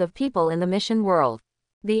kinds of people in the mission world.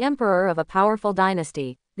 The emperor of a powerful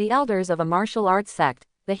dynasty, the elders of a martial arts sect,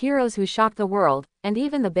 the heroes who shocked the world, and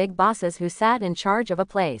even the big bosses who sat in charge of a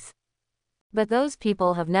place. But those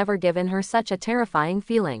people have never given her such a terrifying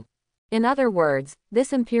feeling. In other words,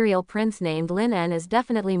 this imperial prince named Lin En is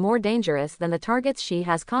definitely more dangerous than the targets she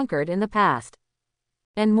has conquered in the past.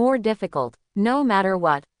 And more difficult. No matter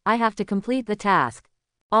what, I have to complete the task.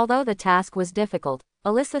 Although the task was difficult,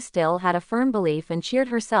 Alyssa still had a firm belief and cheered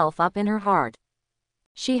herself up in her heart.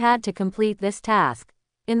 She had to complete this task.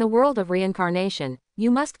 In the world of reincarnation,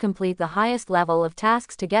 you must complete the highest level of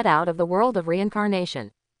tasks to get out of the world of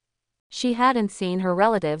reincarnation. She hadn't seen her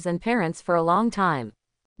relatives and parents for a long time.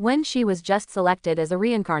 When she was just selected as a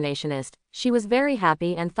reincarnationist, she was very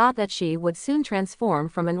happy and thought that she would soon transform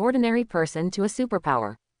from an ordinary person to a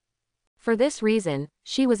superpower. For this reason,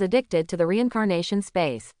 she was addicted to the reincarnation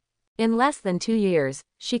space. In less than 2 years,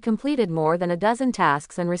 she completed more than a dozen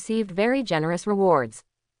tasks and received very generous rewards.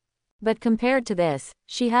 But compared to this,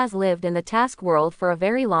 she has lived in the task world for a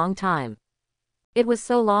very long time. It was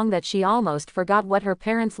so long that she almost forgot what her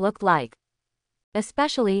parents looked like.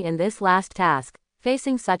 Especially in this last task,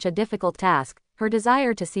 facing such a difficult task, her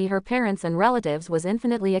desire to see her parents and relatives was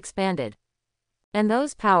infinitely expanded. And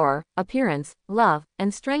those power, appearance, love,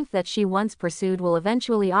 and strength that she once pursued will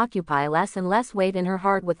eventually occupy less and less weight in her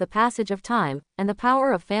heart with the passage of time, and the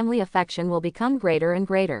power of family affection will become greater and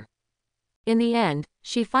greater. In the end,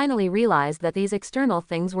 she finally realized that these external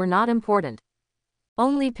things were not important.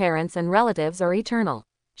 Only parents and relatives are eternal.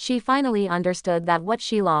 She finally understood that what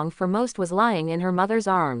she longed for most was lying in her mother's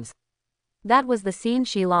arms. That was the scene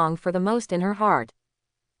she longed for the most in her heart.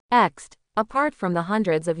 Apart from the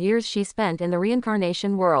hundreds of years she spent in the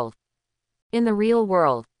reincarnation world. In the real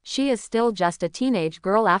world, she is still just a teenage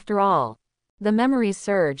girl after all. The memories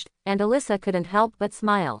surged, and Alyssa couldn't help but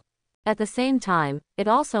smile. At the same time, it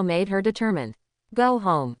also made her determined. Go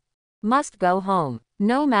home. Must go home.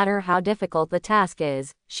 No matter how difficult the task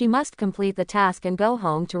is, she must complete the task and go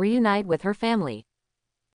home to reunite with her family.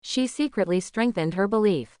 She secretly strengthened her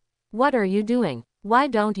belief. What are you doing? Why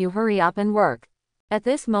don't you hurry up and work? At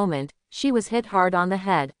this moment, she was hit hard on the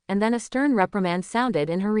head, and then a stern reprimand sounded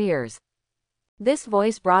in her ears. This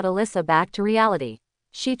voice brought Alyssa back to reality.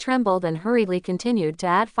 She trembled and hurriedly continued to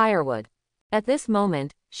add firewood. At this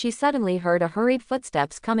moment, she suddenly heard a hurried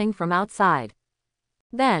footsteps coming from outside.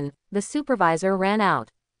 Then, the supervisor ran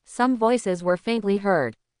out. Some voices were faintly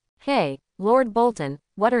heard. Hey, Lord Bolton,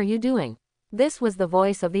 what are you doing? This was the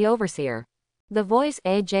voice of the overseer. The voice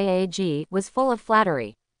AJAG was full of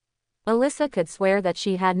flattery. Alyssa could swear that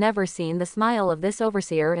she had never seen the smile of this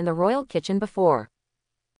overseer in the royal kitchen before.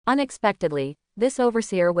 Unexpectedly, this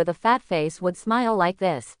overseer with a fat face would smile like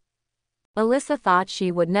this. Alyssa thought she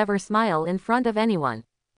would never smile in front of anyone.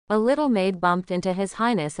 A little maid bumped into His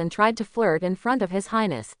Highness and tried to flirt in front of His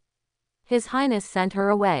Highness. His Highness sent her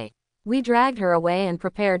away. We dragged her away and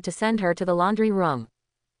prepared to send her to the laundry room.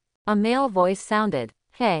 A male voice sounded.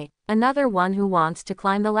 Hey, another one who wants to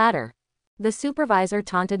climb the ladder. The supervisor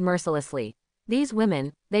taunted mercilessly. These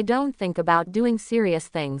women, they don't think about doing serious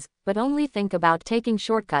things, but only think about taking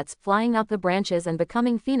shortcuts, flying up the branches and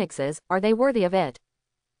becoming phoenixes. Are they worthy of it?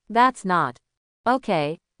 That's not.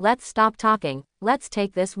 Okay, let's stop talking, let's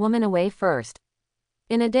take this woman away first.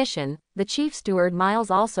 In addition, the chief steward Miles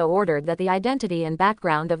also ordered that the identity and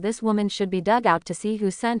background of this woman should be dug out to see who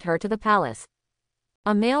sent her to the palace.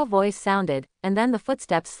 A male voice sounded, and then the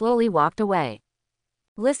footsteps slowly walked away.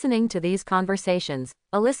 Listening to these conversations,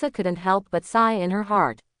 Alyssa couldn't help but sigh in her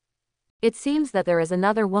heart. It seems that there is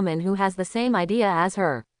another woman who has the same idea as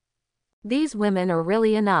her. These women are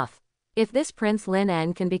really enough. If this Prince Lin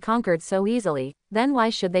En can be conquered so easily, then why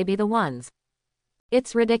should they be the ones?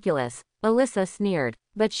 It's ridiculous, Alyssa sneered,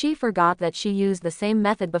 but she forgot that she used the same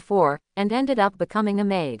method before, and ended up becoming a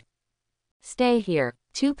maid. Stay here.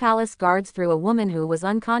 2 palace guards threw a woman who was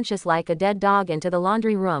unconscious like a dead dog into the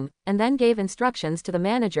laundry room, and then gave instructions to the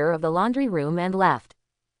manager of the laundry room and left.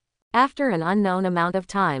 After an unknown amount of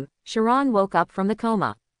time, Sharon woke up from the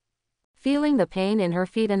coma. Feeling the pain in her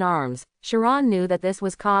feet and arms, Sharon knew that this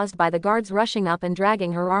was caused by the guards rushing up and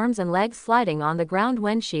dragging her arms and legs sliding on the ground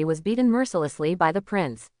when she was beaten mercilessly by the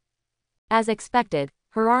prince. As expected,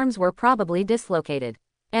 her arms were probably dislocated,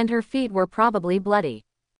 and her feet were probably bloody.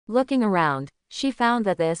 Looking around, she found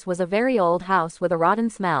that this was a very old house with a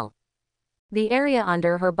rotten smell. The area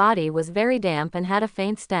under her body was very damp and had a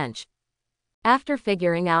faint stench. After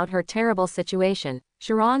figuring out her terrible situation,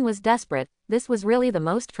 Sharon was desperate. This was really the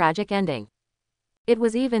most tragic ending. It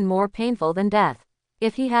was even more painful than death.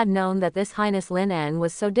 If he had known that this Highness Lin En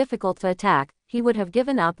was so difficult to attack, he would have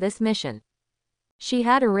given up this mission. She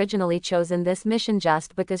had originally chosen this mission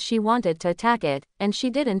just because she wanted to attack it, and she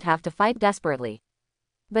didn't have to fight desperately.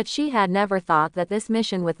 But she had never thought that this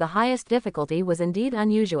mission with the highest difficulty was indeed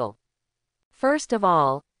unusual. First of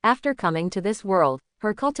all, after coming to this world,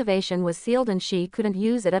 her cultivation was sealed and she couldn't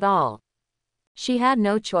use it at all. She had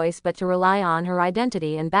no choice but to rely on her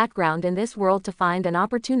identity and background in this world to find an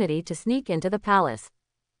opportunity to sneak into the palace.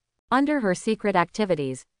 Under her secret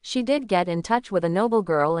activities, she did get in touch with a noble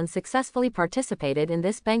girl and successfully participated in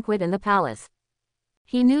this banquet in the palace.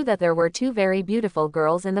 He knew that there were 2 very beautiful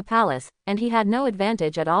girls in the palace, and he had no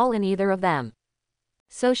advantage at all in either of them.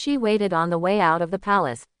 So she waited on the way out of the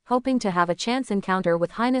palace, hoping to have a chance encounter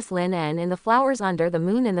with Highness Lin En in the flowers under the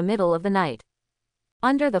moon in the middle of the night.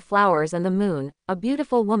 Under the flowers and the moon, a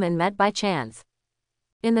beautiful woman met by chance.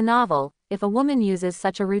 In the novel, if a woman uses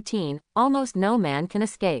such a routine, almost no man can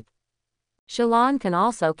escape. Shalon can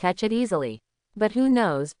also catch it easily. But who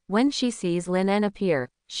knows, when she sees Lin En appear,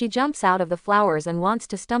 she jumps out of the flowers and wants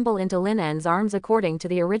to stumble into Lin En's arms according to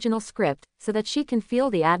the original script, so that she can feel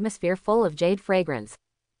the atmosphere full of jade fragrance.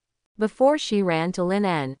 Before she ran to Lin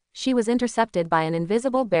En, she was intercepted by an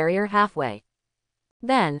invisible barrier halfway.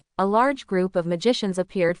 Then, a large group of magicians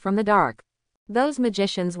appeared from the dark. Those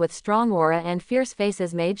magicians with strong aura and fierce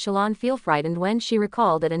faces made Shalon feel frightened when she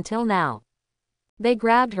recalled it until now. They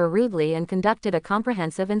grabbed her rudely and conducted a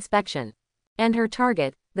comprehensive inspection. And her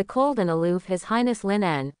target, the cold and aloof His Highness Lin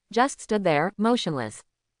En, just stood there, motionless.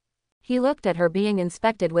 He looked at her being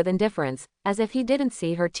inspected with indifference, as if he didn't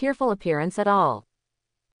see her tearful appearance at all.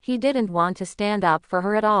 He didn't want to stand up for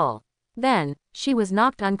her at all. Then, she was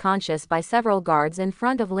knocked unconscious by several guards in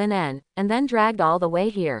front of Lin En, and then dragged all the way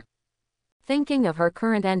here. Thinking of her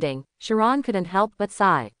current ending, Sharon couldn't help but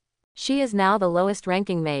sigh. She is now the lowest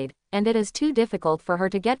ranking maid, and it is too difficult for her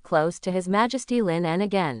to get close to His Majesty Lin En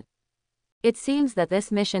again. It seems that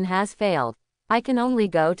this mission has failed. I can only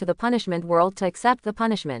go to the punishment world to accept the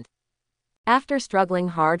punishment. After struggling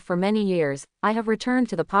hard for many years, I have returned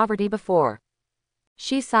to the poverty before.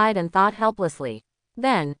 She sighed and thought helplessly.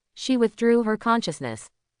 Then, she withdrew her consciousness.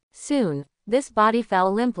 Soon, this body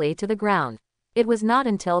fell limply to the ground. It was not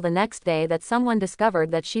until the next day that someone discovered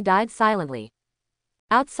that she died silently.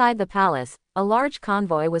 Outside the palace, a large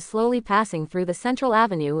convoy was slowly passing through the central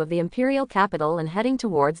avenue of the imperial capital and heading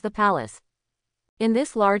towards the palace. In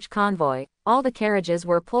this large convoy, all the carriages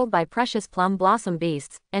were pulled by precious plum blossom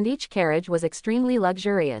beasts, and each carriage was extremely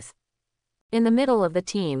luxurious. In the middle of the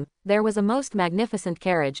team, there was a most magnificent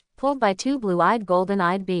carriage, pulled by 2 blue-eyed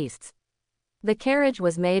golden-eyed beasts. The carriage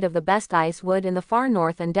was made of the best ice wood in the far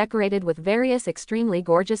north and decorated with various extremely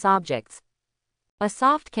gorgeous objects. A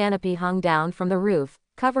soft canopy hung down from the roof,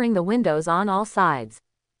 covering the windows on all sides.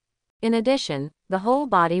 In addition, the whole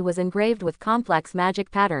body was engraved with complex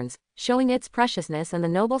magic patterns, showing its preciousness and the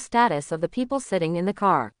noble status of the people sitting in the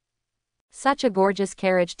car. Such a gorgeous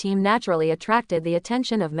carriage team naturally attracted the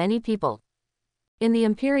attention of many people. In the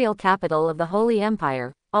imperial capital of the Holy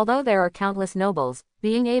Empire, although there are countless nobles,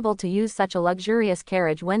 being able to use such a luxurious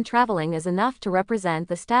carriage when traveling is enough to represent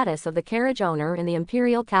the status of the carriage owner in the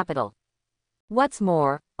imperial capital. What's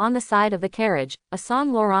more, on the side of the carriage, a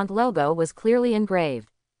Saint Laurent logo was clearly engraved.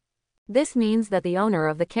 This means that the owner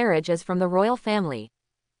of the carriage is from the royal family.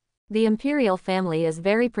 The imperial family is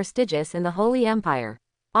very prestigious in the Holy Empire.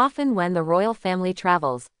 Often when the royal family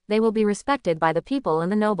travels, they will be respected by the people and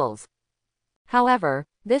the nobles. However,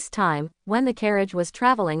 this time, when the carriage was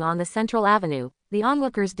traveling on the central avenue, the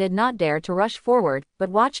onlookers did not dare to rush forward, but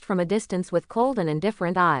watched from a distance with cold and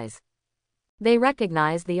indifferent eyes. They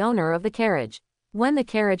recognized the owner of the carriage. When the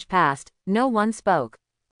carriage passed, no one spoke.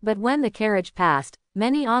 But when the carriage passed,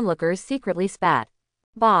 many onlookers secretly spat.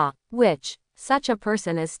 Bah! Witch! Such a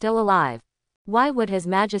person is still alive. Why would His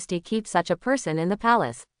Majesty keep such a person in the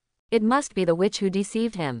palace? It must be the witch who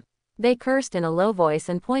deceived him. They cursed in a low voice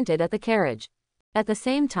and pointed at the carriage. At the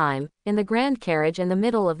same time, in the grand carriage in the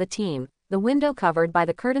middle of the team, the window covered by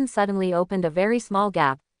the curtain suddenly opened a very small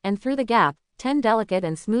gap, and through the gap, 10 delicate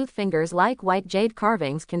and smooth fingers like white jade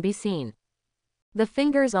carvings can be seen. The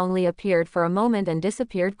fingers only appeared for a moment and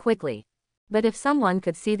disappeared quickly. But if someone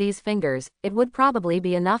could see these fingers, it would probably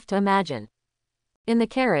be enough to imagine. In the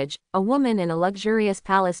carriage, a woman in a luxurious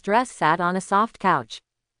palace dress sat on a soft couch.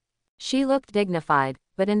 She looked dignified,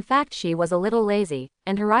 but in fact she was a little lazy,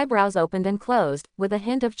 and her eyebrows opened and closed, with a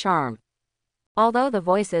hint of charm. Although the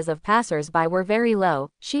voices of passers-by were very low,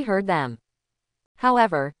 she heard them.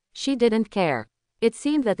 However, she didn't care. It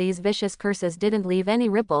seemed that these vicious curses didn't leave any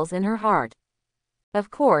ripples in her heart.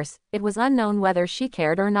 Of course, it was unknown whether she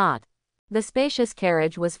cared or not. The spacious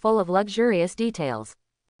carriage was full of luxurious details.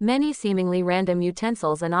 Many seemingly random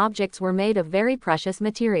utensils and objects were made of very precious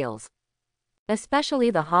materials. Especially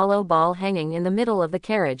the hollow ball hanging in the middle of the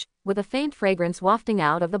carriage, with a faint fragrance wafting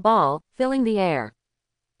out of the ball, filling the air.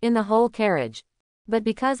 In the whole carriage. But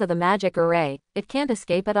because of the magic array, it can't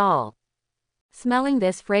escape at all. Smelling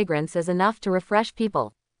this fragrance is enough to refresh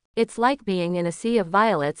people. It's like being in a sea of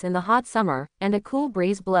violets in the hot summer, and a cool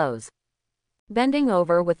breeze blows. Bending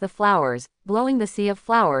over with the flowers, blowing the sea of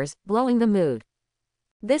flowers, blowing the mood.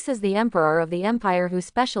 This is the emperor of the empire who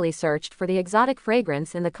specially searched for the exotic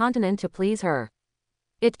fragrance in the continent to please her.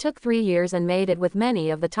 It took 3 years and made it with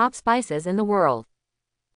many of the top spices in the world.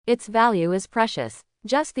 Its value is precious.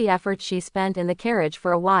 Just the effort she spent in the carriage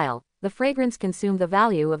for a while, the fragrance consumed the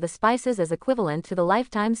value of the spices as equivalent to the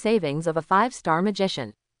lifetime savings of a 5-star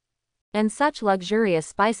magician. And such luxurious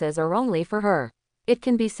spices are only for her. It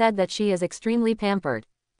can be said that she is extremely pampered.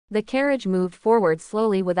 The carriage moved forward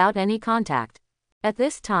slowly without any contact. At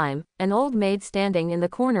this time, an old maid standing in the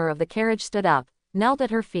corner of the carriage stood up, knelt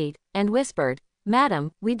at her feet, and whispered,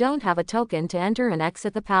 "Madam, we don't have a token to enter and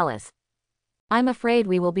exit the palace. I'm afraid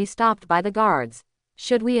we will be stopped by the guards.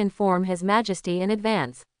 Should we inform His Majesty in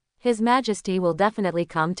advance? His Majesty will definitely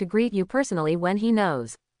come to greet you personally when he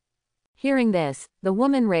knows." Hearing this, the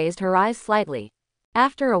woman raised her eyes slightly.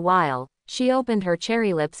 After a while, she opened her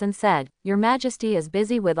cherry lips and said, "Your Majesty is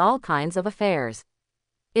busy with all kinds of affairs.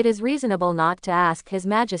 It is reasonable not to ask His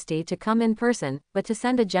Majesty to come in person, but to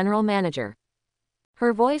send a general manager."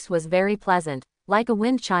 Her voice was very pleasant, like a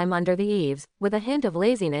wind chime under the eaves, with a hint of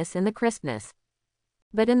laziness in the crispness.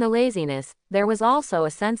 But in the laziness, there was also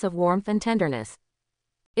a sense of warmth and tenderness.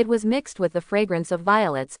 It was mixed with the fragrance of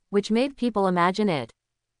violets, which made people imagine it.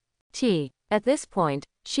 At this point,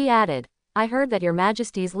 she added, "I heard that Your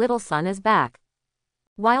Majesty's little son is back."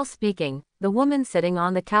 While speaking, the woman sitting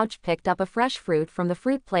on the couch picked up a fresh fruit from the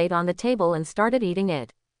fruit plate on the table and started eating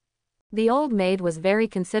it. The old maid was very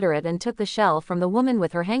considerate and took the shell from the woman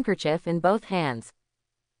with her handkerchief in both hands.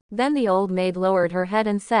 Then the old maid lowered her head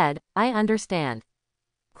and said, "I understand."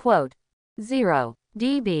 Quote, 0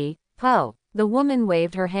 dB, po. The woman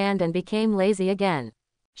waved her hand and became lazy again.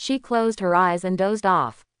 She closed her eyes and dozed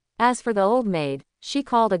off. As for the old maid, she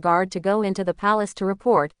called a guard to go into the palace to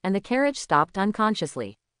report, and the carriage stopped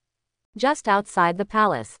unconsciously. Just outside the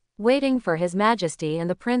palace, waiting for His Majesty and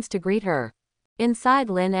the prince to greet her. Inside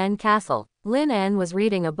Lin En Castle, Lin En was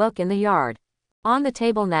reading a book in the yard. On the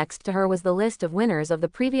table next to her was the list of winners of the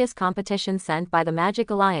previous competition sent by the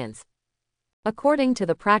Magic Alliance. According to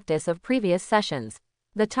the practice of previous sessions,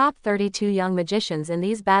 the top 32 young magicians in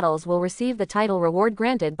these battles will receive the title reward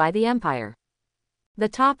granted by the Empire. The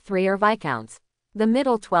top 3 are viscounts. The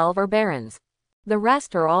middle 12 are barons. The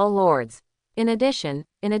rest are all lords. In addition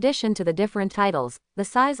to the different titles, the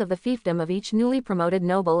size of the fiefdom of each newly promoted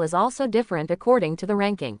noble is also different according to the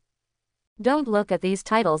ranking. Don't look at these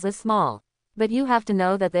titles as small. But you have to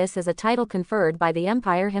know that this is a title conferred by the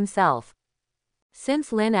Empire himself.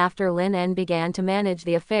 Since Lin En began to manage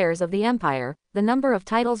the affairs of the empire, the number of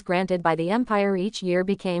titles granted by the empire each year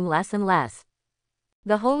became less and less.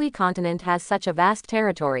 The Holy Continent has such a vast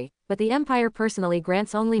territory, but the empire personally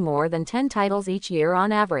grants only more than 10 titles each year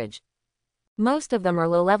on average. Most of them are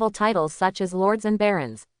low-level titles such as lords and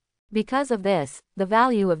barons. Because of this, the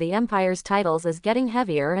value of the empire's titles is getting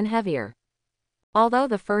heavier and heavier. Although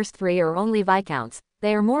the first 3 are only viscounts,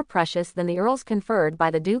 they are more precious than the earls conferred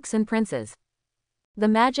by the dukes and princes. The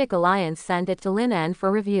Magic Alliance sent it to Lin En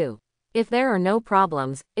for review. If there are no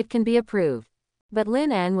problems, it can be approved. But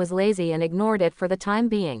Lin En was lazy and ignored it for the time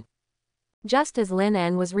being. Just as Lin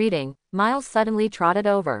En was reading, Miles suddenly trotted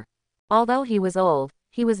over. Although he was old,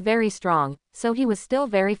 he was very strong, so he was still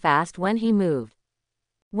very fast when he moved.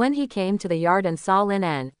 When he came to the yard and saw Lin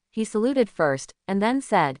En, he saluted first, and then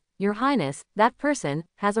said, "Your Highness, that person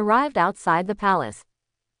has arrived outside the palace.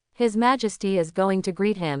 His Majesty is going to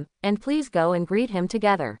greet him, and please go and greet him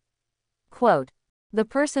together." Quote. The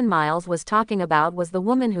person Miles was talking about was the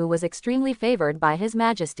woman who was extremely favored by His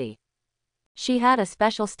Majesty. She had a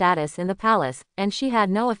special status in the palace, and she had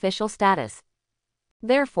no official status.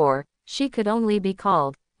 Therefore, she could only be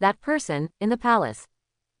called that person in the palace.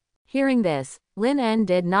 Hearing this, Lin En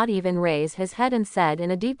did not even raise his head and said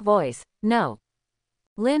in a deep voice, "No."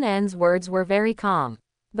 Lin En's words were very calm.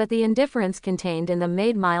 But the indifference contained in them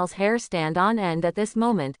made Miles' hair stand on end at this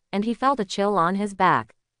moment, and he felt a chill on his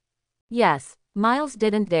back. Yes, Miles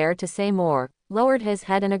didn't dare to say more, lowered his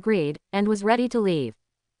head and agreed, and was ready to leave.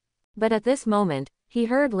 But at this moment, he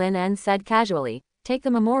heard Lin En said casually, "Take the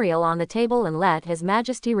memorial on the table and let His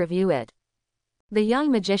Majesty review it. The young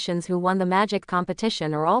magicians who won the magic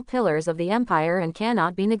competition are all pillars of the empire and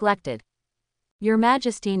cannot be neglected. Your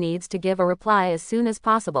Majesty needs to give a reply as soon as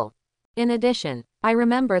possible. In addition, I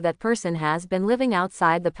remember that person has been living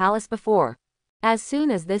outside the palace before." As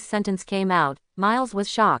soon as this sentence came out, Miles was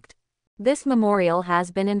shocked. This memorial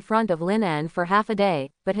has been in front of Lin En for half a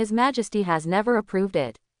day, but His Majesty has never approved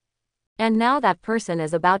it. And now that person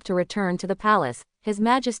is about to return to the palace, His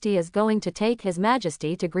Majesty is going to take His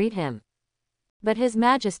Majesty to greet him. But His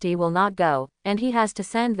Majesty will not go, and he has to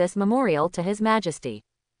send this memorial to His Majesty.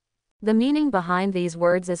 The meaning behind these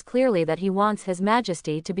words is clearly that he wants His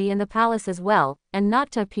Majesty to be in the palace as well, and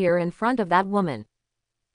not to appear in front of that woman.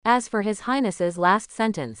 As for His Highness's last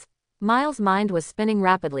sentence, Miles' mind was spinning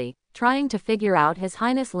rapidly, trying to figure out His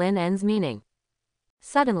Highness Lin En's meaning.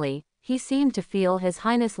 Suddenly, he seemed to feel His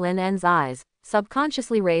Highness Lin En's eyes,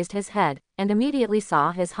 subconsciously raised his head, and immediately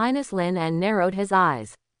saw His Highness Lin En narrowed his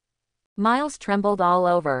eyes. Miles trembled all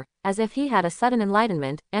over, as if he had a sudden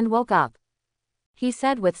enlightenment, and woke up. He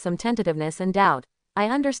said with some tentativeness and doubt, "I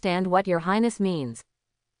understand what Your Highness means.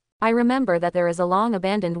 I remember that there is a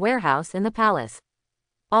long-abandoned warehouse in the palace.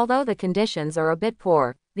 Although the conditions are a bit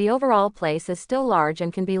poor, the overall place is still large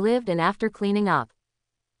and can be lived in after cleaning up."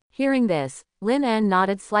 Hearing this, Lin En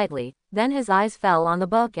nodded slightly, then his eyes fell on the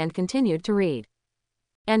book and continued to read.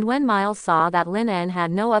 And when Miles saw that Lin En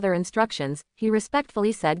had no other instructions, he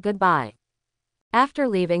respectfully said goodbye. After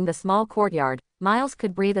leaving the small courtyard, Miles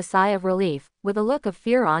could breathe a sigh of relief, with a look of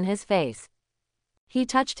fear on his face. He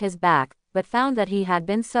touched his back, but found that he had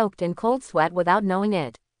been soaked in cold sweat without knowing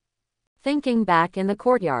it. Thinking back in the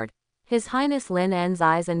courtyard, His Highness Lin En's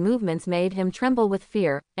eyes and movements made him tremble with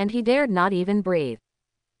fear, and he dared not even breathe.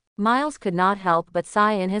 Miles could not help but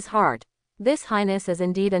sigh in his heart. This Highness is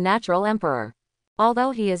indeed a natural emperor.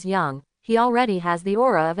 Although he is young, he already has the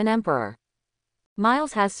aura of an emperor.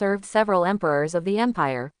 Miles has served several emperors of the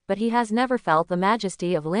empire, but he has never felt the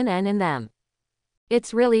majesty of Lin En in them.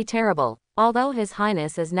 It's really terrible. Although His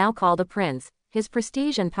Highness is now called a prince, his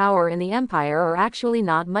prestige and power in the empire are actually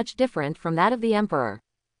not much different from that of the emperor.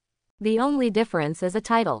 The only difference is a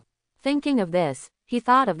title. Thinking of this, he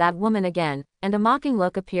thought of that woman again, and a mocking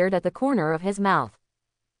look appeared at the corner of his mouth.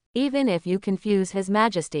 Even if you confuse His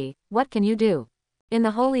Majesty, what can you do? In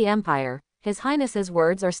the Holy Empire, His Highness's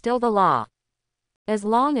words are still the law. As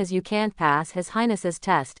long as you can't pass His Highness's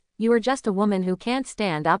test, you are just a woman who can't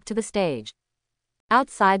stand up to the stage.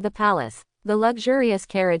 Outside the palace, the luxurious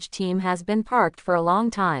carriage team has been parked for a long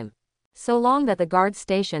time. So long that the guards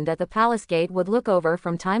stationed at the palace gate would look over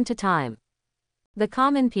from time to time. The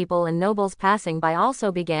common people and nobles passing by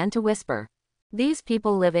also began to whisper. These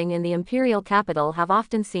people living in the imperial capital have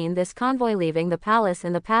often seen this convoy leaving the palace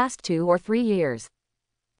in the past 2 or 3 years.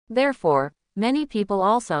 Therefore, many people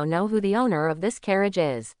also know who the owner of this carriage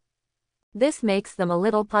is. This makes them a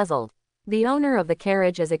little puzzled. The owner of the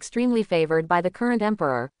carriage is extremely favored by the current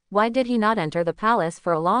emperor. Why did he not enter the palace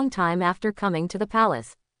for a long time after coming to the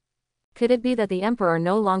palace? Could it be that the emperor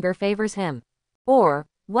no longer favors him? Or,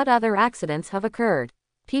 what other accidents have occurred?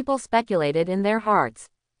 People speculated in their hearts.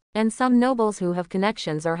 And some nobles who have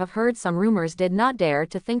connections or have heard some rumors did not dare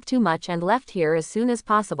to think too much and left here as soon as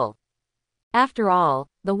possible. After all,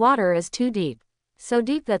 the water is too deep. So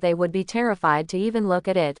deep that they would be terrified to even look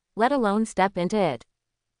at it, let alone step into it.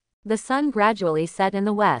 The sun gradually set in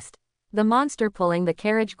the west. The monster pulling the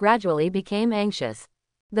carriage gradually became anxious.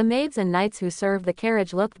 The maids and knights who served the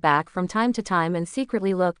carriage looked back from time to time and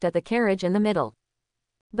secretly looked at the carriage in the middle.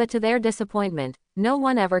 But to their disappointment, no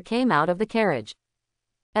one ever came out of the carriage.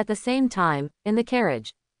 At the same time, in the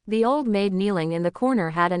carriage, the old maid kneeling in the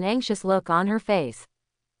corner had an anxious look on her face.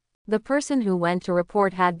 The person who went to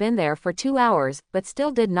report had been there for 2 hours, but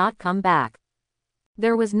still did not come back.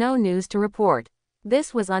 There was no news to report.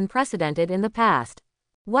 This was unprecedented in the past.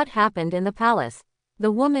 What happened in the palace?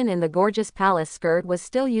 The woman in the gorgeous palace skirt was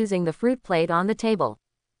still using the fruit plate on the table.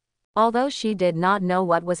 Although she did not know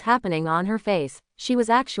what was happening on her face, she was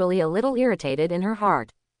actually a little irritated in her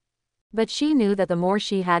heart. But she knew that the more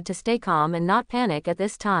she had to stay calm and not panic at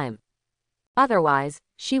this time. Otherwise,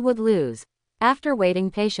 she would lose. After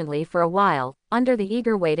waiting patiently for a while, under the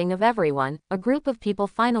eager waiting of everyone, a group of people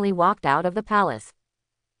finally walked out of the palace.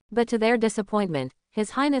 But to their disappointment,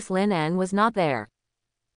 His Highness Lin En was not there.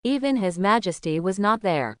 Even His Majesty was not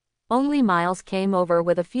there. Only Miles came over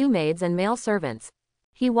with a few maids and male servants.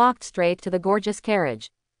 He walked straight to the gorgeous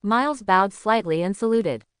carriage. Miles bowed slightly and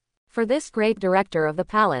saluted. For this great director of the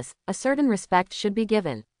palace, a certain respect should be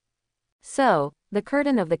given. So, the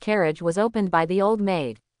curtain of the carriage was opened by the old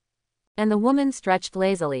maid. And the woman stretched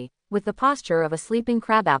lazily, with the posture of a sleeping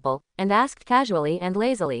crabapple, and asked casually and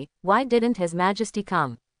lazily, "Why didn't His Majesty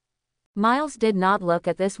come?" Miles did not look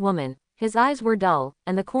at this woman. His eyes were dull,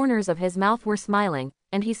 and the corners of his mouth were smiling,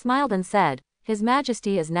 and he smiled and said, "His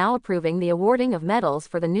Majesty is now approving the awarding of medals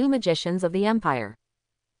for the new magicians of the Empire.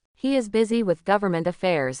 He is busy with government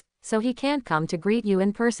affairs, so he can't come to greet you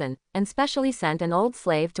in person, and specially sent an old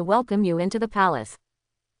slave to welcome you into the palace."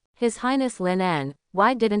 His Highness Lin En,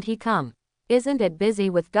 why didn't he come? Isn't it busy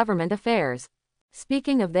with government affairs?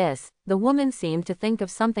 Speaking of this, the woman seemed to think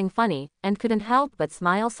of something funny, and couldn't help but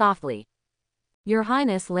smile softly. "Your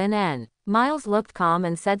Highness Lin En." Miles looked calm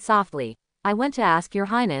and said softly, "I went to ask your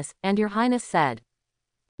Highness, and your Highness said."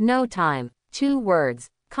 No time. 2 words.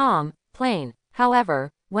 Calm, plain.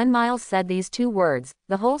 However, when Miles said these 2 words,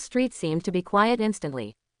 the whole street seemed to be quiet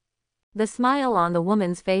instantly. The smile on the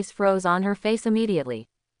woman's face froze on her face immediately.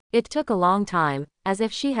 It took a long time, as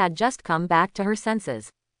if she had just come back to her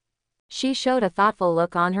senses. She showed a thoughtful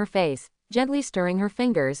look on her face, gently stirring her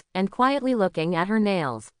fingers, and quietly looking at her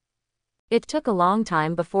nails. It took a long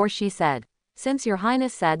time before she said, "Since your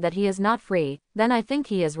Highness said that he is not free, then I think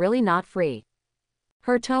he is really not free."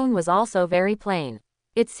 Her tone was also very plain.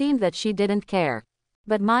 It seemed that she didn't care.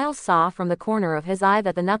 But Miles saw from the corner of his eye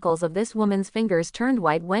that the knuckles of this woman's fingers turned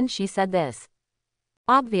white when she said this.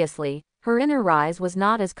 Obviously, her inner rise was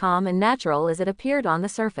not as calm and natural as it appeared on the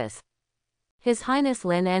surface. His Highness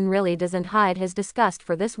Lin En really doesn't hide his disgust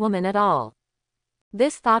for this woman at all.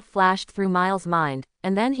 This thought flashed through Miles' mind,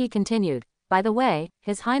 and then he continued, "By the way,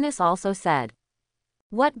 His Highness also said."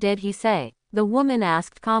 "What did he say?" the woman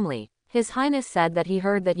asked calmly. "His Highness said that he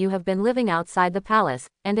heard that you have been living outside the palace,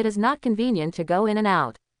 and it is not convenient to go in and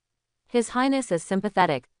out. His Highness is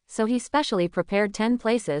sympathetic, so he specially prepared 10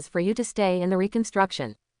 places for you to stay in the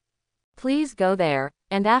reconstruction. Please go there,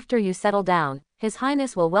 and after you settle down, His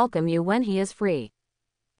Highness will welcome you when he is free,"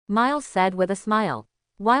 Miles said with a smile.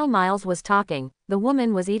 While Miles was talking, the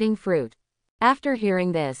woman was eating fruit. After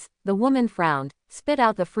hearing this, the woman frowned, spit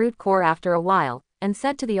out the fruit core after a while, and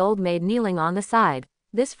said to the old maid kneeling on the side,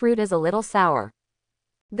 "This fruit is a little sour."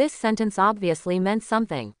 This sentence obviously meant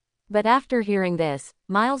something. But after hearing this,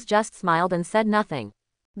 Miles just smiled and said nothing.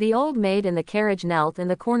 The old maid in the carriage knelt in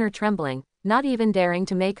the corner trembling, not even daring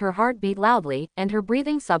to make her heart beat loudly, and her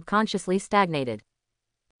breathing subconsciously stagnated.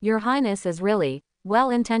 "Your Highness is really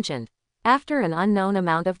well-intentioned." After an unknown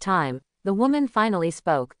amount of time, the woman finally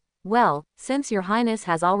spoke. "Well, since your Highness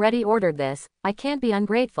has already ordered this, I can't be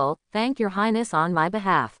ungrateful, thank your Highness on my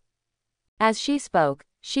behalf." As she spoke,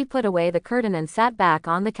 she put away the curtain and sat back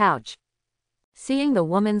on the couch. Seeing the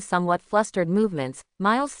woman's somewhat flustered movements,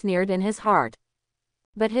 Miles sneered in his heart.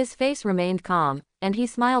 But his face remained calm, and he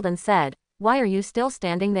smiled and said, "Why are you still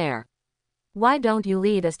standing there? Why don't you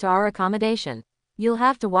lead us to our accommodation? You'll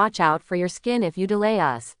have to watch out for your skin if you delay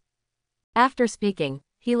us." After speaking,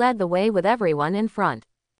 he led the way with everyone in front.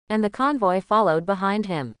 And the convoy followed behind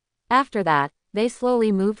him. After that, they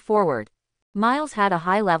slowly moved forward. Miles had a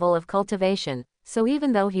high level of cultivation, so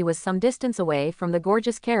even though he was some distance away from the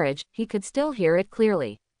gorgeous carriage, he could still hear it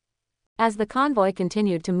clearly. As the convoy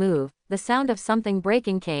continued to move, the sound of something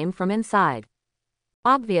breaking came from inside.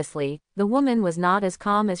 Obviously, the woman was not as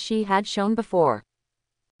calm as she had shown before.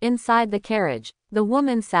 Inside the carriage, the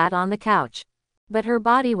woman sat on the couch. But her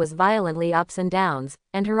body was violently ups and downs,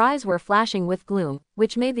 and her eyes were flashing with gloom,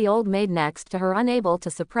 which made the old maid next to her unable to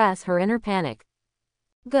suppress her inner panic.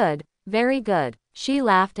 Good, very good, she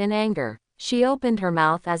laughed in anger. She opened her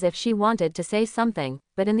mouth as if she wanted to say something,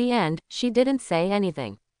 but in the end, she didn't say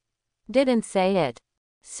anything. Didn't say it.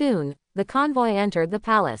 Soon, the convoy entered the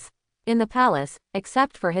palace. In the palace,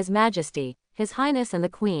 except for His Majesty, His Highness and the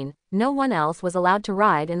Queen, no one else was allowed to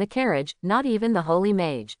ride in the carriage, not even the holy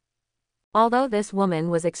mage. Although this woman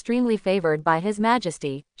was extremely favored by His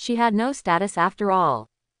Majesty, she had no status after all.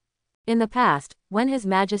 In the past, when His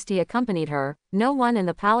Majesty accompanied her, no one in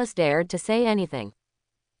the palace dared to say anything.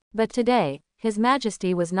 But today, His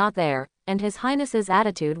Majesty was not there, and His Highness's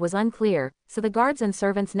attitude was unclear, so the guards and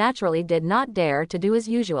servants naturally did not dare to do as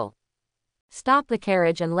usual. Stop the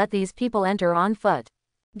carriage and let these people enter on foot.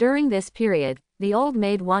 During this period, the old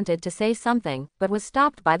maid wanted to say something, but was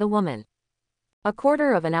stopped by the woman. A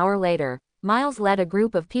quarter of an hour later, Miles led a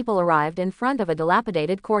group of people arrived in front of a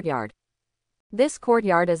dilapidated courtyard. This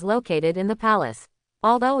courtyard is located in the palace.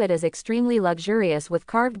 Although it is extremely luxurious with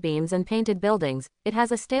carved beams and painted buildings, it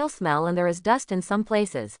has a stale smell and there is dust in some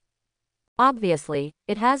places. Obviously,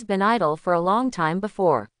 it has been idle for a long time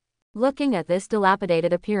before. Looking at this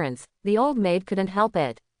dilapidated appearance, the old maid couldn't help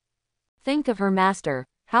it. Think of her master,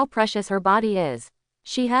 how precious her body is.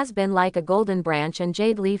 She has been like a golden branch and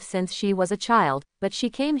jade leaf since she was a child, but she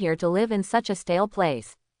came here to live in such a stale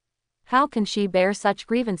place. How can she bear such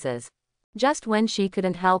grievances? Just when she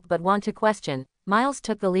couldn't help but want to question, Miles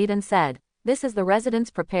took the lead and said, "This is the residence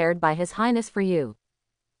prepared by His Highness for you.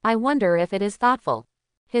 I wonder if it is thoughtful."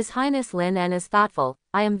 "His Highness Lin En is thoughtful,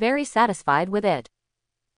 I am very satisfied with it,"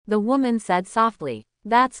 the woman said softly.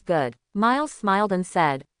 "That's good." Miles smiled and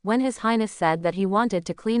said, "When His Highness said that he wanted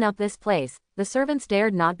to clean up this place, the servants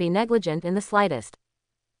dared not be negligent in the slightest.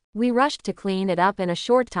 We rushed to clean it up in a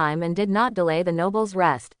short time and did not delay the noble's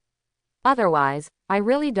rest. Otherwise, I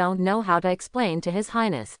really don't know how to explain to His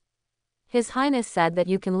Highness. His Highness said that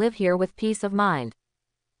you can live here with peace of mind.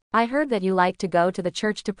 I heard that you like to go to the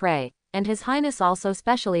church to pray, and His Highness also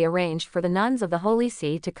specially arranged for the nuns of the Holy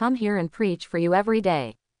See to come here and preach for you every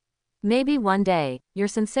day. Maybe one day, your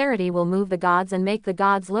sincerity will move the gods and make the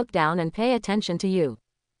gods look down and pay attention to you."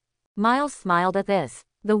 Miles smiled at this.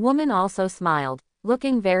 The woman also smiled,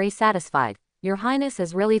 looking very satisfied. "Your Highness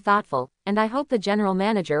is really thoughtful, and I hope the general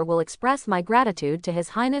manager will express my gratitude to His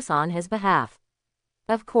Highness on his behalf."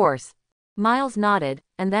 "Of course." Miles nodded,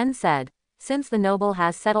 and then said, "Since the noble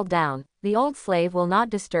has settled down, the old slave will not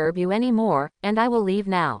disturb you any more, and I will leave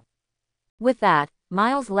now." With that,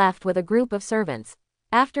 Miles left with a group of servants.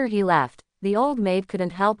 After he left, the old maid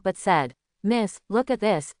couldn't help but said, "Miss, look at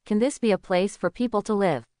this, can this be a place for people to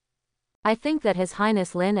live? I think that His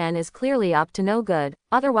Highness Lin En is clearly up to no good,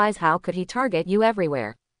 otherwise how could he target you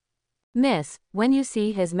everywhere? Miss, when you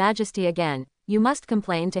see His Majesty again, you must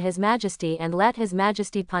complain to His Majesty and let His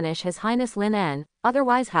Majesty punish His Highness Lin En,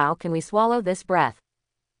 otherwise how can we swallow this breath?"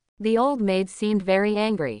 The old maid seemed very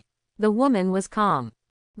angry. The woman was calm.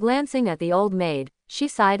 Glancing at the old maid, she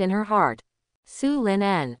sighed in her heart. Su Lin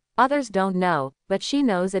En, others don't know, but she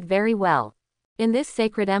knows it very well. In this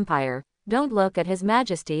sacred empire, don't look at His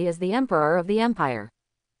Majesty as the emperor of the empire.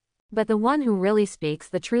 But the one who really speaks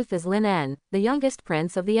the truth is Lin En, the youngest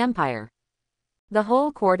prince of the empire. The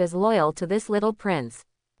whole court is loyal to this little prince.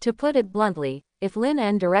 To put it bluntly, if Lin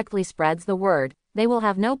En directly spreads the word, they will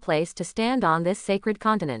have no place to stand on this sacred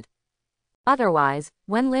continent. Otherwise,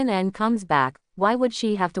 when Lin En comes back, why would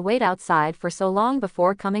she have to wait outside for so long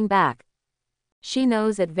before coming back? She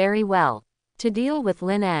knows it very well. To deal with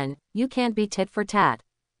Lin En, you can't be tit for tat.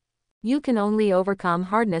 You can only overcome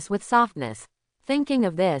hardness with softness. Thinking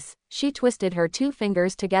of this, she twisted her two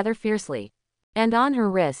fingers together fiercely. And on her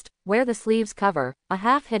wrist, where the sleeves cover, a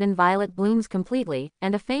half-hidden violet blooms completely,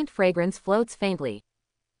 and a faint fragrance floats faintly.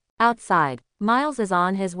 Outside, Miles is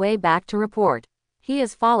on his way back to report. He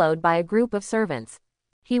is followed by a group of servants.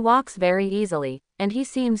 He walks very easily, and he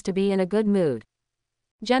seems to be in a good mood.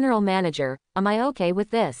 "General Manager, am I okay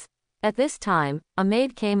with this?" At this time, a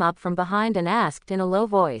maid came up from behind and asked in a low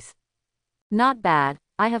voice. "Not bad,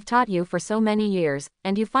 I have taught you for so many years,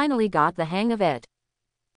 and you finally got the hang of it,"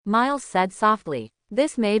 Miles said softly.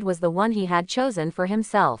 This maid was the one he had chosen for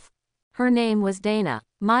himself. Her name was Dana.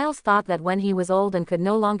 Miles thought that when he was old and could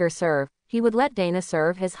no longer serve, he would let Dana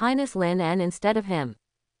serve His Highness Lin En instead of him.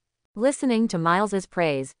 Listening to Miles's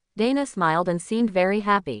praise, Dana smiled and seemed very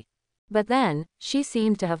happy. But then, she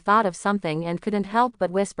seemed to have thought of something and couldn't help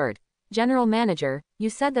but whispered, General Manager, you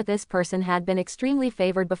said that this person had been extremely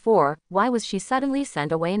favored before, why was she suddenly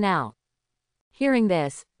sent away now? Hearing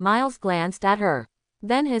this, Miles glanced at her.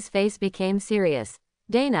 Then his face became serious.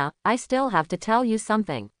 Dana, I still have to tell you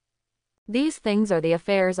something. These things are the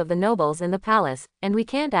affairs of the nobles in the palace, and we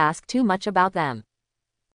can't ask too much about them.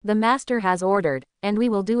 The master has ordered, and we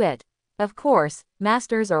will do it. Of course,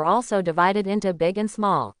 masters are also divided into big and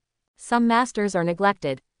small. Some masters are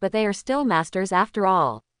neglected, but they are still masters after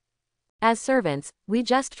all. As servants, we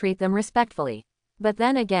just treat them respectfully. But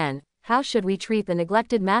then again, how should we treat the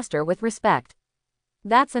neglected master with respect?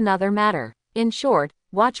 That's another matter. In short,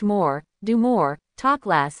 watch more, do more, talk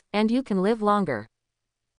less, and you can live longer.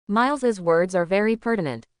 Miles's words are very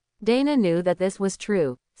pertinent. Dana knew that this was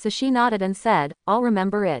true, so she nodded and said, I'll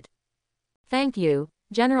remember it. Thank you,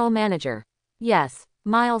 General Manager. Yes,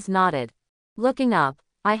 Miles nodded. Looking up,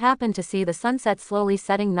 I happened to see the sunset slowly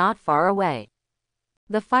setting not far away.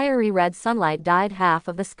 The fiery red sunlight dyed half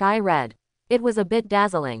of the sky red. It was a bit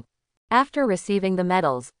dazzling. After receiving the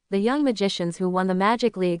medals, the young magicians who won the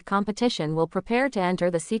Magic League competition will prepare to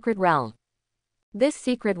enter the secret realm. This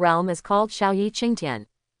secret realm is called Shaoyi Qingtian.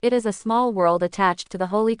 It is a small world attached to the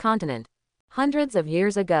Holy Continent. Hundreds of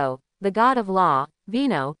years ago, the god of law,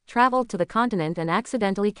 Vino, traveled to the continent and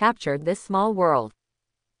accidentally captured this small world.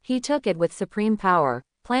 He took it with supreme power,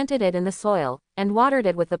 planted it in the soil, and watered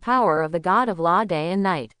it with the power of the god of law day and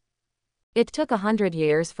night. It took 100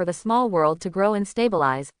 years for the small world to grow and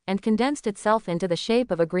stabilize, and condensed itself into the shape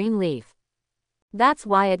of a green leaf. That's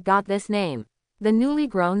why it got this name. The newly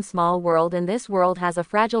grown small world in this world has a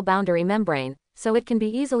fragile boundary membrane, so it can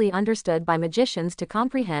be easily understood by magicians to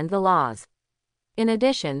comprehend the laws. In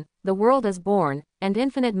addition, the world is born, and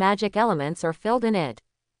infinite magic elements are filled in it.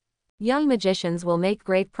 Young magicians will make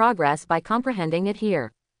great progress by comprehending it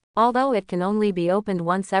here. Although it can only be opened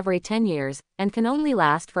once every 10 years, and can only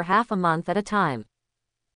last for half a month at a time.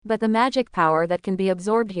 But the magic power that can be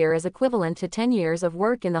absorbed here is equivalent to 10 years of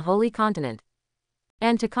work in the Holy Continent.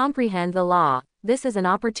 And to comprehend the law, this is an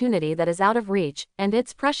opportunity that is out of reach, and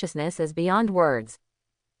its preciousness is beyond words.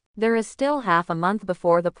 There is still half a month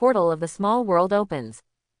before the portal of the small world opens.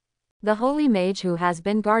 The holy mage who has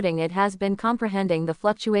been guarding it has been comprehending the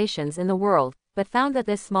fluctuations in the world, but found that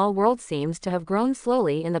this small world seems to have grown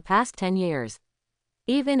slowly in the past 10 years.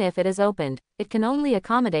 Even if it is opened, it can only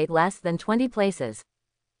accommodate less than 20 places.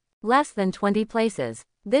 Less than 20 places.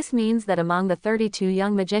 This means that among the 32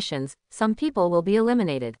 young magicians, some people will be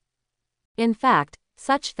eliminated. In fact,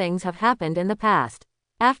 such things have happened in the past.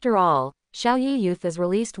 After all, Shaoyi Youth is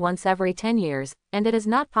released once every 10 years, and it is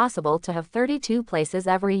not possible to have 32 places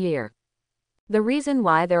every year. The reason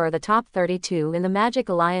why there are the top 32 in the Magic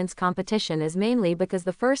Alliance competition is mainly because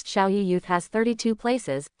the first Shaoyi Youth has 32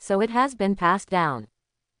 places, so it has been passed down.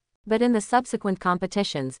 But in the subsequent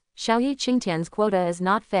competitions, Shaoyi Qingtian's quota is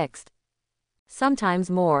not fixed. Sometimes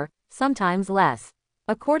more, sometimes less.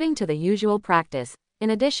 According to the usual practice, in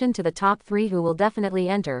addition to the top 3 who will definitely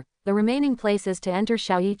enter, the remaining places to enter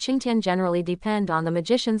Shaoyi Qingtian generally depend on the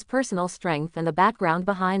magician's personal strength and the background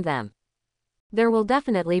behind them. There will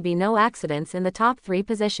definitely be no accidents in the top 3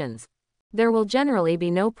 positions. There will generally be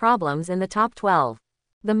no problems in the top 12.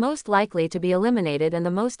 The most likely to be eliminated and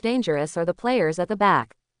the most dangerous are the players at the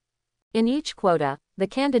back. In each quota, the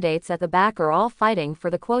candidates at the back are all fighting for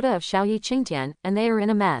the quota of Shaoyi Qingtian, and they are in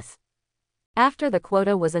a mess. After the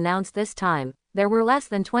quota was announced this time, there were less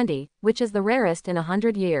than 20, which is the rarest in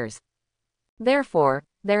 100 years. Therefore,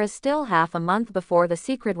 there is still half a month before the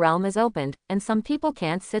secret realm is opened, and some people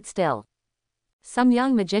can't sit still. Some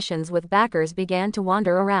young magicians with backers began to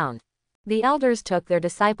wander around. The elders took their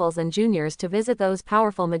disciples and juniors to visit those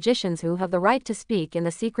powerful magicians who have the right to speak in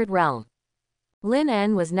the secret realm. Lin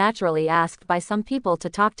En was naturally asked by some people to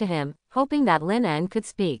talk to him, hoping that Lin En could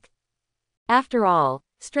speak. After all,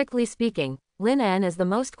 strictly speaking, Lin En is the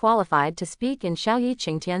most qualified to speak in Shaoyi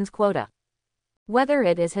Qingtian's quota. Whether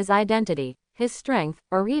it is his identity, his strength,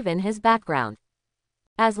 or even his background.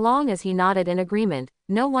 As long as he nodded in agreement,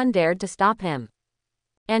 no one dared to stop him.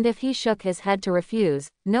 And if he shook his head to refuse,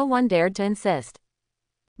 no one dared to insist.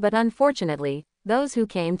 But unfortunately, those who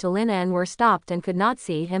came to Lin En were stopped and could not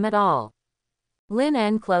see him at all. Lin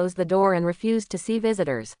En closed the door and refused to see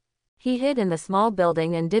visitors. He hid in the small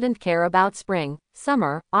building and didn't care about spring,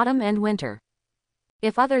 summer, autumn and winter.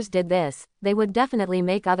 If others did this, they would definitely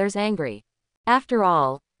make others angry. After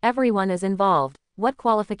all, everyone is involved. What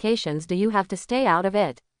qualifications do you have to stay out of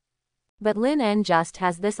it? But Lin En just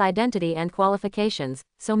has this identity and qualifications,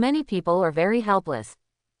 so many people are very helpless.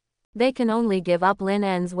 They can only give up Lin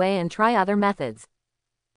En's way and try other methods.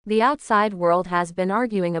 The outside world has been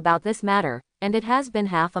arguing about this matter, and it has been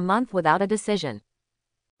half a month without a decision.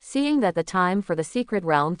 Seeing that the time for the secret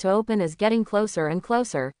realm to open is getting closer and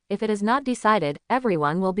closer, if it is not decided,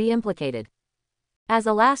 everyone will be implicated. As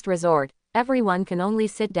a last resort, everyone can only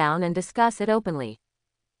sit down and discuss it openly.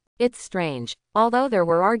 It's strange. Although there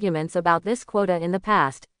were arguments about this quota in the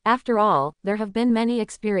past, after all, there have been many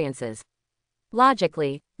experiences.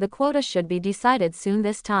 Logically, the quota should be decided soon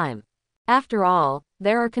this time. After all,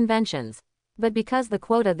 there are conventions. But because the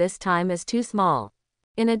quota this time is too small.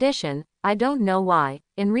 In addition, I don't know why,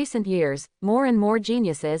 in recent years, more and more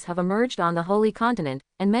geniuses have emerged on the Holy Continent,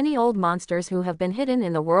 and many old monsters who have been hidden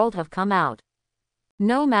in the world have come out.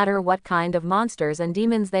 No matter what kind of monsters and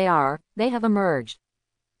demons they have emerged.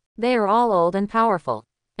 They are all old and powerful.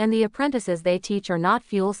 And the apprentices they teach are not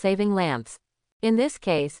fuel-saving lamps. In this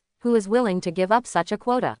case, who is willing to give up such a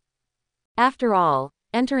quota? After all,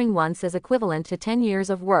 entering once is equivalent to 10 years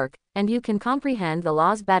of work, and you can comprehend the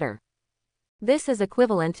laws better. This is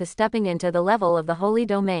equivalent to stepping into the level of the holy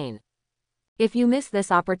domain. If you miss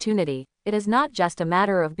this opportunity, it is not just a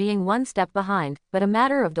matter of being one step behind, but a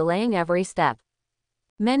matter of delaying every step.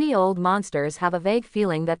 Many old monsters have a vague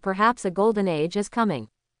feeling that perhaps a golden age is coming.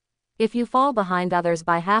 If you fall behind others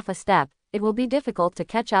by half a step, it will be difficult to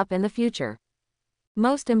catch up in the future.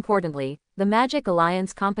 Most importantly, the Magic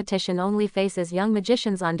Alliance competition only faces young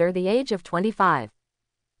magicians under the age of 25.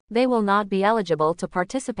 They will not be eligible to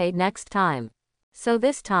participate next time. So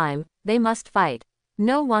this time, they must fight.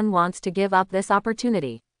 No one wants to give up this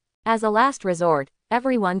opportunity. As a last resort,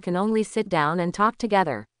 everyone can only sit down and talk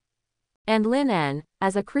together. And Lin En,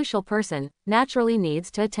 as a crucial person, naturally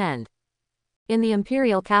needs to attend. In the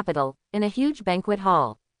imperial capital, in a huge banquet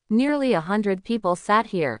hall, nearly 100 people sat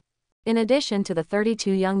here. In addition to the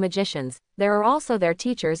 32 young magicians, there are also their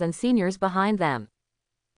teachers and seniors behind them.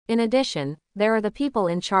 In addition, there are the people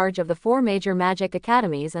in charge of the 4 major magic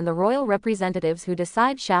academies and the royal representatives who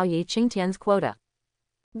decide Xiao Yi Qingtian's quota.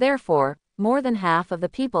 Therefore, more than half of the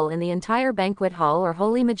people in the entire banquet hall are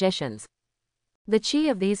holy magicians. The qi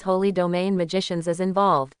of these holy domain magicians is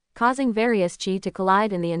involved, causing various qi to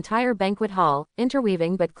collide in the entire banquet hall,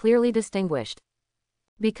 interweaving but clearly distinguished.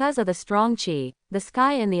 Because of the strong qi, the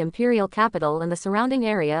sky in the imperial capital and the surrounding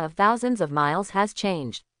area of thousands of miles has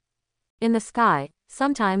changed. In the sky,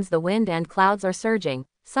 sometimes the wind and clouds are surging,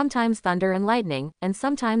 sometimes thunder and lightning, and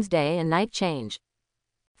sometimes day and night change.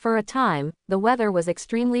 For a time, the weather was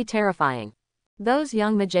extremely terrifying. Those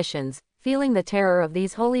young magicians, feeling the terror of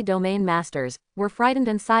these holy domain masters, were frightened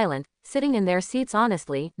and silent, sitting in their seats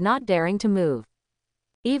honestly, not daring to move.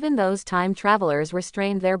 Even those time travelers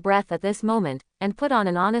restrained their breath at this moment, and put on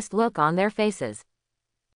an honest look on their faces.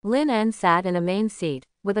 Lin En sat in a main seat,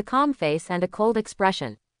 with a calm face and a cold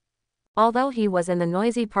expression. Although he was in the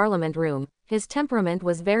noisy parliament room, his temperament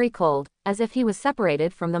was very cold, as if he was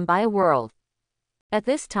separated from them by a world. At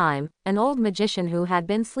this time, an old magician who had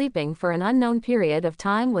been sleeping for an unknown period of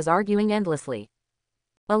time was arguing endlessly.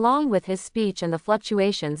 Along with his speech and the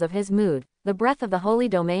fluctuations of his mood, the breath of the holy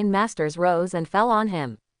domain masters rose and fell on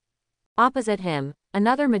him. Opposite him,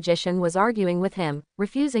 another magician was arguing with him,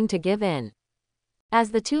 refusing to give in.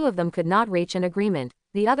 As the two of them could not reach an agreement,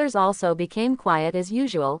 the others also became quiet as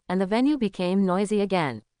usual, and the venue became noisy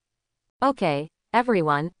again. Okay,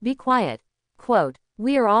 everyone, be quiet. Quote,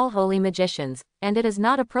 "We are all holy magicians, and it is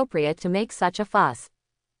not appropriate to make such a fuss."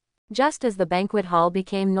 Just as the banquet hall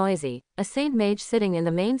became noisy, a Saint Mage sitting in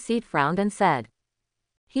the main seat frowned and said,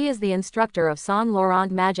 "He is the instructor of Saint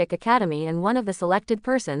Laurent Magic Academy and one of the selected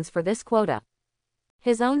persons for this quota.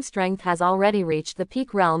 His own strength has already reached the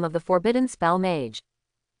peak realm of the Forbidden Spell Mage.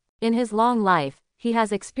 In his long life, he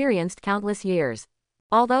has experienced countless years.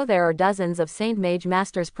 Although there are dozens of Saint Mage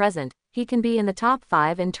Masters present, he can be in the top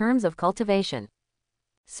 5 in terms of cultivation."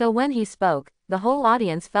 So when he spoke, the whole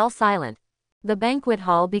audience fell silent. The banquet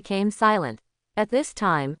hall became silent. At this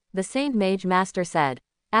time, the Saint Mage Master said,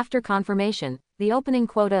 "After confirmation, the opening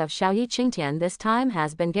quota of Xiao Yi Qingtian this time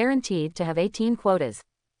has been guaranteed to have 18 quotas.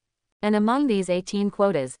 And among these 18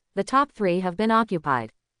 quotas, the top 3 have been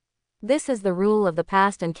occupied. This is the rule of the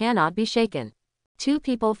past and cannot be shaken. 2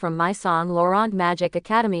 people from my Saint Laurent Magic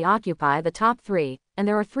Academy occupy the top 3, and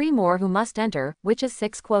there are 3 more who must enter, which is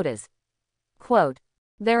 6 quotas. Quote,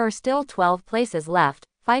 there are still 12 places left,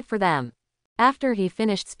 fight for them." After he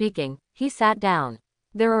finished speaking, he sat down.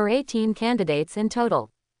 There are 18 candidates in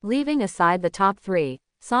total. Leaving aside the top 3,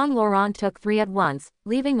 Saint Laurent took 3 at once,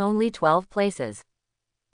 leaving only 12 places.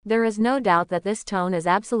 There is no doubt that this tone is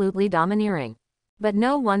absolutely domineering. But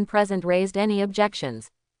no one present raised any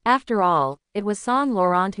objections. After all, it was Saint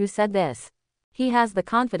Laurent who said this. He has the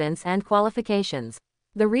confidence and qualifications.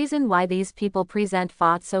 The reason why these people present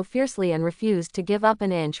fought so fiercely and refused to give up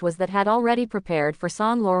an inch was that had already prepared for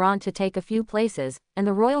Saint Laurent to take a few places, and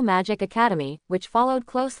the Royal Magic Academy, which followed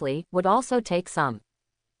closely, would also take some.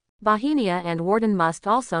 Bohemia and Warden must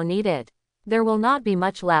also need it. There will not be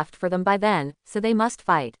much left for them by then, so they must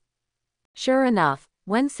fight. Sure enough,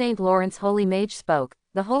 when St. Lawrence Holy Mage spoke,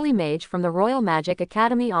 the Holy Mage from the Royal Magic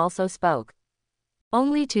Academy also spoke.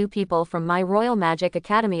 Only 2 people from my Royal Magic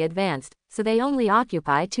Academy advanced, so they only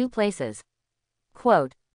occupy 2 places.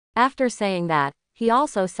 Quote. After saying that, he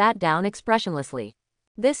also sat down expressionlessly.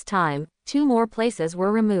 This time, 2 more places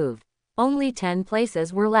were removed. Only 10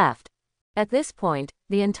 places were left. At this point,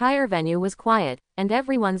 the entire venue was quiet, and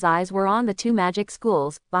everyone's eyes were on the 2 magic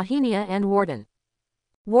schools, Bohemia and Warden.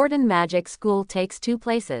 Warden Magic School takes 2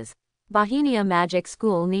 places. Bohemia Magic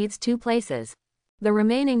School needs 2 places. The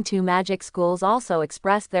remaining 2 magic schools also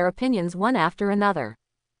expressed their opinions one after another.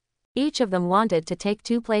 Each of them wanted to take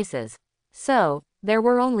 2 places. So, there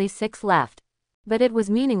were only 6 left. But it was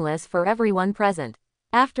meaningless for everyone present.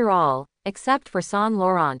 After all, except for Saint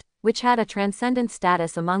Laurent, which had a transcendent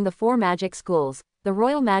status among the 4 magic schools, the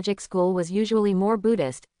Royal Magic School was usually more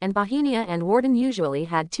Buddhist, and Bohemia and Warden usually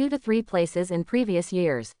had 2 to 3 places in previous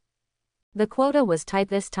years. The quota was tight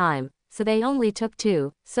this time, so they only took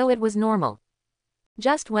 2, so it was normal.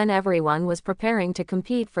 Just when everyone was preparing to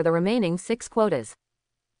compete for the remaining 6 quotas.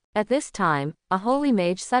 At this time, a holy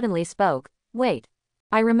mage suddenly spoke. Wait.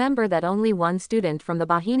 I remember that only 1 student from the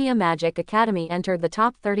Bohemia Magic Academy entered the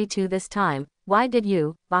top 32 this time. Why did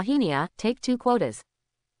you, Bohemia, take 2 quotas?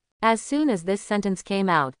 As soon as this sentence came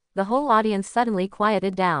out, the whole audience suddenly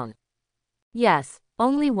quieted down. Yes,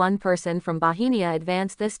 only 1 person from Bohemia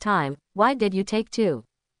advanced this time. Why did you take 2?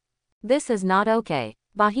 This is not okay.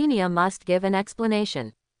 Bohemia must give an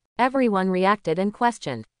explanation. Everyone reacted and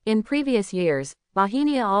questioned. In previous years,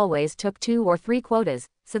 Bohemia always took 2 or 3 quotas,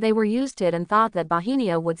 so they were used to it and thought that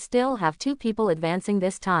Bohemia would still have 2 people advancing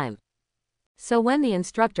this time. So when the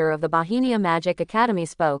instructor of the Bohemia Magic Academy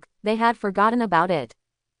spoke, they had forgotten about it.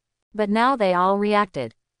 But now they all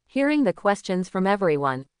reacted. Hearing the questions from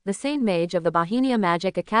everyone, the Saint Mage of the Bohemia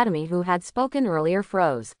Magic Academy who had spoken earlier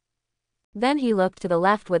froze. Then he looked to the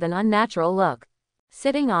left with an unnatural look.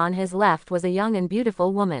 Sitting on his left was a young and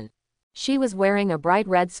beautiful woman. She was wearing a bright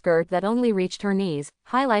red skirt that only reached her knees,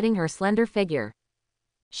 highlighting her slender figure.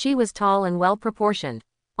 She was tall and well-proportioned.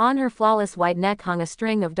 On her flawless white neck hung a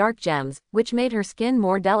string of dark gems, which made her skin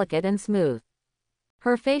more delicate and smooth.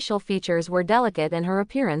 Her facial features were delicate and her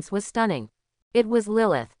appearance was stunning. It was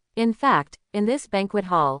Lilith. In fact, in this banquet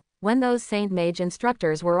hall, when those Saint Mage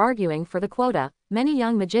instructors were arguing for the quota, many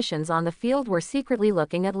young magicians on the field were secretly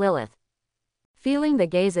looking at Lilith. Feeling the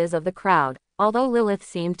gazes of the crowd, although Lilith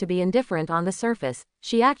seemed to be indifferent on the surface,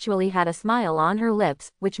 she actually had a smile on her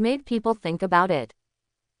lips, which made people think about it.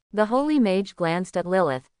 The holy mage glanced at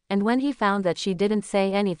Lilith, and when he found that she didn't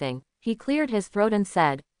say anything, he cleared his throat and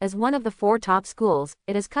said, as one of the 4 top schools,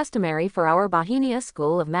 it is customary for our Bohemia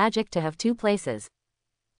School of Magic to have 2 places.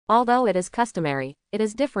 Although it is customary, it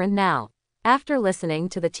is different now. After listening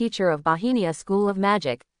to the teacher of Bohemia School of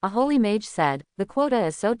Magic, a holy mage said, the quota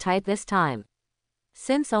is so tight this time.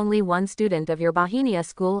 Since only 1 student of your Bohemia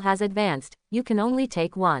school has advanced, you can only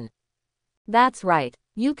take 1. That's right,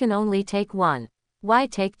 you can only take 1. Why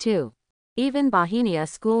take 2? Even Bohemia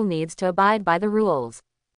school needs to abide by the rules.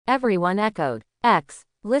 Everyone echoed.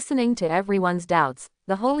 Listening to everyone's doubts,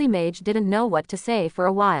 the holy mage didn't know what to say for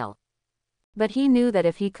a while. But he knew that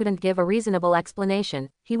if he couldn't give a reasonable explanation,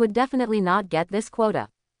 he would definitely not get this quota.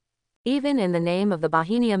 Even in the name of the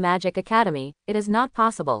Bohemia Magic Academy, it is not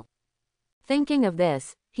possible. Thinking of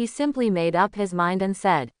this, he simply made up his mind and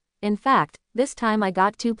said, in fact, this time I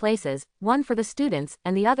got 2 places, 1 for the students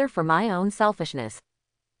and the other for my own selfishness.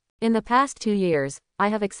 In the past 2 years, I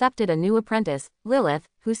have accepted a new apprentice, Lilith,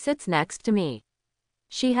 who sits next to me.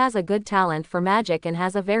 She has a good talent for magic and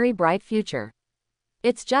has a very bright future.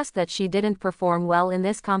 It's just that she didn't perform well in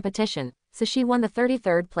this competition, so she won the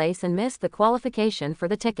 33rd place and missed the qualification for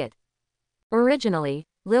the ticket. Originally,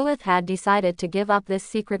 Lilith had decided to give up this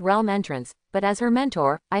secret realm entrance, but as her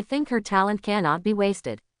mentor, I think her talent cannot be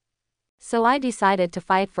wasted. So I decided to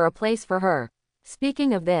fight for a place for her.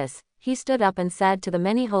 Speaking of this, he stood up and said to the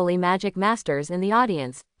many holy magic masters in the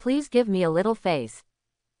audience, please give me a little face.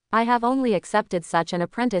 I have only accepted such an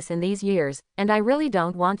apprentice in these years, and I really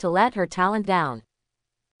don't want to let her talent down.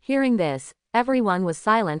 Hearing this, everyone was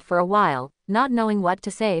silent for a while, not knowing what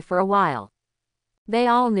to say for a while. They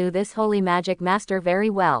all knew this holy magic master very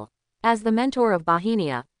well. As the mentor of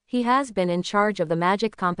Bohemia, he has been in charge of the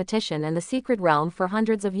magic competition and the secret realm for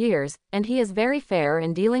hundreds of years, and he is very fair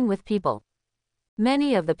in dealing with people.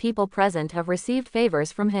 Many of the people present have received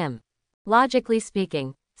favors from him. Logically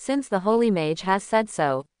speaking, since the holy mage has said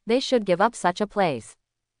so, they should give up such a place.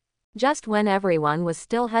 Just when everyone was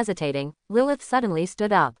still hesitating, Lilith suddenly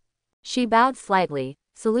stood up. She bowed slightly,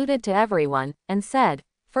 saluted to everyone, and said,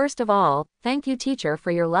 "First of all, thank you teacher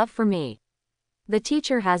for your love for me. The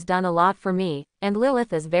teacher has done a lot for me, and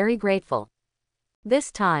Lilith is very grateful."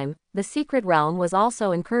 This time, the secret realm was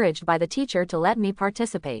also encouraged by the teacher to let me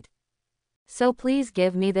participate. So please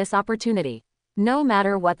give me this opportunity. No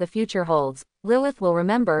matter what the future holds, Lilith will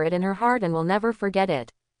remember it in her heart and will never forget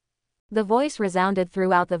it. The voice resounded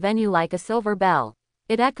throughout the venue like a silver bell.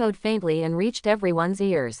 It echoed faintly and reached everyone's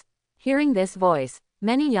ears. Hearing this voice,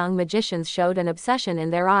 many young magicians showed an obsession in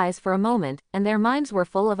their eyes for a moment, and their minds were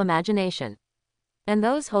full of imagination. And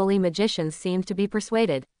those holy magicians seemed to be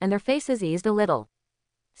persuaded, and their faces eased a little.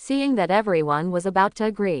 Seeing that everyone was about to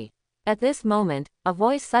agree. At this moment, a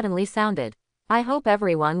voice suddenly sounded. I hope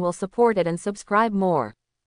everyone will support it and subscribe more.